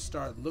people then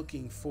start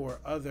looking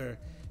for other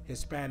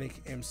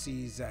Hispanic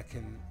MCs that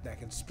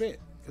can spit,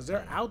 because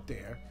they're out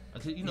there.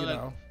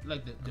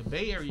 Like the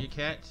Bay Area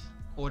cats,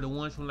 or the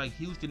ones from like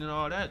Houston and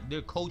all that,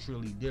 they're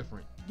culturally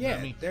different. Yeah,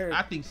 I mean,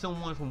 I think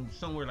someone from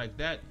somewhere like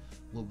that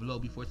will blow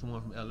before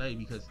someone from LA,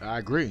 because I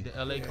agree.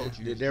 The LA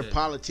culture, their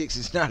politics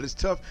is not as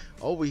tough.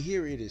 Over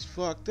here, it is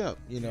fucked up.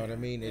 You know what I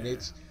mean? And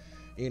it's,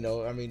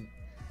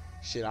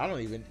 shit. I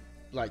don't even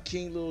like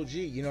King Lil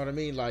G. You know what I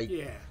mean? Like,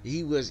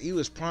 he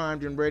was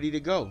primed and ready to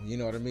go. You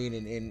know what I mean?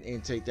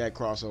 And take that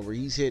crossover.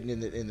 He's hitting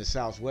in the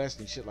Southwest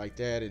and shit like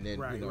that, and then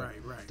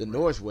the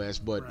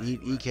Northwest, but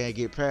he can't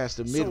get past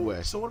the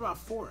Midwest. So what about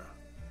Fora?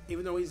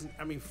 Even though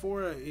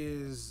Fora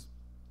is,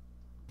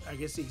 I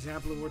guess, the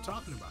example that we're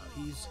talking about.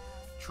 He's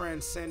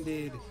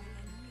transcended.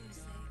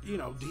 He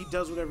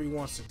does whatever he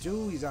wants to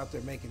do. He's out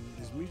there making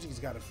his music. He's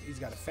got a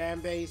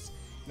fan base.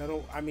 I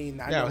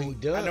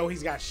know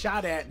he's got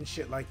shot at and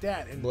shit like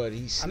that. But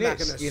he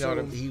snitched.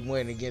 He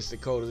went against the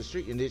code of the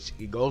street, and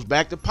it goes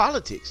back to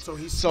politics.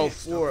 So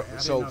Fora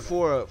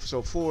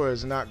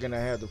is not gonna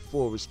have the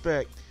full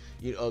respect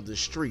of the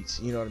streets.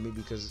 You know what I mean?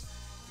 Because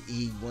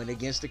he went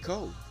against the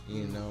code.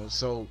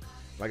 So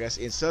like I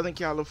said, in Southern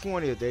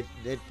California, that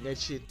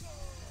shit.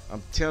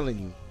 I'm telling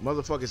you,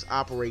 motherfuckers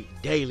operate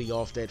daily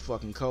off that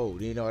fucking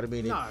code. You know what I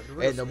mean?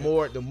 And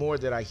the more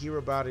that I hear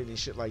about it and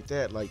shit like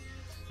that, like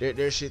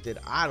there's shit that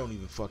I don't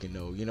even fucking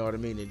know. You know what I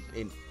mean?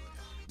 And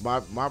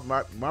my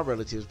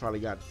relatives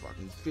probably got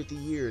fucking 50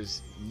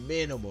 years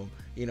minimum.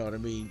 You know what I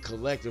mean?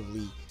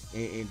 Collectively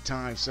in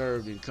time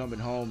served and coming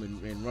home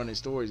and running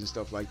stories and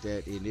stuff like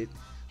that. And it,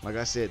 like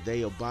I said,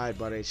 they abide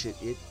by that shit.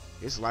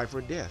 It's life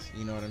or death.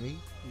 You know what I mean?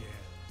 Yeah.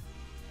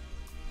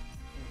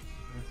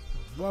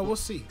 Well, we'll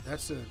see. That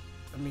is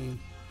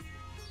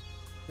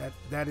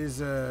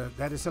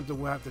something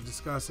we'll have to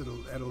discuss at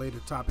a later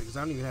topic, because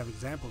I don't even have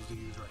examples to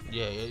use right now.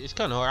 Yeah, it's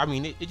kind of hard. I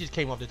mean, it just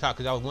came off the top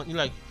because I was wondering,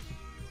 like,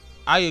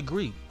 I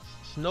agree.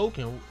 Snow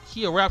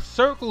she'll wrap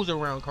circles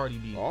around Cardi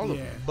B. All of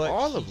them.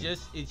 But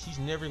she's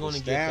never going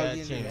to get that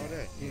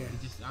chance. Yeah.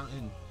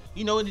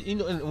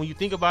 And when you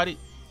think about it,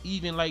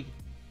 even like,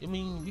 I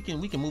mean, we can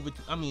move it.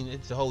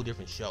 It's a whole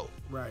different show.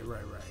 Right.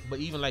 But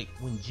even like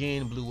when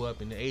Jen blew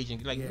up and the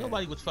Asian,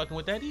 nobody was fucking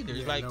with that either.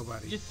 It's like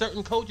nobody. Just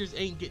certain cultures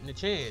ain't getting a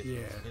chance.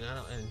 Yeah.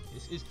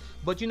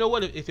 But you know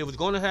what? If it was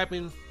going to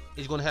happen,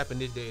 it's going to happen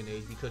this day and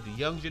age, because the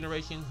young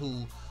generation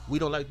who we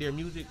don't like their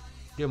music,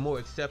 they're more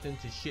accepting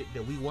to shit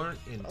that we weren't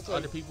and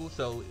other people.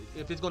 So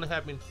if it's going to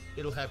happen,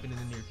 it'll happen in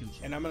the near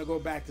future. And I'm going to go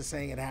back to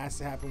saying it has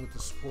to happen with the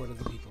support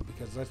of the people,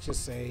 because let's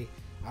just say,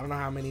 I don't know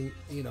how many,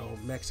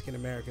 Mexican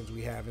Americans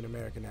we have in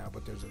America now,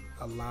 but there's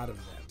a lot of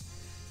them.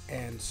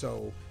 And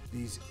so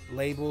these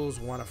labels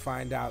want to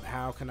find out,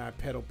 how can I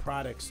peddle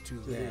products to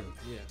them?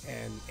 Yeah.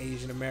 And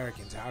Asian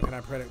Americans, how can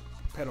I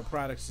peddle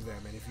products to them?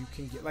 And if you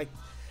can get, like,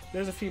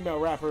 there's a female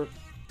rapper,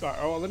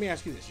 let me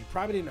ask you this. You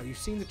probably didn't know. You've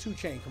seen the 2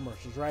 Chainz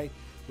commercials, right?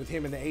 With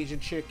him and the Asian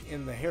chick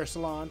in the hair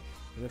salon.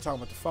 And they're talking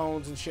about the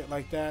phones and shit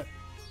like that.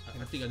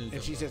 I think I knew.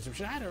 And she said some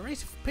shit. I had to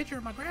erase a picture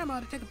of my grandma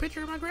to take a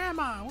picture of my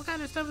grandma. What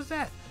kind of stuff is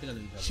that? I think I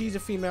knew. She's a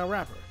female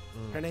rapper.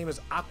 Her name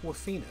is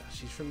Aquafina.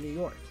 She's from New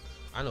York.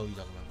 I know who you're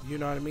talking about. You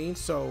know what I mean?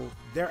 So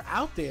they're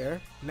out there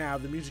now.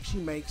 The music she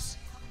makes,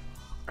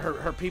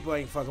 her people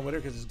ain't fucking with her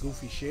because it's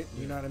goofy shit.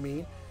 You know what I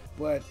mean?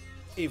 But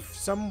if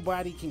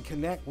somebody can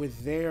connect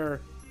with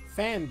their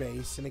fan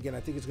base, and again, I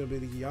think it's going to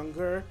be the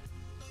younger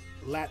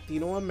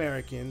Latino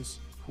Americans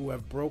who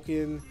have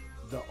broken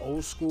the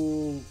old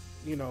school,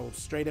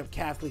 straight up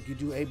Catholic, you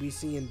do A, B,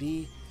 C, and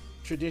D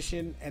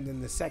tradition, and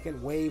then the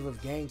second wave of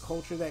gang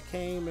culture that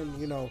came, and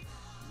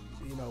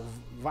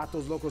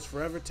Vatos Locos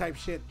Forever type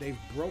shit, they've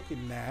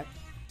broken that,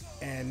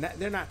 and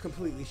they're not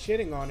completely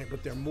shitting on it,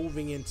 but they're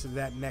moving into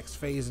that next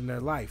phase in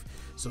their life.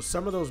 So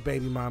some of those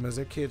baby mamas,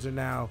 their kids are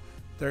now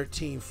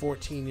 13,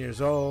 14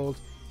 years old,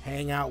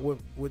 hang out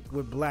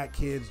with black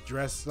kids,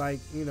 dressed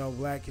like,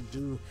 black kids,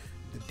 do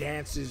the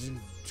dances and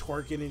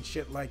twerking and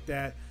shit like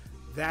that.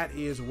 That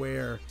is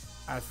where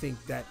I think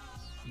that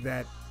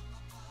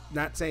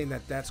not saying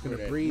that that's going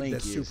to breed the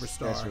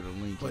superstar,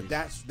 but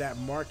that's that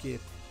market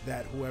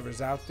that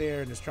whoever's out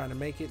there and is trying to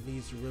make it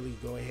needs to really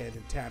go ahead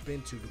and tap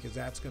into, because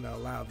that's going to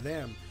allow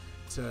them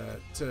to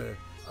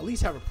at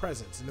least have a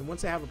presence. And then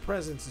once they have a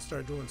presence and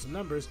start doing some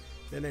numbers,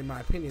 then in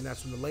my opinion,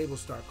 that's when the labels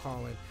start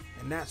calling,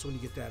 and that's when you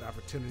get that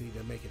opportunity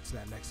to make it to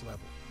that next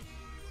level.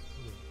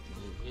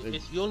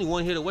 You're only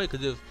one hit away,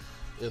 because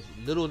if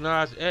Lil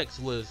Nas X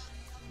was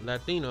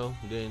Latino,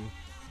 then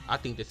I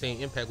think the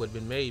same impact would have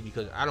been made,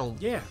 because I don't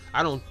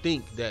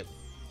think that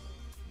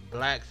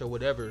blacks or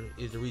whatever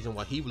is the reason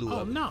why he blew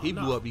up. He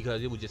blew up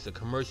because it was just a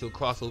commercial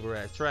crossover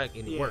ass track,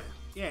 and it worked.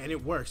 Yeah, and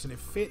it works, and it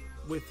fit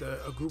with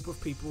a group of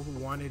people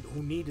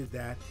who needed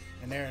that,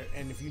 and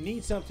if you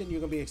need something, you're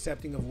gonna be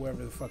accepting of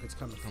wherever the fuck it's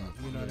coming from.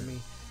 You know what I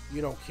mean?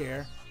 You don't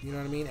care. You know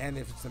what I mean? And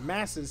if it's the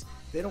masses,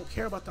 they don't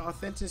care about the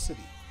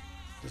authenticity.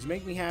 Does it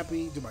make me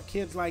happy? Do my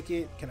kids like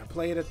it? Can I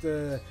play it at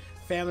the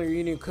family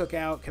reunion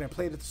cookout? Can I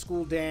play it at the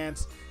school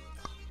dance?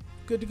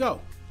 Good to go.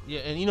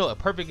 Yeah, and a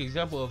perfect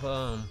example of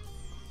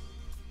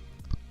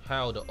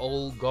how the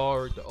old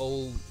guard, the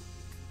old,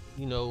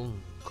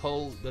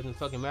 code doesn't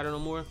fucking matter no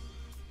more.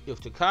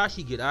 If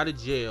Tekashi get out of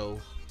jail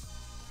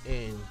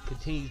and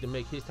continues to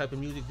make his type of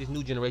music, this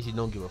new generation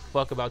don't give a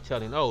fuck about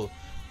telling, oh,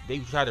 they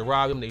tried to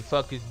rob him, they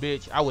fucked this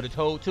bitch. I would have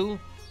told too.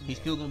 He's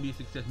still gonna be a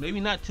success. Maybe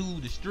not to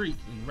the streets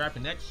and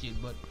rapping that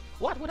shit, but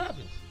what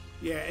happens?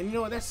 Yeah, and you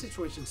know what? That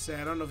situation's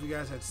sad. I don't know if you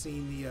guys had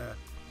seen the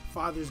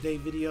Father's Day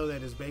video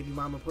that his baby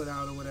mama put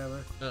out or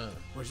whatever,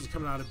 where she's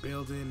coming out of the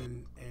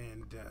building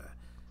and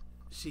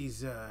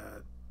she's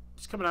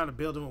coming out of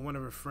the building with one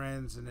of her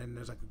friends, and then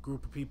there's like a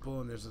group of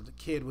people, and there's a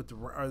kid with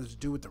there's a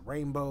dude with the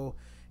rainbow,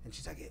 and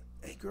she's like,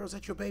 "Hey, girl, is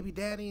that your baby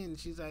daddy?" And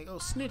she's like, "Oh,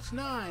 snitch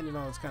 9," and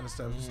all this kind of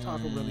stuff. Just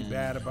talking really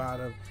bad about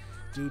him.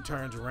 Dude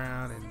turns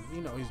around, and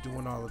he's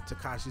doing all of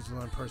Tekashi's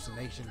little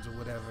impersonations or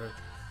whatever,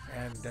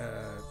 and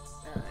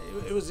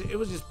it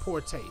was just poor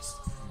taste.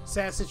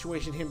 Sad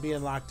situation, him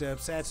being locked up.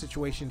 Sad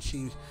situation,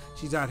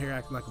 she's out here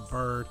acting like a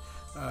bird.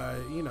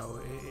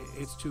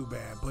 It's too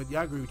bad. But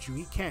yeah, I agree with you.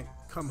 He can't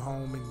come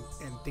home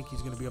and think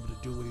he's going to be able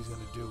to do what he's going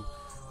to do.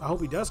 I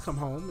hope he does come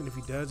home, and if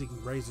he does, he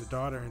can raise his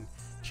daughter and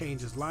change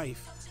his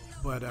life.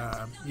 But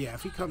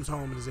if he comes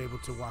home and is able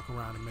to walk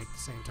around and make the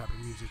same type of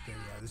music, then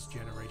yeah, this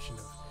generation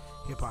of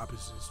hip hop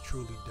is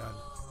truly done.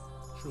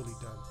 Truly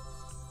done.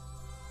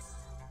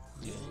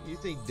 Yeah, you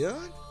think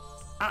done?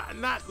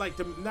 Not like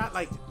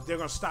they're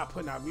gonna stop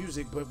putting out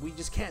music, but we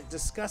just can't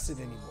discuss it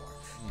anymore.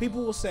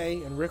 People will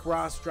say, and Rick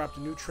Ross dropped a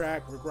new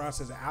track. Rick Ross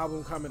has an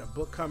album coming, a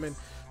book coming.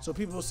 So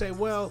people will say,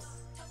 well,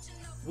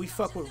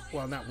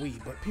 not we,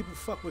 but people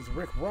fuck with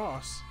Rick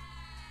Ross.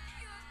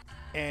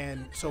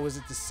 And so is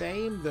it the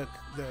same? The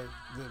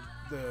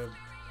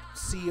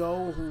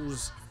CO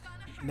who's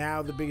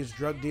now the biggest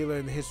drug dealer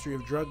in the history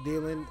of drug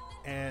dealing,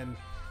 and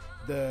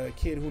the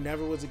kid who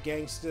never was a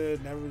gangster,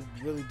 never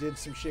really did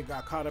some shit,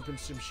 got caught up in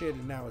some shit,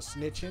 and now is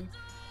snitching.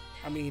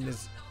 I mean,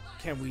 is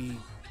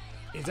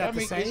that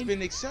the same? It's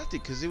been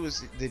accepted because it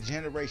was the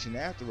generation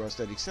after us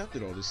that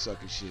accepted all this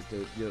sucker shit.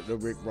 The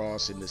Rick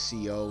Ross and the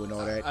CO and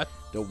all that.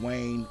 The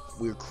Wayne,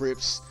 we're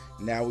Crips,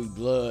 now we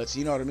Bloods.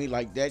 You know what I mean?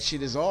 Like that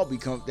shit has all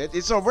become that.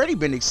 It's already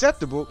been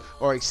acceptable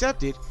or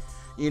accepted.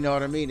 You know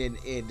what I mean?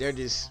 And they're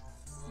just.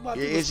 Well, I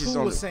think it's just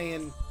was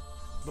saying.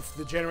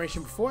 The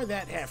generation before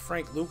that had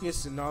Frank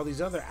Lucas and all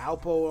these other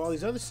Alpo, all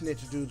these other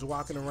snitch dudes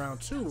walking around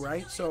too,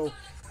 right? So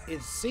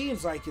it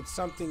seems like it's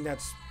something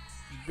that's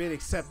been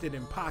accepted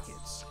in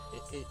pockets.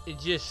 It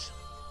just,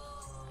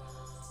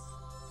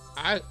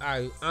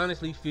 I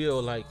honestly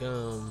feel like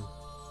the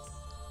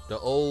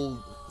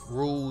old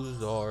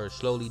rules are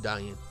slowly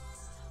dying.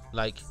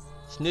 Like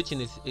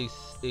snitching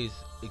is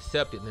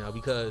accepted now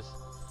because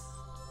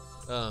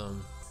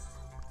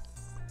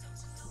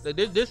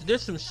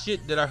there's some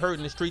shit that I heard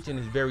in the streets and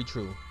it's very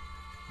true.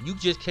 You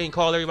just can't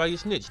call everybody a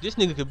snitch. This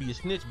nigga could be a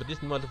snitch, but this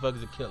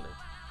motherfucker's a killer.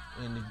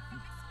 And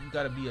you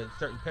gotta be a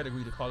certain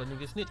pedigree to call a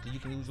nigga a snitch, because you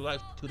can lose your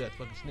life to that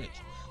fucking snitch.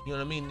 You know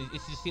what I mean?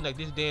 It just seems like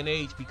this day and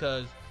age,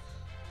 because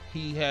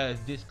he has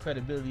this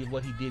credibility of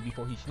what he did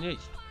before he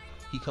snitched,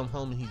 he come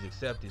home and he's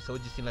accepted. So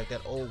it just seems like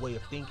that old way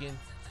of thinking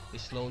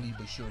is slowly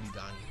but surely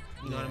dying.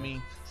 You know what I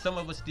mean? Some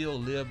of us still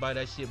live by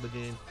that shit, but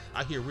then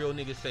I hear real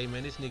niggas say,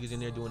 man, this nigga's in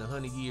there doing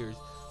 100 years.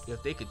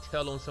 If they could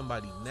tell on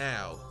somebody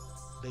now,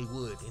 they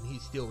would, and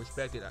he's still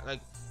respected. Like,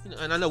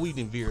 and I know we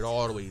didn't veer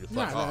all the way to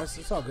fuck off.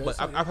 It's all good.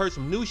 But I've heard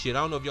some new shit. I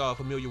don't know if y'all are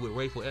familiar with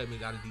Rayful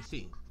Edmonds out of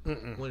DC.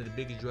 One of the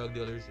biggest drug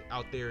dealers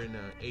out there in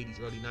the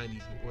 80s, early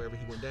 90s, wherever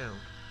he went down.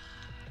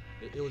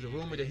 It was a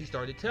rumor that he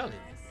started telling.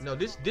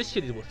 This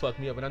shit is what fucked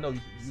me up, and I know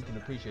you can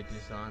appreciate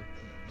this, son.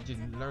 You're just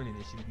learning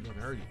this shit if you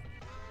haven't heard it.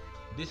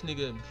 This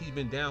nigga, he's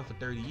been down for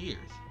 30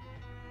 years.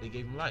 They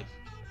gave him life.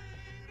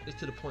 It's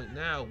to the point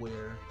now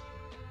where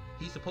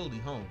he's supposedly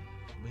home,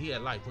 but he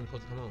had life when he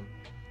supposed to come home.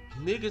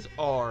 Niggas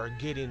are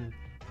getting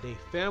their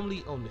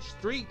family on the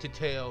street to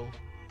tell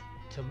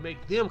to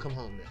make them come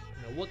home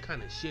now. Now, what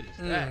kind of shit is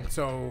that?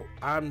 So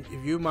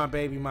if you my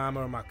baby mama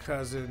or my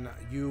cousin,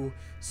 you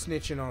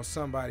snitching on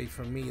somebody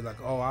from me,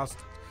 like, oh,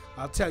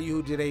 I'll tell you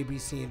who did A, B,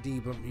 C, and D,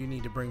 but you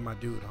need to bring my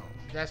dude home.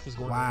 That's what's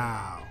going on.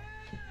 Wow.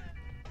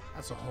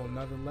 That's a whole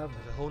nother level.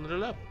 That's a whole nother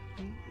level.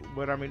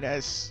 But I mean,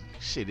 that's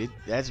shit.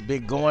 That's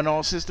been going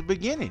on since the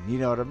beginning. You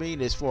know what I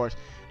mean? As far as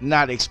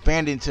not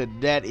expanding to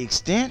that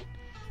extent,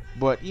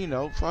 but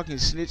fucking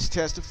snitch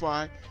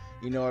testify.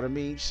 You know what I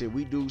mean? Shit,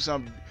 we do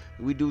something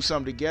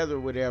together,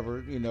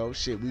 whatever.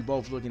 Shit, we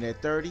both looking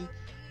at 30.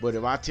 But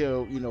if I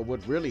tell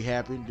what really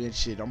happened, then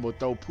shit, I'm gonna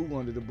throw Pooh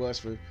under the bus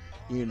for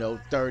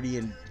 30,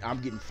 and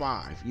I'm getting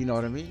 5. You know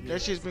what I mean?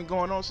 That shit's been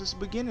going on since the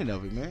beginning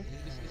of it, man.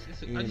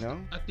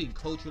 I think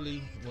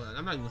culturally, well,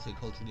 I'm not even gonna say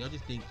culturally. I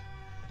just think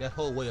that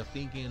whole way of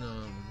thinking,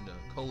 the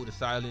code of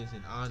silence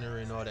and honor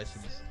and all that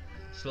shit,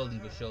 slowly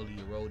but surely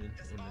eroding,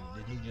 and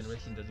the new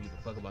generation doesn't give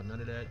a fuck about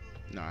none of that.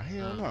 Nah,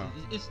 hell no.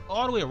 It's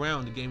all the way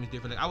around. The game is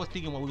different. Like I was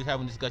thinking when we was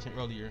having a discussion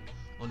earlier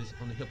on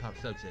the hip hop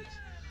subjects.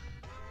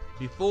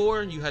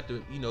 Before you had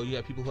to, you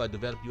had people who had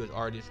developed you as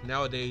artists.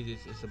 Nowadays,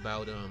 it's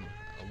about a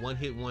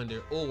one-hit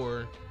wonder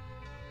or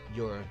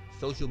your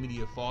social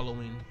media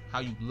following, how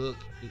you look.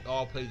 It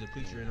all plays a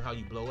picture in how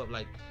you blow up.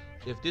 Like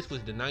if this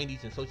was the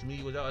 '90s and social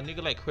media was out, a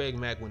nigga like Craig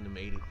Mack wouldn't have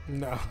made it.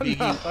 No,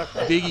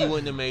 Biggie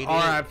wouldn't have made it.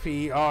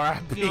 R.I.P.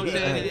 R.I.P. You know what I'm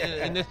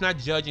saying? And that's not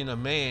judging a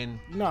man.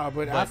 No,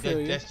 but I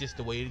feel you. That's just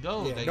the way it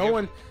goes. Yeah,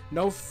 like,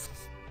 no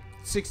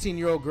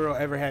 16-year-old girl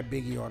ever had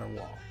Biggie on her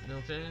wall. You know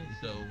what I'm saying?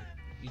 So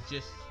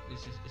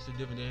it's a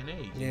different day and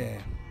age. Yeah.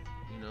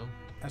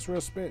 That's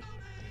real spit.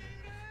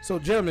 So,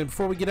 gentlemen,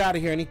 before we get out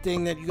of here,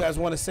 anything that you guys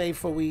want to say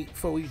before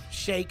we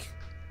shake?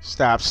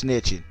 Stop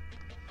snitching.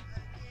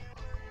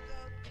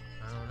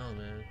 I don't know,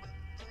 man.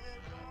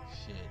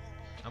 Shit.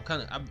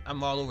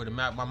 I'm all over the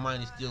map. My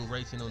mind is still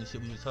racing on the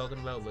shit we was talking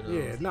about. But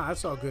yeah, no,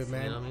 that's all good,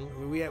 man. You know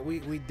what I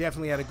mean? We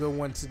definitely had a good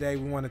one today.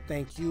 We want to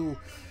thank you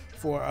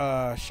for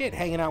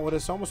hanging out with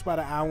us almost about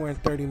an hour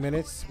and 30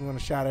 minutes. We want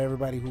to shout out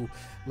everybody who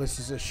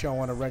listens to the show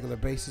on a regular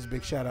basis.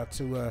 Big shout out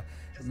to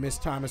Miss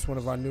Thomas, one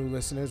of our new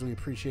listeners. We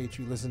appreciate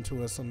you listening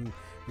to us on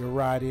your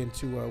ride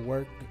into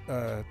work.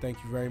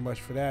 Thank you very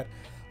much for that.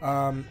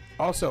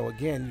 Also,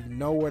 again, you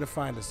know where to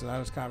find us. An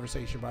honest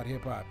conversation about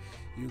hip hop.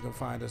 You can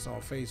find us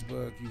on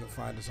Facebook. You can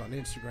find us on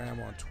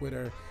Instagram, on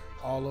Twitter,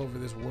 all over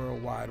this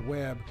world wide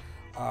web.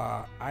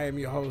 I am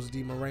your host,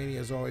 D. Moraney,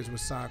 as always,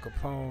 with San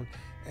Capone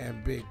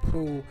and Big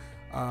Pooh.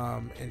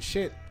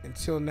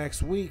 Until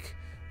next week,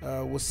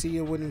 we'll see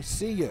you when we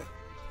see you.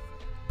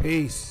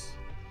 Peace.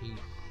 Peace.